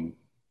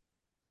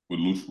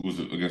was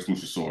against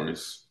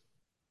Luchasaurus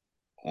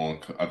on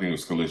I think it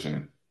was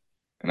Collision,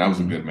 and that was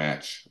a Mm-hmm. good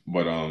match.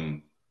 But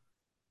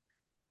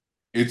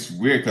it's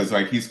weird because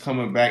like he's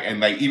coming back and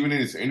like even in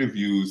his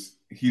interviews,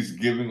 he's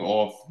giving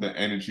off the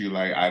energy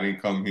like I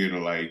didn't come here to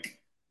like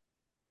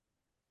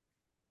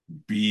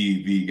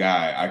be the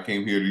guy. I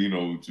came here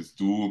to just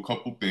do a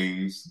couple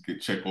things,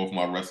 get check off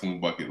my wrestling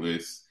bucket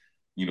list,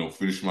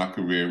 finish my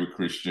career with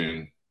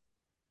Christian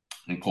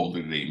and call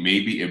it a day.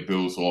 Maybe it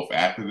builds off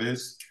after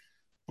this,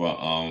 but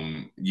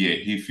yeah,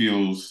 he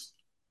feels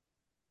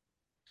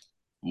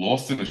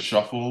lost in the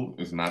shuffle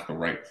is not the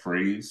right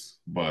phrase,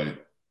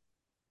 but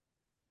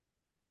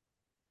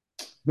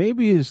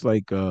Maybe it's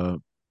like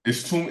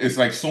it's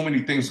like so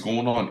many things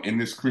going on in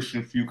this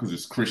Christian feud because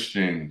it's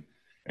Christian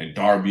and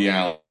Darby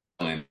Allin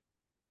and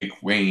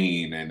Nick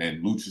Wayne and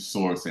then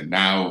Luchasaurus and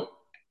now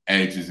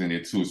Edge is in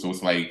it too. So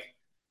it's like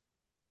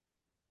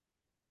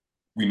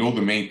we know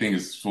the main thing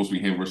is supposed to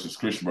be him versus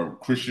Christian, but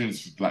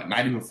Christian's like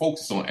not even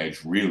focused on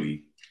Edge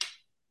really.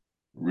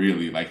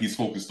 Really, like he's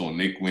focused on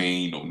Nick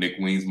Wayne. Nick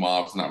Wayne's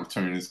mom's not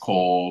returning his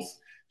calls.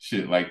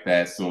 shit like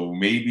that. So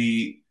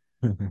maybe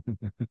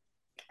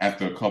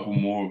after a couple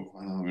more,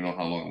 I don't even know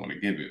how long I want to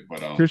give it,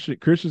 but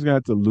Christian's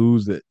got to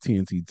lose that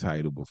TNT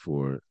title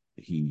before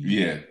he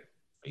yeah,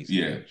 face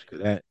yeah, Edge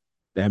because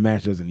that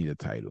match doesn't need a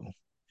title,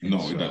 and no,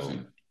 it so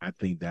doesn't. I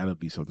think that'll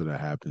be something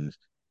that happens.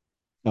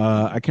 I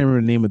Hmm. can't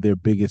remember the name of their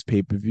biggest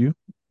pay per view,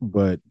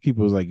 but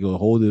people was like, "Yo,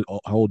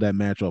 hold that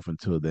match off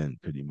until then,"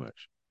 pretty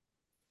much.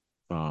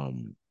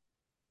 Um,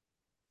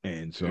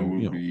 and It so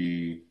would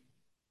be.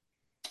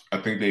 I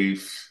think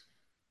they've.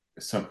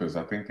 It's tough because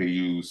I think they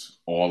use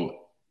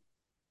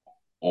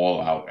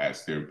all out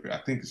as their. I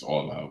think it's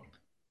all out.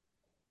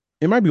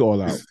 it might be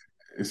all out. It's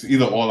it's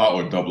either all out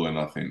or double or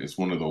nothing. It's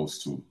one of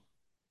those two.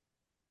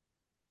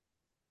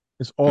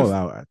 It's all Because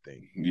out, I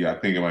think, yeah, I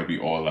think it might be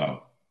all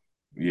out.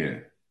 Yeah,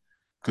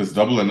 because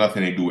double or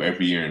nothing they do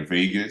every year in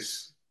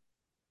Vegas.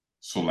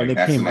 So and like it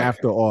that's came like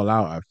after all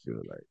out. I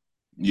feel like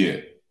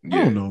yeah, I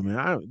yeah, don't know,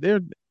 man.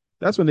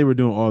 That's when they were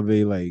doing all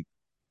they like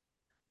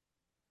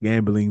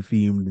gambling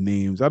themed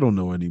names. I don't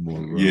know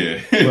anymore, bro.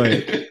 yeah.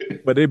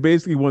 But they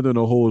basically wanted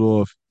to hold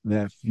off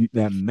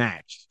that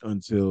match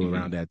until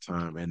around Hmm. that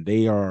time, and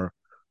they are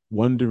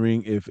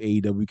wondering if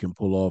AEW can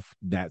pull off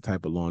that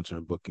type of long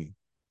term booking.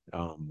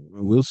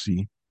 We'll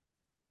see.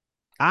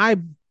 I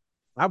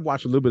I've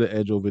watched a little bit of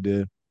Edge over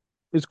there.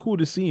 It's cool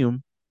to see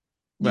him,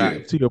 Yeah,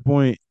 but to your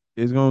point,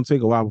 it's gonna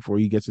take a while before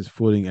he gets his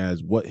footing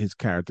as what his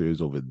character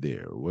is over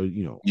there.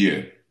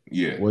 yeah,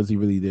 yeah. What is he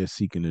really there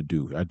seeking to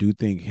do? I do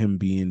think him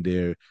being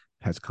there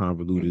has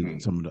convoluted Hmm.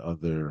 some of the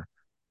other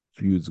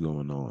feuds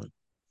going on.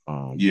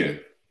 Yeah,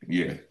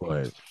 yeah.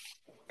 But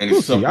And we'll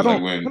it's see. tough because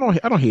like when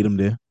I don't hate him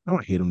there. I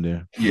don't hate him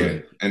there. yeah,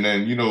 But and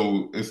then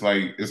it's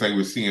like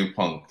with CM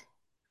Punk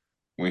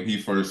when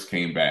he first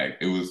came back.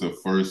 It was the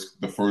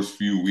first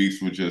few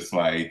weeks were just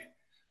like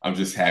I'm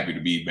just happy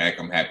to be back.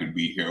 I'm happy to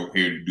be here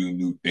to do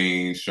new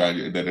things. Try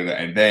to da, da, da.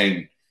 And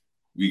then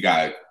we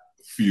got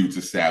feuds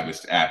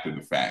established after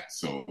the fact.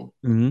 So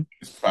mhm.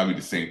 it's probably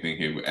the same thing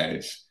here with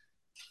Edge.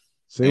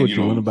 Say And what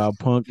you want about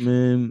Punk,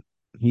 man.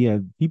 He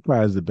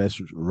probably has the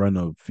best run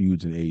of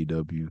feuds in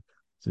AEW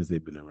since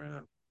they've been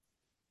around.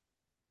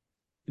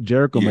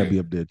 Jericho might yeah, be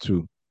up there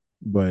too,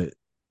 but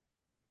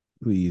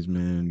please,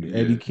 man,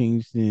 Eddie yeah,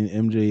 Kingston,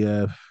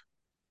 MJF,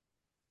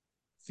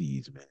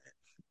 please, man,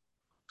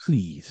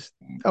 please.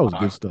 That was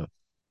good I, stuff.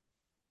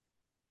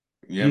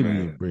 yeah, Give me a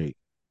man. break,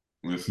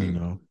 you Listen,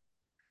 know.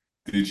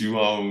 did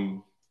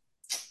you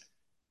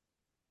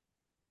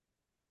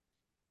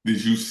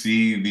did you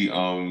see the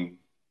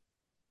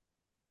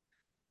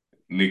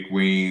Nick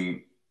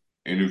Wayne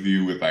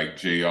interview with like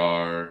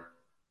JR,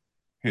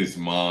 his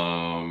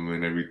mom,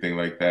 and everything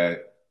like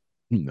that?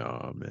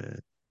 No, man.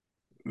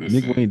 Nick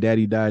Listen, Wayne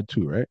daddy died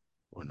too, right?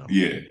 Or no?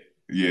 yeah,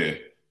 yeah.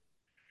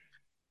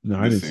 No,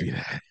 I didn't see Listen,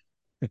 that.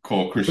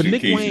 call But Christian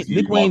Cage's new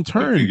Nick Wayne father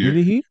turned, figure.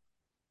 didn't he?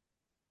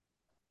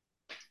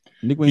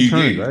 Nick Wayne He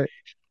turned, did. right?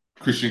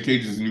 Christian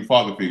Cage's new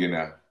father figure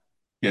now.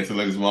 He had to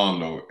let his mom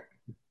know it.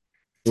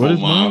 What Told does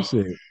mom mom,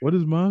 say? What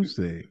does mom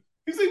say?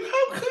 he's like,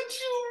 "How could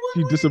you?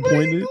 She What are you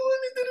disappointed.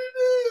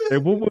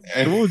 And doing?"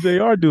 what was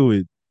JR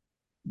doing?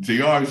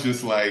 JR is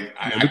just like,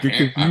 Like I looking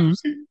can't.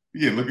 confused.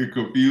 Yeah, looking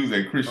confused.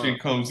 And Uh, Christian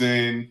comes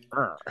in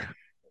uh,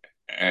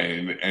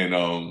 and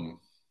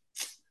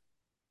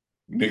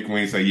Nick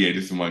Wayne's like, yeah,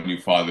 this is my new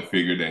father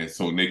figure. Then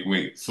so Nick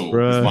Wayne,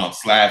 so his bruh, mom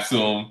slaps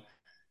him.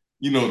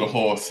 You know the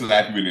whole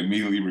slap him and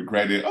immediately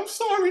regret it. I'm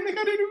sorry, Nick.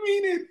 I didn't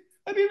mean it.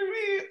 I didn't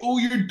mean it. Oh,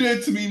 you're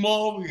dead to me,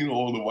 mom. You know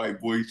all the white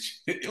boy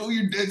shit. Oh,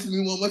 you're dead to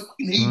me, mom. I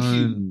fucking hate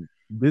you, son,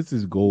 this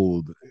is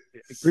gold.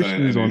 son.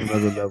 Christian is And on then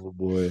another level,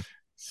 boy.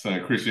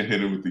 son Christian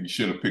hit him with the you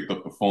should have picked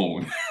up the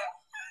phone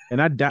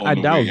And I on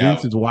the doubt way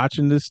Vince out. is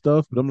watching this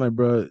stuff, but I'm like,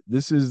 bro,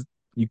 this is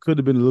you could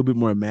have been a little bit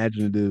more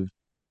imaginative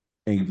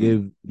and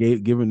Hmm.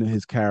 given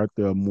his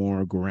character a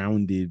more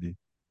grounded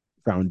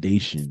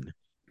foundation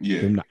for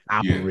Yeah, him to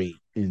yeah.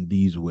 operate in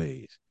these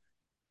ways.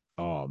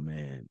 Oh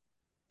man,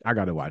 I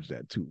gotta watch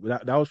that too.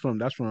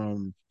 That's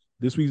from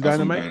this week's That's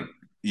what I'm Dynamite. done.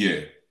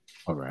 Yeah,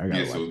 All right, I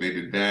yeah. gotta So watch they that.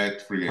 did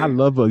that. I Friggin'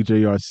 love a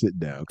JR sit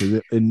down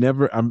because it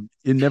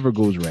never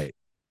goes right.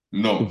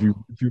 no.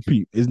 If you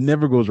peep, it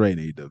never goes right in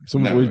AEW.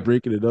 Someone's always Never.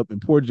 breaking it up,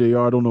 and poor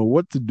JR don't know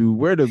what to do,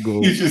 where to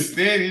go. He's just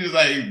standing. He's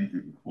like,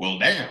 well,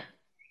 damn,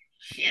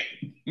 shit.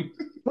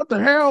 What the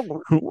hell?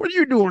 What are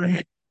you doing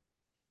here?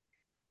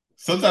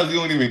 Sometimes you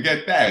don't even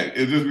get that.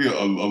 It'll just be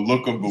a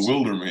look of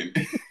bewilderment.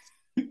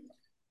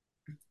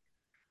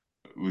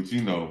 But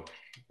you know,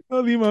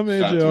 I'll leave my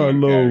man shot to JR our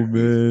alone, characters.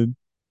 man.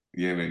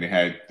 Yeah, man. They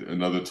had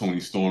another Tony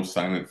Storm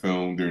silent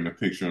film during the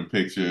picture in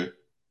picture,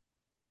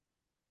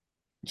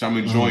 which I'm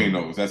enjoying Um,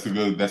 those. That's a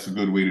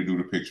good way to do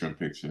the picture in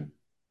picture.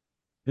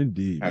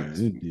 indeed, Have man,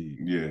 indeed.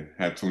 yeah,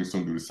 have Tony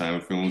Storm do the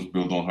silent films,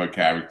 build on her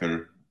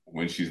character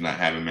when she's not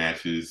having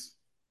matches.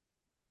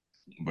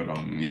 But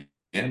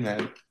yeah,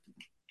 man.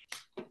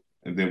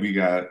 And then we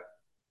got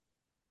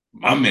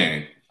my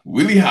man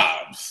Willie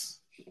Hobbs,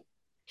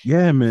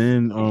 Yeah,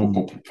 man.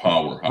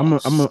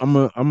 Powerhouse. I'm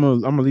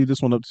gonna leave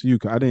this one up to you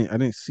because I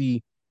didn't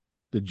see.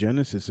 the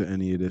genesis of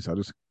any of this. I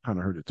just kind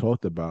of heard it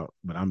talked about,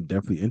 but I'm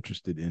definitely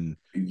interested in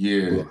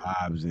Yeah, Will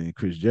Hobbs and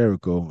Chris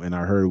Jericho, and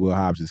I heard Will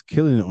Hobbs is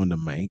killing it on the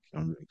mic.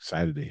 I'm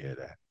excited to hear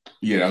that.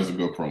 yeah, that was a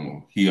good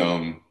promo. He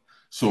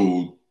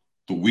so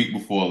the week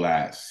before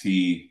last,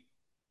 he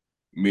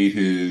made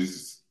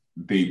his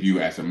debut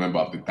as a member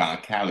of the Don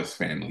Callis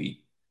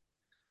family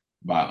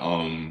by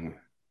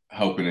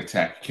helping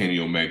attack Kenny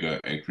Omega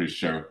and Chris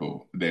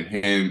Jericho. Then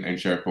him and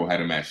Jericho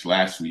had a match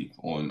last week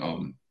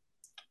on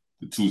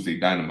the Tuesday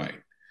Dynamite,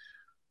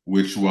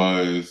 which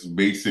was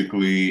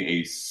basically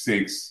a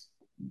 6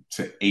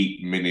 to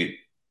 8 minute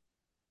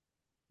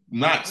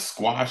not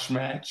squash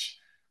match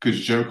because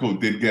Jericho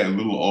did get a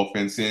little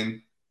offense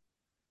in,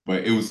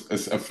 but it was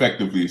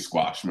effectively a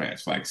squash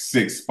match, like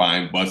 6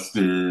 spine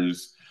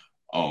busters,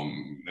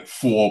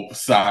 4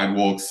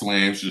 sidewalk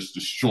slams, just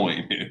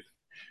destroying him,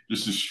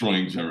 just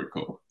destroying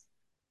Jericho,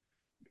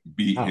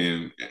 beat Wow.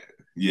 him,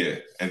 yeah.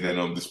 And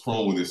then this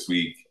promo this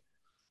week,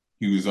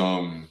 he was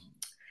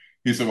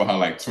he said about how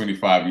like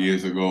 25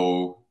 years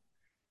ago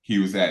he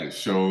was at a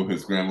show.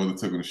 His grandmother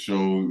took him to the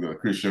show.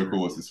 Chris Jericho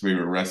was his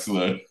favorite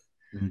wrestler,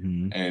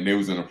 Hmm. and they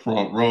was in the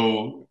front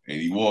row. And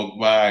he walked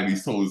by and he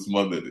told his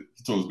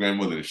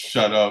grandmother to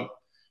shut up.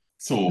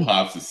 Told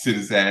Hobbs to sit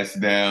his ass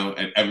down,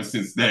 and ever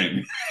since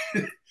then,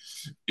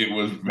 it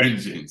was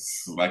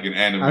vengeance, like an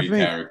I anime think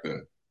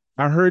character.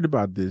 I heard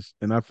about this,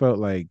 and I felt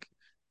like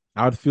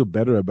I would feel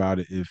better about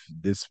it if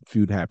this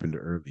feud happened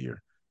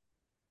earlier.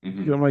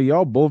 Because I'm Hmm. like,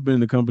 y'all both been in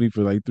the company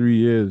for like 3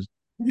 years.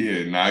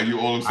 Yeah, now you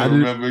all of a I sudden did,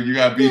 remember you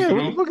got beef yeah. with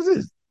What the him. fuck is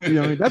this? You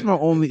know, what I mean, that's my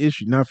only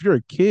issue. Now, if you're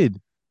a kid,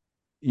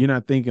 you're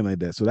not thinking like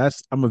that. So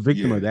that's I'm a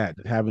victim of Yeah, that.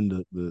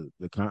 Having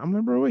I'm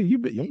like, bro, wait,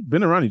 you've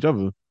been around each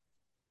other.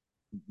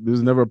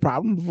 There's never a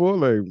problem before.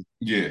 Like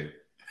yeah.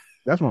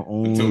 that's my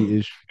Until only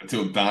issue.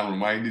 until Don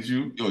reminded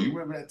you, yo, you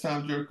remember that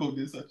time Jericho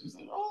did such and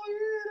such? Oh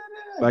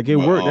yeah, Like it but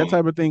worked. That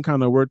type of thing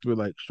kind of worked with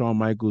like Shawn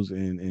Michaels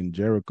and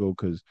Jericho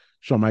because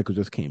Shawn Michaels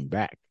just came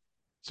back.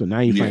 So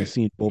now you yeah, find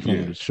seeing both of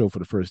them on yeah, the show for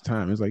the first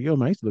time. It's like, yo,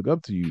 man, I used to look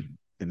up to you.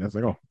 And that's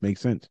like, oh,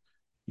 makes sense.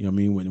 You know what I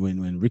mean?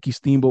 When Ricky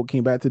Steamboat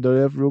came back to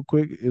WWF real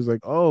quick, it was like,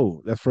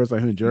 oh, that's first time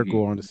him and Jericho hmm,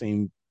 are on the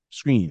same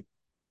screen.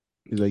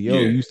 He's like, yo,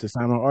 yeah, you used to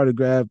sign my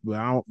autograph, but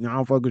I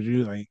don't fuck with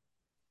you. Like,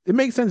 it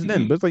makes sense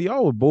then. hmm, But it's like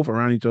y'all were both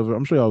around each other.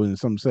 I'm sure y'all was in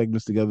some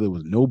segments together. There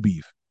was no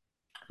beef.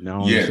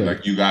 Now all of a yeah. sudden,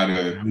 Like you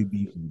gotta now we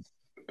beefing.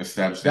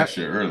 establish that That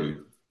shit early.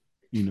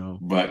 you know,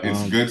 But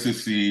it's good to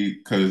see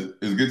because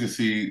it's good to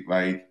see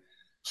like.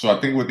 So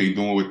I think what they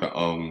doing with the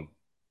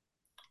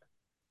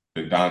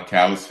Don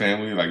Callis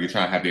family, like they're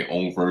trying to have their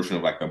own version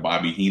of like the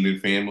Bobby Heenan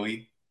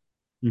family.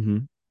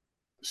 mhm.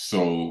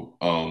 So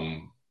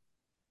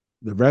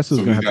The wrestler's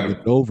so gonna he's have to got get a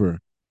it over.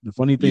 The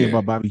funny thing yeah.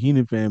 about Bobby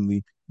Heenan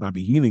family,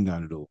 Bobby Heenan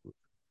got it over.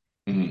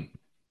 Hmm.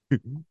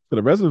 So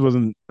the wrestlers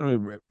wasn't I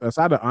mean,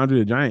 aside of Andre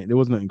the Giant, there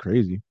was nothing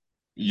crazy.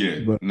 Yeah,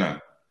 But nah.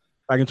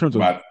 like in terms of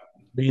But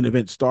main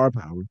event star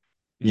power,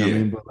 you know what I yeah,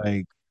 mean? But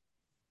like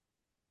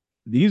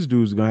these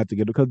dudes are gonna have to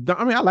get it because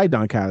I mean I like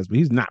Don Callis, but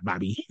he's not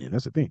Bobby Heenan.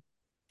 That's the thing.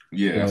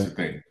 yeah, that's So, the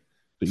thing.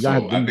 so you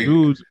got So I them think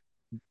dudes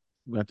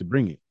have to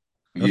bring it.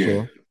 That's yeah,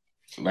 all.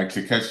 like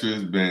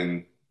Takesha's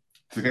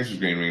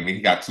great. I mean,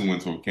 he got 2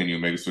 wins over Kenny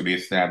Omega, so they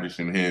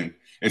establishing him.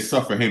 It's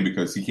tough for him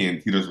because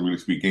he doesn't really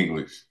speak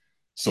English,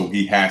 so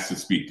he has to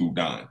speak through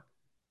Don.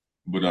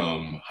 But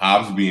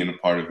Hobbs being a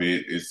part of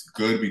it is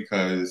good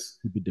because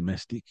Keep it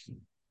domestic.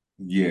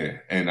 yeah,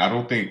 and I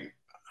don't think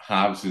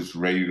Hobbs is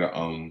ready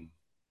to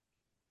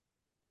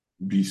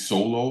be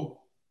solo.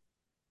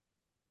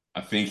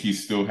 I think he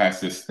still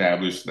has to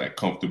establish that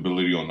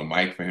comfortability on the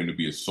mic for him to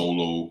be a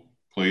solo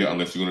player,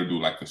 unless you're gonna do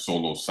like a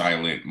solo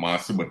silent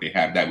monster, but they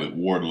have that with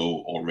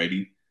Wardlow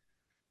already.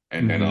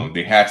 And then Mm-hmm.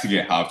 they had to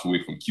get Hobbs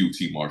away from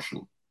QT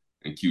Marshall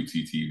and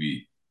QT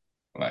TV.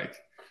 Like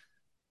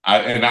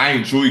I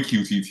enjoy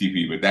QT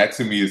TV, but that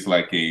to me is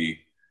like a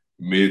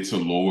mid to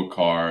lower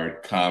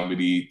card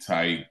comedy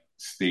type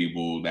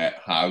stable that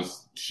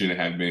Hobbs shouldn't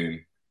have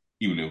been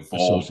even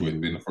involved Associated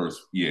with in with the it.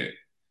 first year.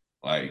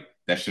 Like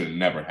that should have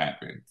never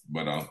happened.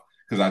 But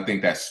because I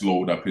think that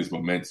slowed up his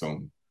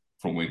momentum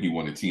from when he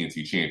won the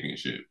TNT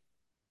championship.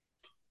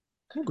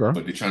 Okay.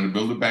 But they're trying to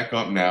build it back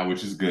up now,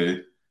 which is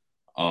good.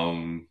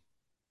 Um,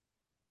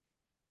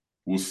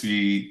 we'll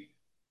see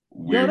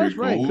Yo, where that's it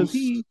right. Because goes.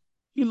 he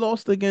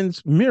lost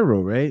against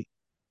Miro, right?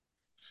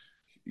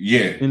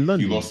 Yeah, In he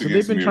London. lost So they've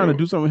against been trying to Miro.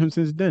 do something with him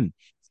since then.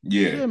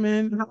 Yeah, Yeah,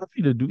 man.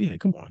 Happy to do. Yeah,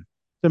 come on.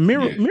 The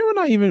Miro, yeah, Miro,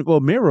 not even.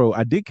 Well, Miro,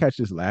 I did catch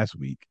this last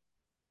week.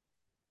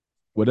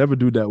 Whatever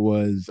dude that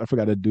was, I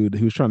forgot that dude.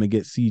 He was trying to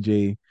get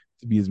CJ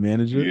to be his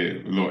manager, yeah.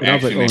 A little and I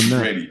was like, action oh, and he's nah.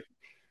 ready.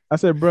 I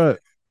said, bro,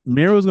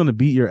 Miro's gonna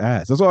beat your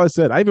ass. That's all I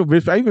said. I even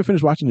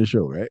finished watching the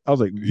show. Right? I was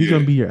like, he's gonna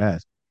Yeah. beat your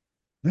ass.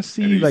 Let's And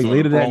see. then you Like saw the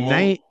later that promo.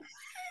 night,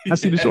 I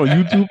see the show on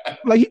YouTube. Yeah.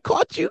 Like he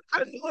caught you. I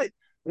didn't know it.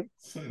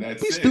 So Be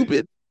that's it.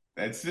 stupid.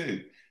 That's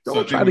it. So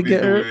Don't I think try to what they're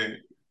get her. doing,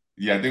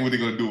 yeah, I think what they're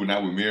gonna do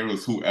now with Miro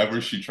is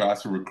whoever she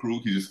tries to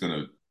recruit, he's just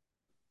gonna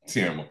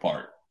tear him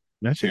apart.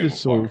 That shit Tear him is so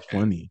apart. And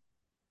funny.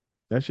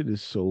 That shit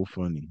is so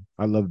funny.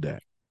 I love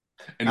that.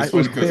 And it's it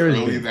was funny because clear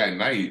as earlier day. that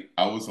night,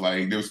 I was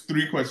like, there was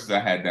three questions I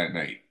had that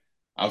night.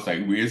 I was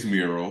like, "Where's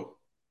Miro?"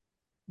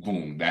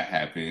 Boom, that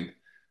happened.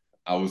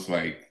 I was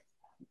like,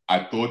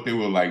 I thought they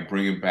were like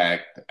bringing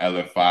back the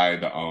LFI,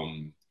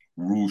 the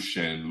Roosh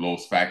and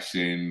Los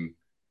Faction,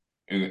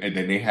 and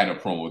then they had a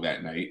promo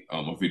that night,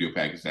 a video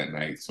package that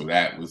night. So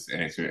that was the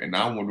answer. And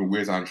now I wonder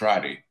where's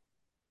Andrade.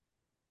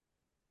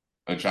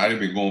 Andrade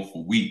been going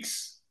for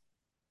weeks.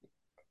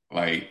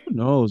 Like Who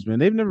knows, man?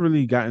 They've never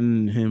really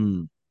gotten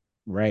him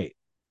right.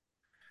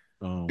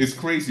 it's Um,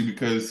 crazy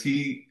because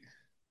he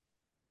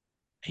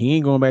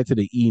ain't going back to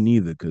the E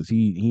neither because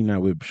he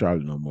not with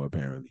Charlotte no more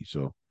apparently.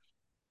 So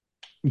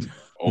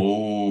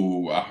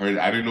oh, I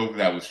didn't know if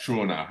that was true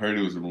or not. I heard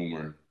it was a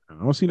rumor I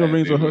don't see no that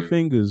rings they on her were.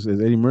 fingers,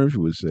 as Eddie Murphy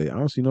would say. I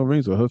don't see no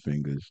rings on her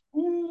fingers.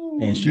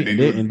 And Ooh, she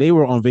and they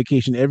were on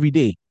vacation every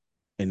day,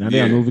 and now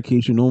they're on Yeah. no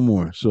vacation no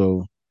more.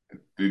 So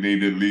Did they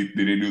delete?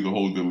 Did they do the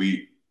whole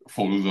delete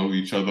photos of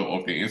each other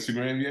off their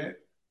Instagram yet?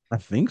 I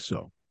think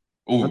so.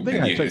 I Oh, think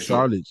then I yeah, checked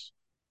Charlotte's.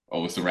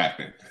 it's a wrap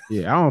then.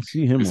 Yeah, I don't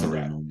see him It's a on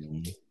there wrap. no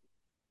more.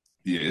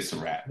 Yeah, it's a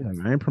wrap. Yeah,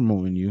 I ain't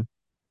promoting you.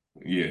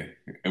 Yeah,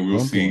 and we'll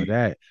Bump all see.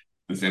 that.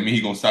 Does that mean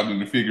he gonna stop doing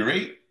the figure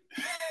eight?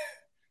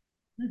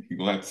 He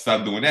gonna have to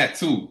stop doing that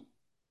too.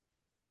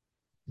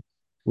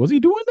 Was he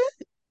doing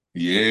that?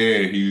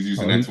 Yeah, he was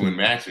using Oh, that he to win could.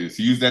 matches.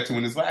 He used that to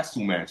win his last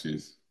two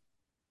matches.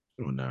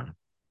 Oh nah,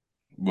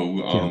 But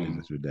can't have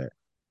business with that.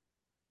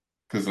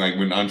 because like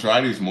when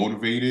Andrade is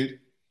motivated,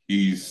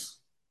 he's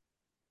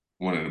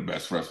one of the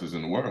best wrestlers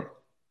in the world.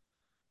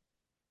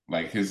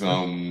 Like his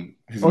Oh,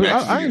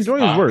 matches I against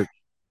enjoy his Pac. work.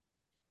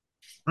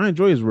 I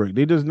enjoy his work.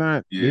 They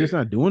Yeah, just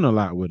not doing a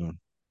lot with him.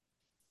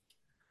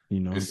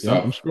 it's Yeah,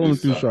 I'm tough. scrolling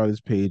It's through tough.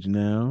 Charlotte's page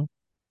now.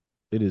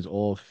 It is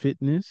all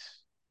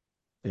fitness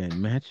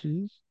and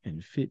matches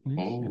and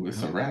fitness Oh, and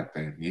it's a outfit. wrap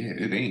then. Yeah,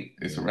 it ain't.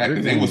 It's a Yeah, wrap we're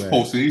because they going was back.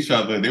 posting each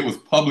other. They was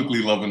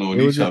publicly loving on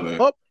It was each just other.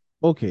 up.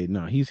 Okay,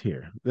 no, he's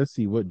here. Let's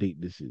see what date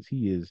this is.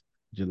 He is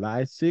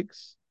July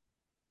 6th,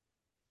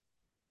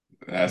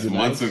 That's July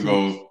months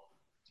 6th, ago.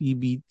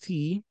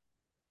 TBT,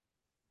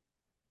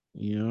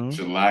 you know,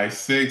 July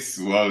 6th.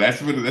 Well,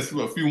 that's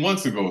a few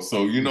months ago.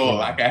 So you know a yeah,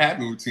 lot can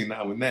happen between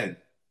now and then.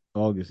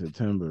 August,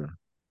 September,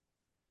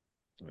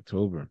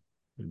 October,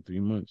 in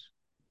 3 months.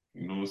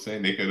 You know what I'm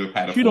saying? They could have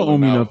had a She don't owe falling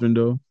me out. nothing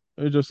though.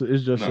 It's just a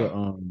No,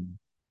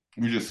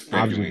 we just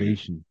speculating.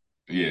 observation.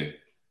 Yeah,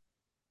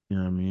 You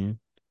know what I mean?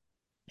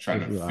 trying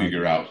Just to a little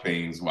figure out observation.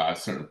 things why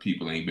certain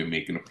people ain't been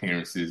making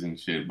appearances and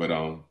shit. But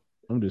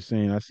I'm just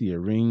saying I see a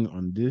ring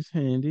on this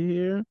hand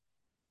here.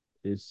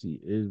 Let's see,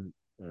 is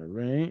all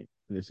right.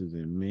 This is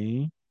in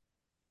May.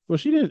 Well,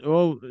 she didn't.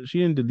 Oh, she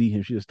didn't delete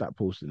him. She just stopped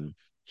posting him.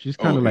 She's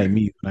kind of like okay,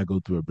 me when I go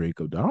through a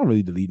breakup. I don't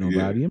really delete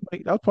yeah, nobody. I'm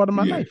like that was part of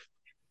my yeah. life,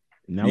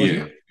 and now it's Yeah,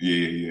 not.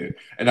 yeah.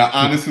 And I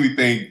honestly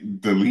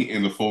think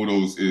deleting the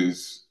photos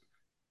is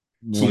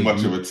too More is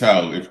much of more. a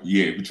tell. If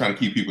you're trying to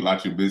keep people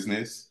out your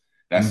business,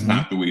 that's Mm-hmm.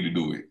 not the way to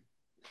do it.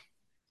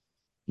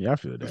 Yeah, I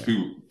feel Because that.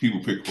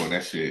 people pick on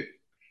that shit.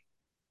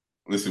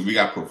 Listen, we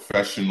got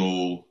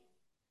professional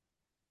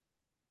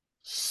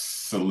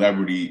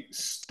celebrity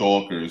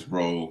stalkers,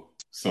 bro.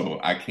 So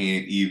I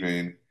can't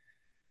even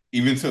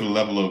to the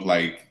level of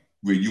like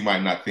where you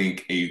might not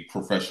think a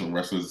professional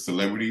wrestler is a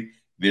celebrity.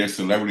 They're a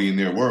celebrity in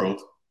their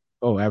world.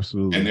 Oh,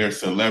 And absolutely. they're a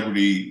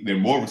celebrity. They're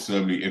more of a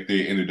celebrity if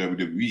they're in the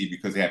WWE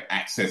because they have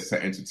access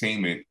to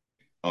entertainment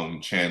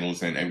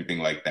channels and everything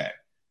like that.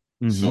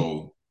 Mm-hmm.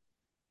 So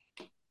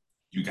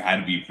you got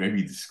to be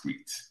very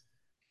discreet.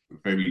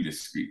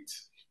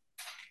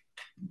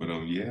 But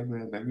yeah,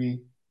 man. Let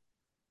me.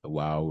 The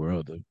wild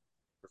world of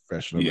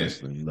professional Yeah,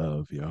 wrestling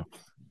love, yo.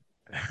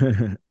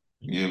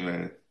 yeah,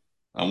 man.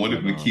 I wonder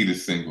if But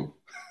Nikita's single.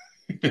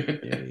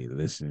 hey,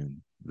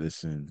 listen.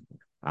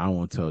 I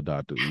won't tell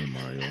Dr.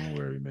 Umar, yo. Don't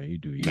worry, man. You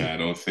do you. Nah,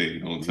 don't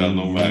tell You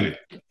nobody.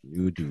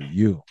 you do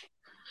you.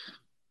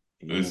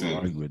 He ain't gonna Listen,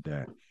 argue with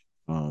that.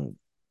 Um,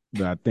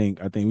 but I think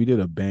we did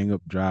a bang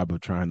up job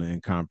of trying to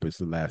encompass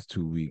the last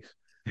 2 weeks.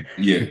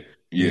 yeah,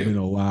 It's yeah. been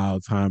a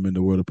wild time in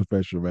the world of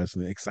professional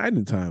wrestling.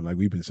 Exciting time, like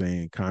we've been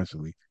saying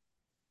constantly.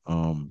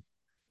 Um,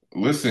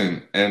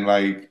 Listen, and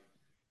like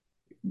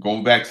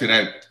go back to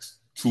that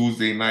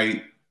Tuesday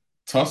night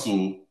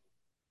tussle.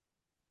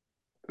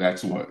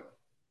 That's what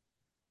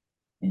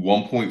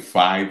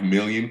 1.5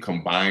 million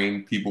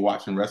combined people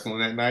watching wrestling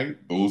that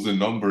night. Those are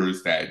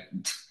numbers that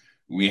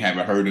we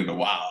haven't heard in a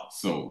while.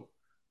 So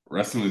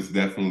wrestling is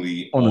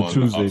definitely on a on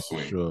the Tuesday for upswing.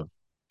 sure.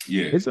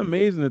 Yeah, It's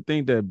amazing to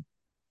think that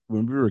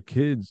when we were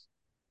kids,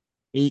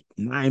 8,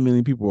 9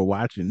 million people were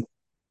watching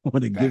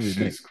on a that given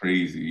night. shit's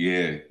crazy.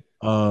 Yeah,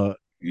 Uh,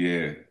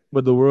 yeah,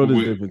 but the world but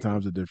is we different.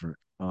 Times are different.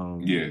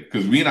 yeah,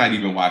 because we're not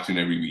even watching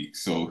every week.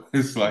 So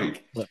it's No,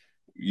 like, but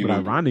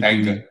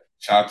thank God.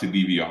 Shout out to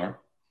DVR.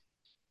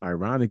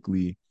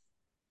 ironically,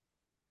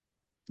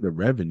 the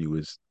revenue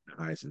is the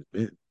highest it's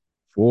been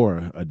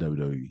for a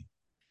WWE.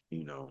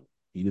 You know,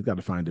 you just got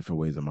to find different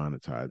ways of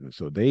monetizing.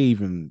 So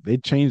they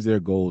change their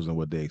goals and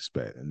what they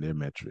expect and their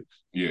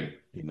metrics. Yeah,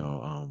 You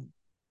know,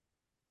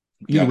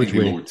 yeah. either I think which they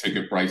way. lowered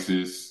ticket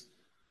prices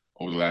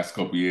over the last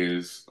couple of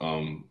years.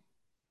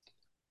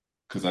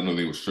 because I know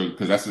they were struggling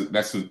because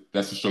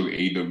that's a struggle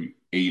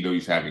AEW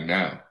is having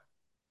now.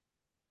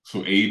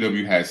 So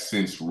AEW has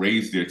since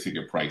raised their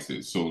ticket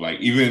prices. So like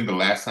even the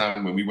last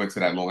time when we went to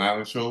that Long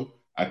Island show,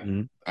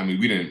 Mhm. I mean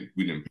we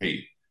didn't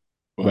pay,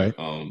 Right.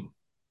 but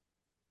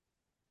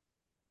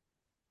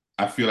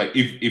I feel like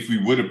if we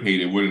would have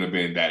paid, it wouldn't have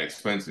been that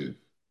expensive.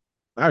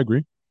 I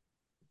agree.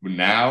 But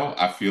now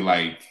I feel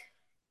like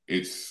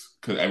it's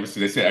because ever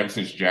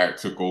since Jarrett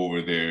took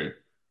over their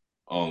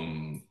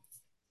um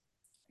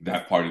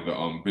that part of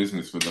the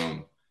business for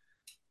them,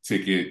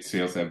 ticket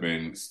sales have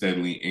been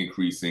steadily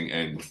increasing,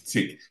 and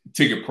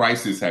ticket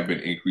prices have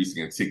been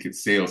increasing, and ticket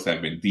sales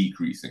have been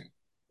decreasing.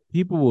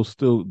 People will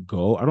still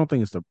go. I don't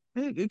think it's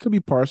it could be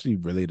partially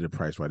related to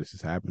price why this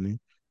is happening.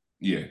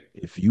 Yeah.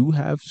 If you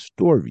have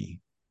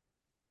story,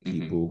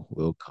 Hmm. people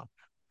will come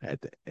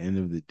at the end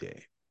of the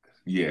day.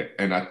 Yeah,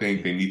 and I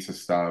think And they need to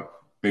stop.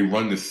 They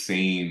run the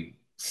same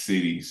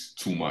cities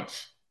too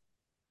much.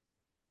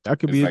 that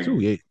could It's be it like, too.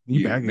 Yeah, you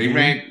yeah, back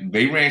again.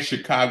 they ran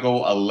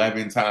Chicago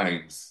 11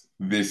 times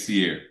this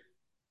year.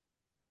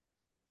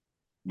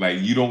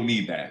 Like you don't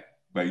need that.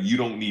 Like you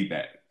don't need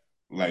that.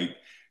 Like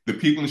the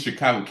people in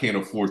Chicago can't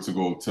afford to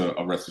go to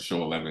a wrestling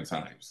show 11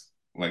 times.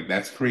 Like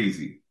that's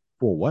crazy.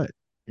 For what?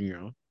 You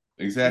know?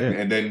 Exactly. Yeah.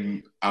 And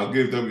then I'll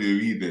give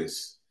WWE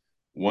this.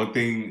 One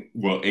thing,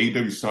 well,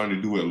 AEW is starting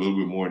to do it a little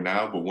bit more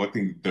now, but one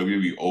thing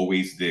WWE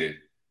always did,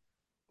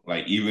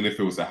 like even if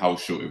it was a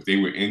house show, if they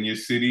were in your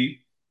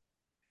city,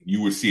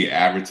 you would see it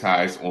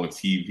advertised on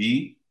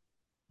TV.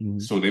 Mhm.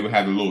 So they would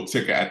have a little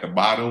ticker at the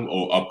bottom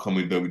or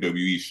upcoming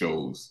WWE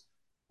shows.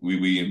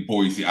 We in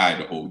Boise,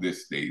 Idaho,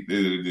 this day,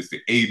 this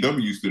day.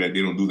 AEW used to do that.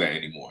 They don't do that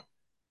anymore.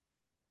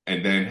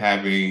 And then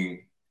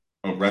having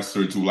a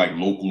wrestler do like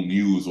local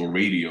news or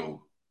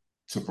radio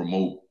to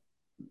promote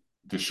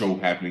the show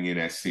happening in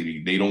that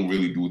city. They don't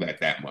really do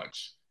that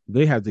much.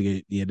 They have to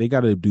get they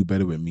gotta do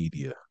better with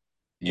media.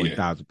 One Yeah,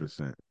 thousand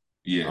percent.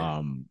 yeah,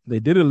 They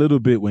did a little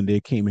bit when they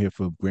came here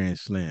for Grand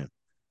Slam.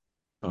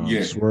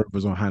 yeah, Swerve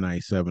was on High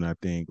 97, I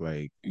think.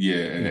 Like, yeah.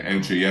 And you the know,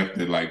 MJF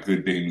did like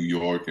Good Day New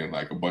York and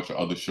like a bunch of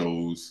other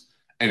shows,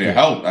 and it yeah,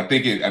 helped. I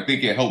think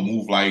it helped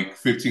move like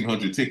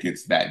 1,500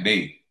 tickets that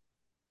day.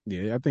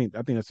 yeah. I think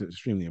that's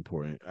extremely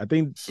important. I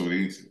think So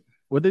they,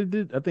 what they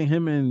did, I think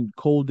him and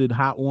Cole did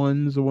Hot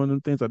Ones or one of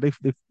them things. Like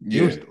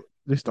they were yeah,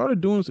 they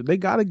started doing so. They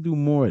got to do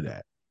more of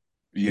that.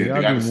 They yeah, got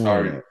they to got do to more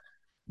of start that.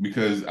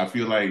 because I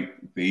feel like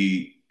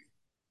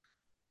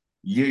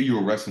yeah,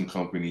 you're a wrestling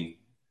company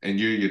and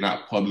you're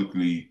not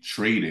publicly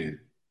traded.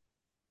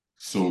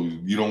 So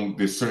you don't,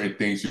 there's certain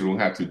things you don't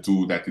have to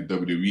do that the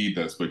WWE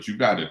does, but you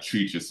got to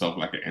treat yourself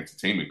like an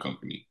entertainment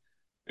company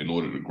in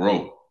order to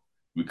grow.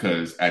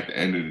 Because at the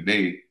end of the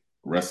day,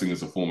 wrestling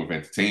is a form of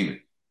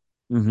entertainment,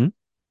 Hmm.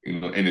 you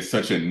know, and it's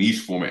such a niche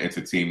form of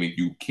entertainment.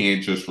 You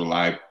can't just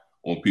rely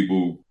on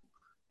people.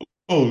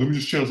 Oh, let me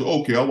just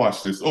channel. Okay, I'll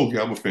watch this. Okay,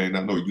 I'm a fan.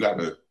 I know you got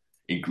to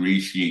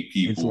ingratiate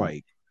It's people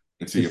like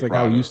into it's your like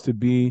how it product. used to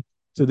be.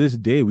 To this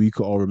day, we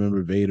could all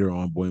remember Vader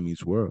on Boy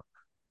Meets World.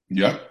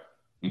 Yep.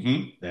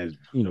 Mm-hmm. As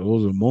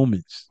those are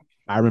moments.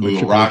 I remember The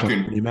Triple H Rock on the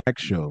and Bernie Mac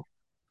show.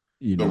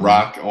 You The know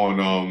Rock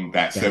on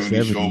that that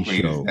 70s show '70s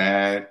playing his show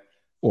dad.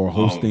 or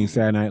hosting Um,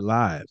 Saturday Night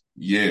Live.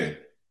 yeah,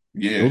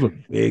 yeah, Those are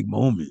big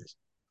moments.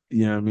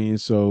 You know what I mean?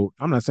 So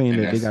I'm not saying and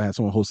that they that's gotta have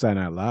someone host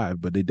Saturday Night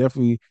Live, but they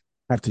definitely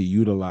have to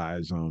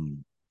utilize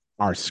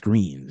our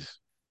screens.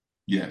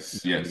 You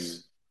yes, know what I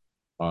mean?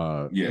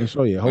 yes, yeah, And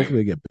so yeah, like hopefully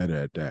they get better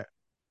at that.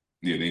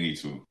 yeah, they need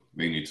to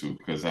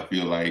because I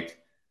feel like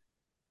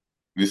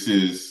this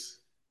is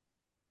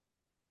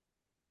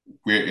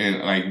we're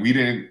in like we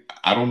didn't.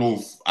 I don't know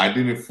if I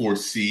didn't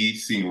foresee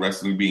seeing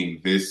wrestling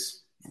being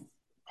this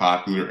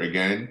popular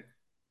again,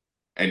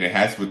 and it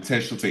has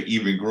potential to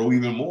even grow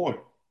even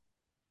more.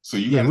 So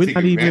you Yeah, got to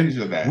take advantage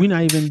of we're that.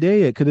 not even there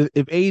yet. Because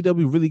if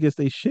AEW really gets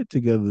their shit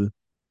together,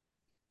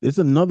 it's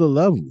another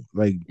level.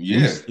 Like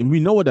Yeah, and we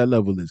know what that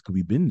level is because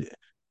we've been there.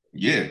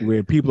 yeah,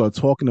 Where people are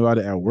talking about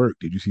it at work.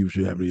 Did you see what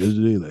shit happened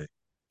yesterday? Like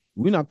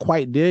we're not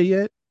quite there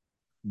yet.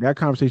 That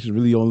conversation is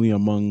really only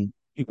among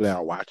people that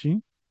are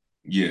watching.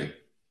 yeah,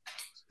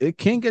 It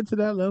can't get to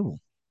that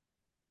level.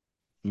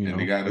 and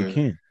they It gotta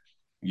can.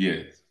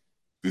 yeah.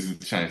 This is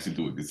the chance to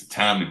do it. This is the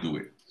time to do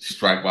it.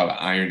 Strike while the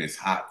iron is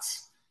hot.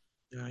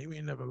 Yeah, you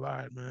ain't never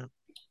lied, man.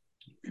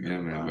 You Yeah,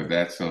 never man. But lied.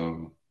 that's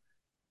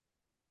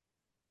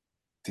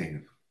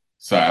damn.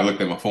 Sorry, I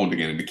looked at my phone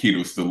again and the key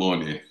was still on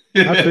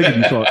I figured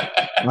you saw.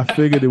 there. I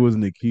figured it was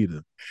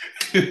Nikita.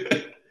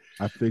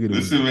 I figured it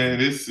was Listen, man, Nikita.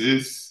 this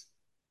is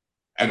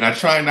and I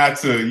try not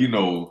to,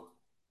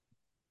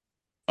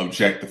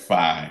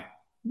 objectify.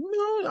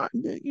 No,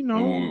 you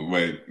know.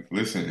 But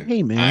listen,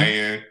 Hey, man,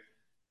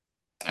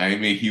 I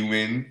am a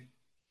human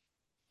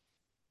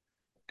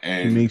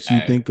it and makes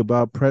you think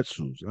about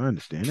pretzels. I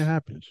understand. It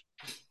happens.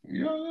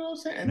 you know what I'm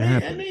saying? It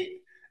happens.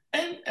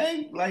 And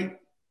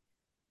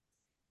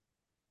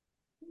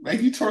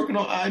like you twerking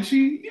on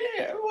IG,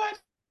 yeah, watch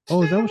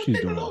Oh, is that. that I'm what she's thinking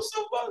doing? those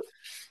so much.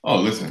 Oh,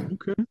 listen,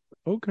 Okay.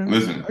 Okay.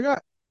 listen, I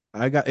got.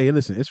 I got. Hey,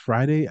 listen. It's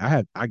Friday.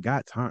 I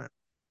got time.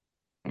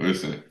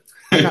 listen.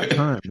 I got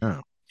time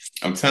now.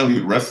 I'm telling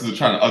you, wrestlers are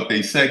trying to up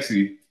their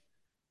sexy.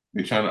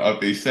 They're trying to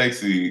up their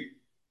sexy.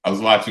 I was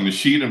watching the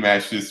Sheeta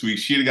match this week.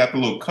 Sheeta got the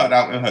little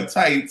cutout in her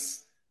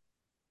tights,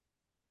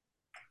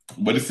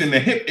 but it's in the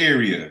hip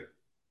area.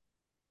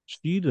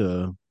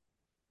 Sheeta,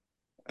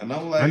 And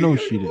I'm I like, know yo,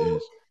 Sheeta yo.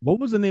 is. What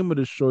was the name of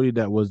the shorty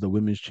that was the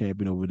women's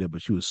champion over there,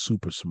 but she was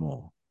super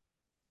small?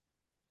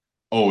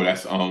 Oh,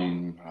 that's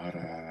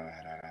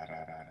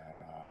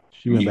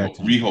She went back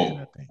to Japan, I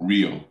Riho, think.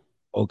 Rio.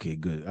 Okay,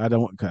 good. I Yeah,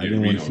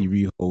 didn't want to see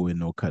Riho. Riho in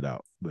no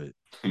cutout, but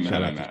Nah,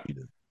 shout nah, out to nah.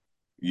 Sheeta.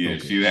 Yeah, Okay,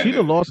 she that, Sheeta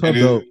that lost her and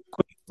belt it,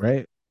 quick,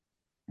 right?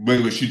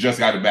 but she just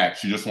got it back.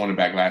 She just won it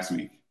back last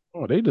week.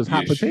 Oh, they just Yeah,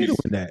 hot potato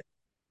she's in that.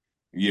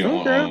 yeah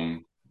Okay.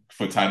 on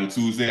for Title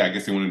Tuesday. I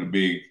guess they wanted a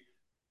big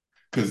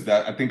because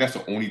that I think that's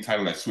the only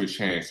title that switched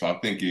hands. So I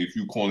think if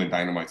you call it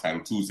Dynamite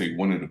Title Tuesday,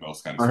 one of the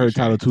belts got to I heard switch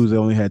Tyler hands. Tuesday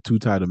only had two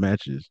title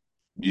matches.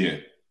 Yeah,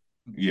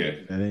 yeah.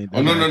 Oh That's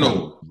no, not no, Tyler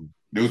no.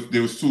 Tuesday.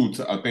 There was two.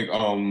 I think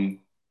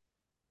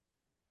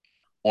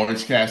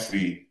Orange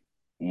Cassidy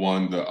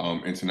won the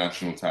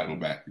international title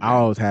back I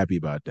again. was happy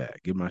about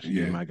that. Give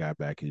Yeah, my guy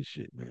back his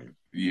shit, man.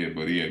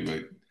 but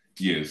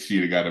yeah,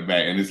 she'd have got it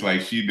back. And it's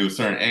like she did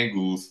certain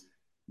angles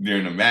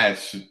during the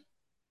match.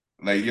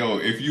 Like, yo,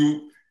 if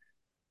your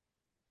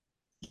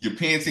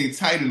pants ain't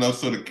tight enough,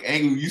 so the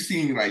angle you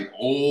seen like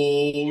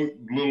all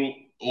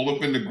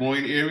up in the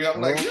groin area.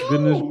 I'm like, yo,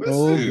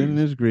 Oh listen,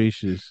 goodness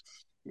gracious,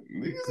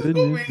 niggas is gonna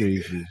goodness make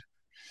gracious.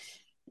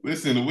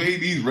 listen, the way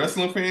these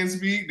wrestling fans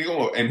be, they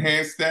gonna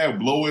enhance that,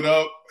 blow it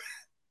up.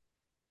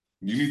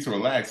 You need to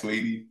relax,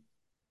 lady.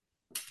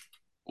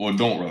 Or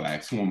don't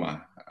relax. Who am I?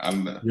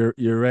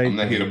 You're I'm right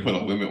not though. here to put a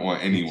limit on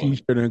The anyone.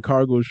 t-shirt and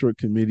cargo short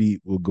committee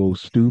will go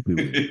stupid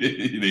with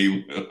you. They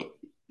will.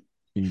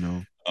 You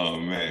know, Oh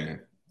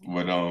man.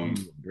 But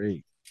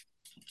great.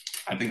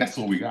 I think that's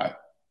all we got.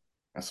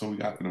 That's all we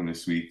got for them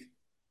this week.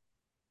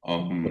 Well,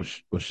 Um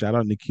well, shout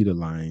out Nikita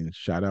Lyons.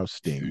 Shout out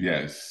Sting.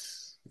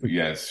 yes.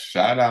 Yes.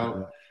 Shout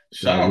out. Shout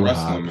Shout out out Will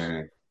wrestling, Hobbs.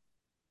 man.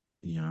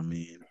 You know what I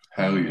mean?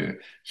 Hell yeah.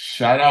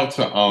 Shout out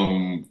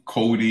to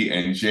Cody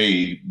and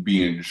Jay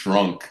being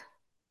drunk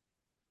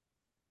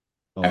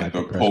Oh, at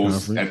the press at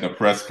conference, the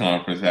press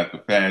conference at the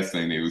fast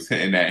lane. They was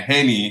hitting that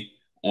Henny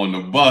on the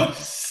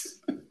bus.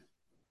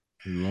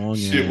 long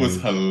Shit was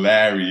as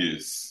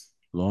hilarious.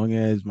 long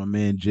as my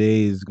man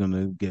Jay is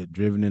gonna get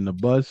driven in the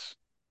bus,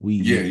 we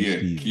Yeah, easy yeah.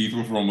 Steven. Keep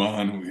him from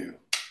behind the wheel.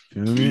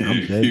 Feel me? Yeah,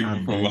 keep him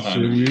I'm from dead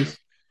behind the wheel. serious.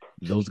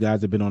 Those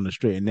guys have been on the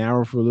straight and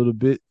narrow for a little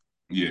bit.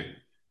 Yeah,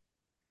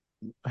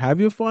 Have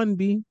your fun,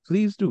 B.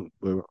 Please do.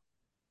 But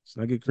let's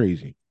not get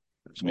crazy.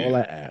 That's all yeah.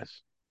 I ask.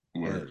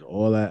 Word, That's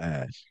all I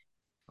ask.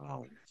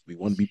 We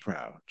want to be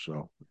proud. So, you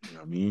know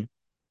what I mean?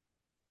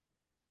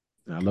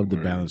 And I love the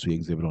word. balance we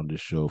exhibit on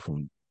this show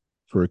from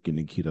Perk and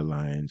Nikita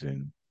Lyons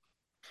and,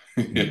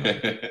 you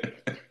know,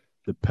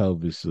 the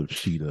pelvis of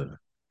Sheeta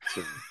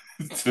to,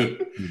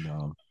 you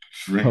know,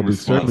 Drink public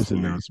service responsibly.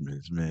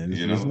 announcements, man.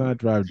 You Let's know, not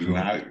drive do drunk.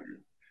 not.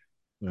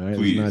 All right, let's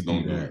Please not do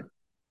don't do that. it.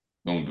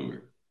 Don't do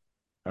it.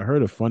 I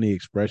heard a funny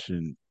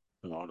expression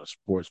on a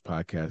sports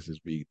podcast this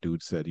week.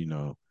 Dude said, you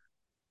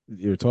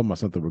were talking about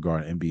something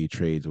regarding NBA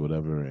trades or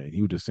whatever, and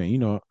he was just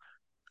saying,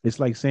 it's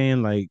like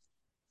saying like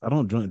I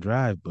don't drunk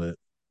drive, but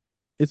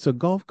it's a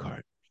golf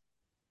cart.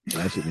 And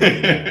that shit made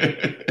me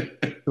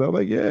laugh. And I was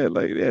like, yeah,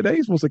 that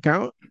ain't supposed to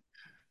count.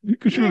 You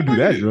could sure Yeah, do fuck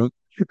that, it. drunk.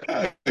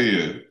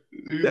 Yeah.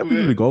 Definitely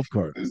do the golf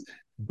cart. Do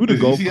the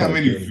Listen, you golf see how cart,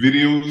 many Jay.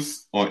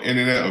 videos on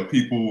internet of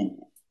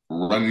people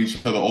running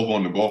each other over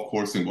on the golf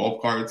course in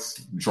golf carts,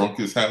 drunk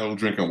as hell,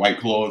 drinking White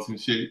Claws and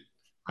shit?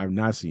 I've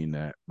not seen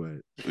that, but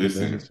it doesn't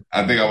Listen,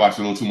 I think surprise I me. watched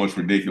a little too much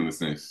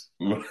ridiculousness.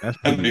 That's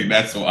I pretty think damn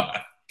that's funny.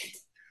 why.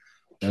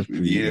 That's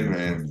pretty Yeah, damn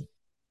man. funny.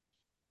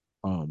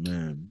 Oh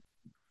man.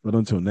 But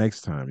until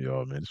next time,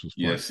 y'all, man, this was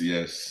fun. Yes,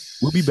 yes.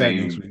 We'll be back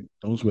next Same. week.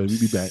 Don't sweat. We'll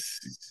be back.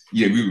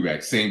 Yeah, we be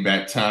back. Same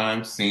back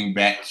time, same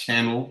back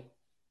channel.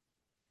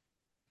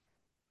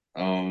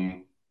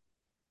 Um,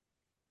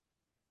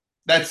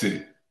 that's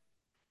it.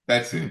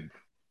 That's All it. right.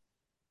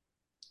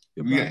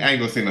 Goodbye. I ain't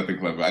gonna say nothing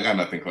clever. I got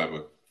nothing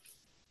clever.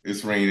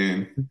 It's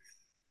raining.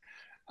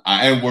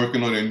 I am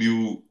working on a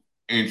new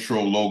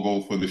intro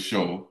logo for the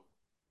show.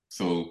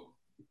 So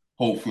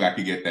hopefully I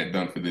can get that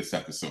done for this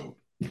episode.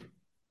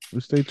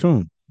 We'll stay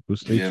tuned. We'll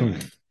stay Yeah, man.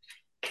 tuned.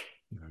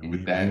 You know what I With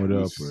mean? that Onward,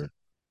 was upward.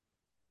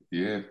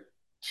 yeah.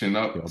 Chin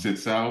up, Yo,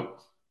 tits out.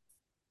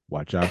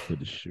 watch out for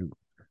the shoe.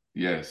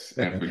 Yes.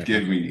 And Yeah,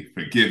 forgive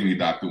me,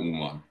 Dr.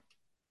 Umar.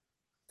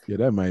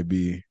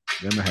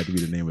 that might have to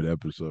be the name of the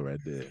episode right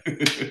there.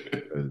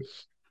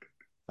 Because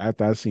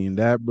after I seen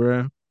that,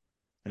 bruh,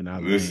 and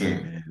hey Listen.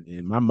 man,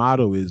 and my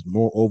motto is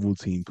more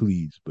Ovaltine,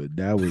 please. But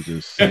that was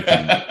just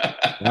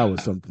that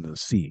was something to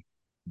see.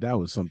 That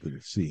was something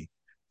to see.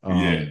 Yeah.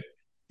 Um,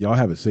 y'all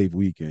have a safe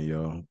weekend,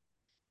 y'all.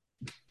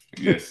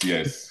 Yes,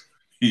 yes.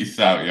 Peace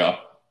out, y'all.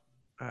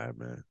 All right,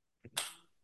 man.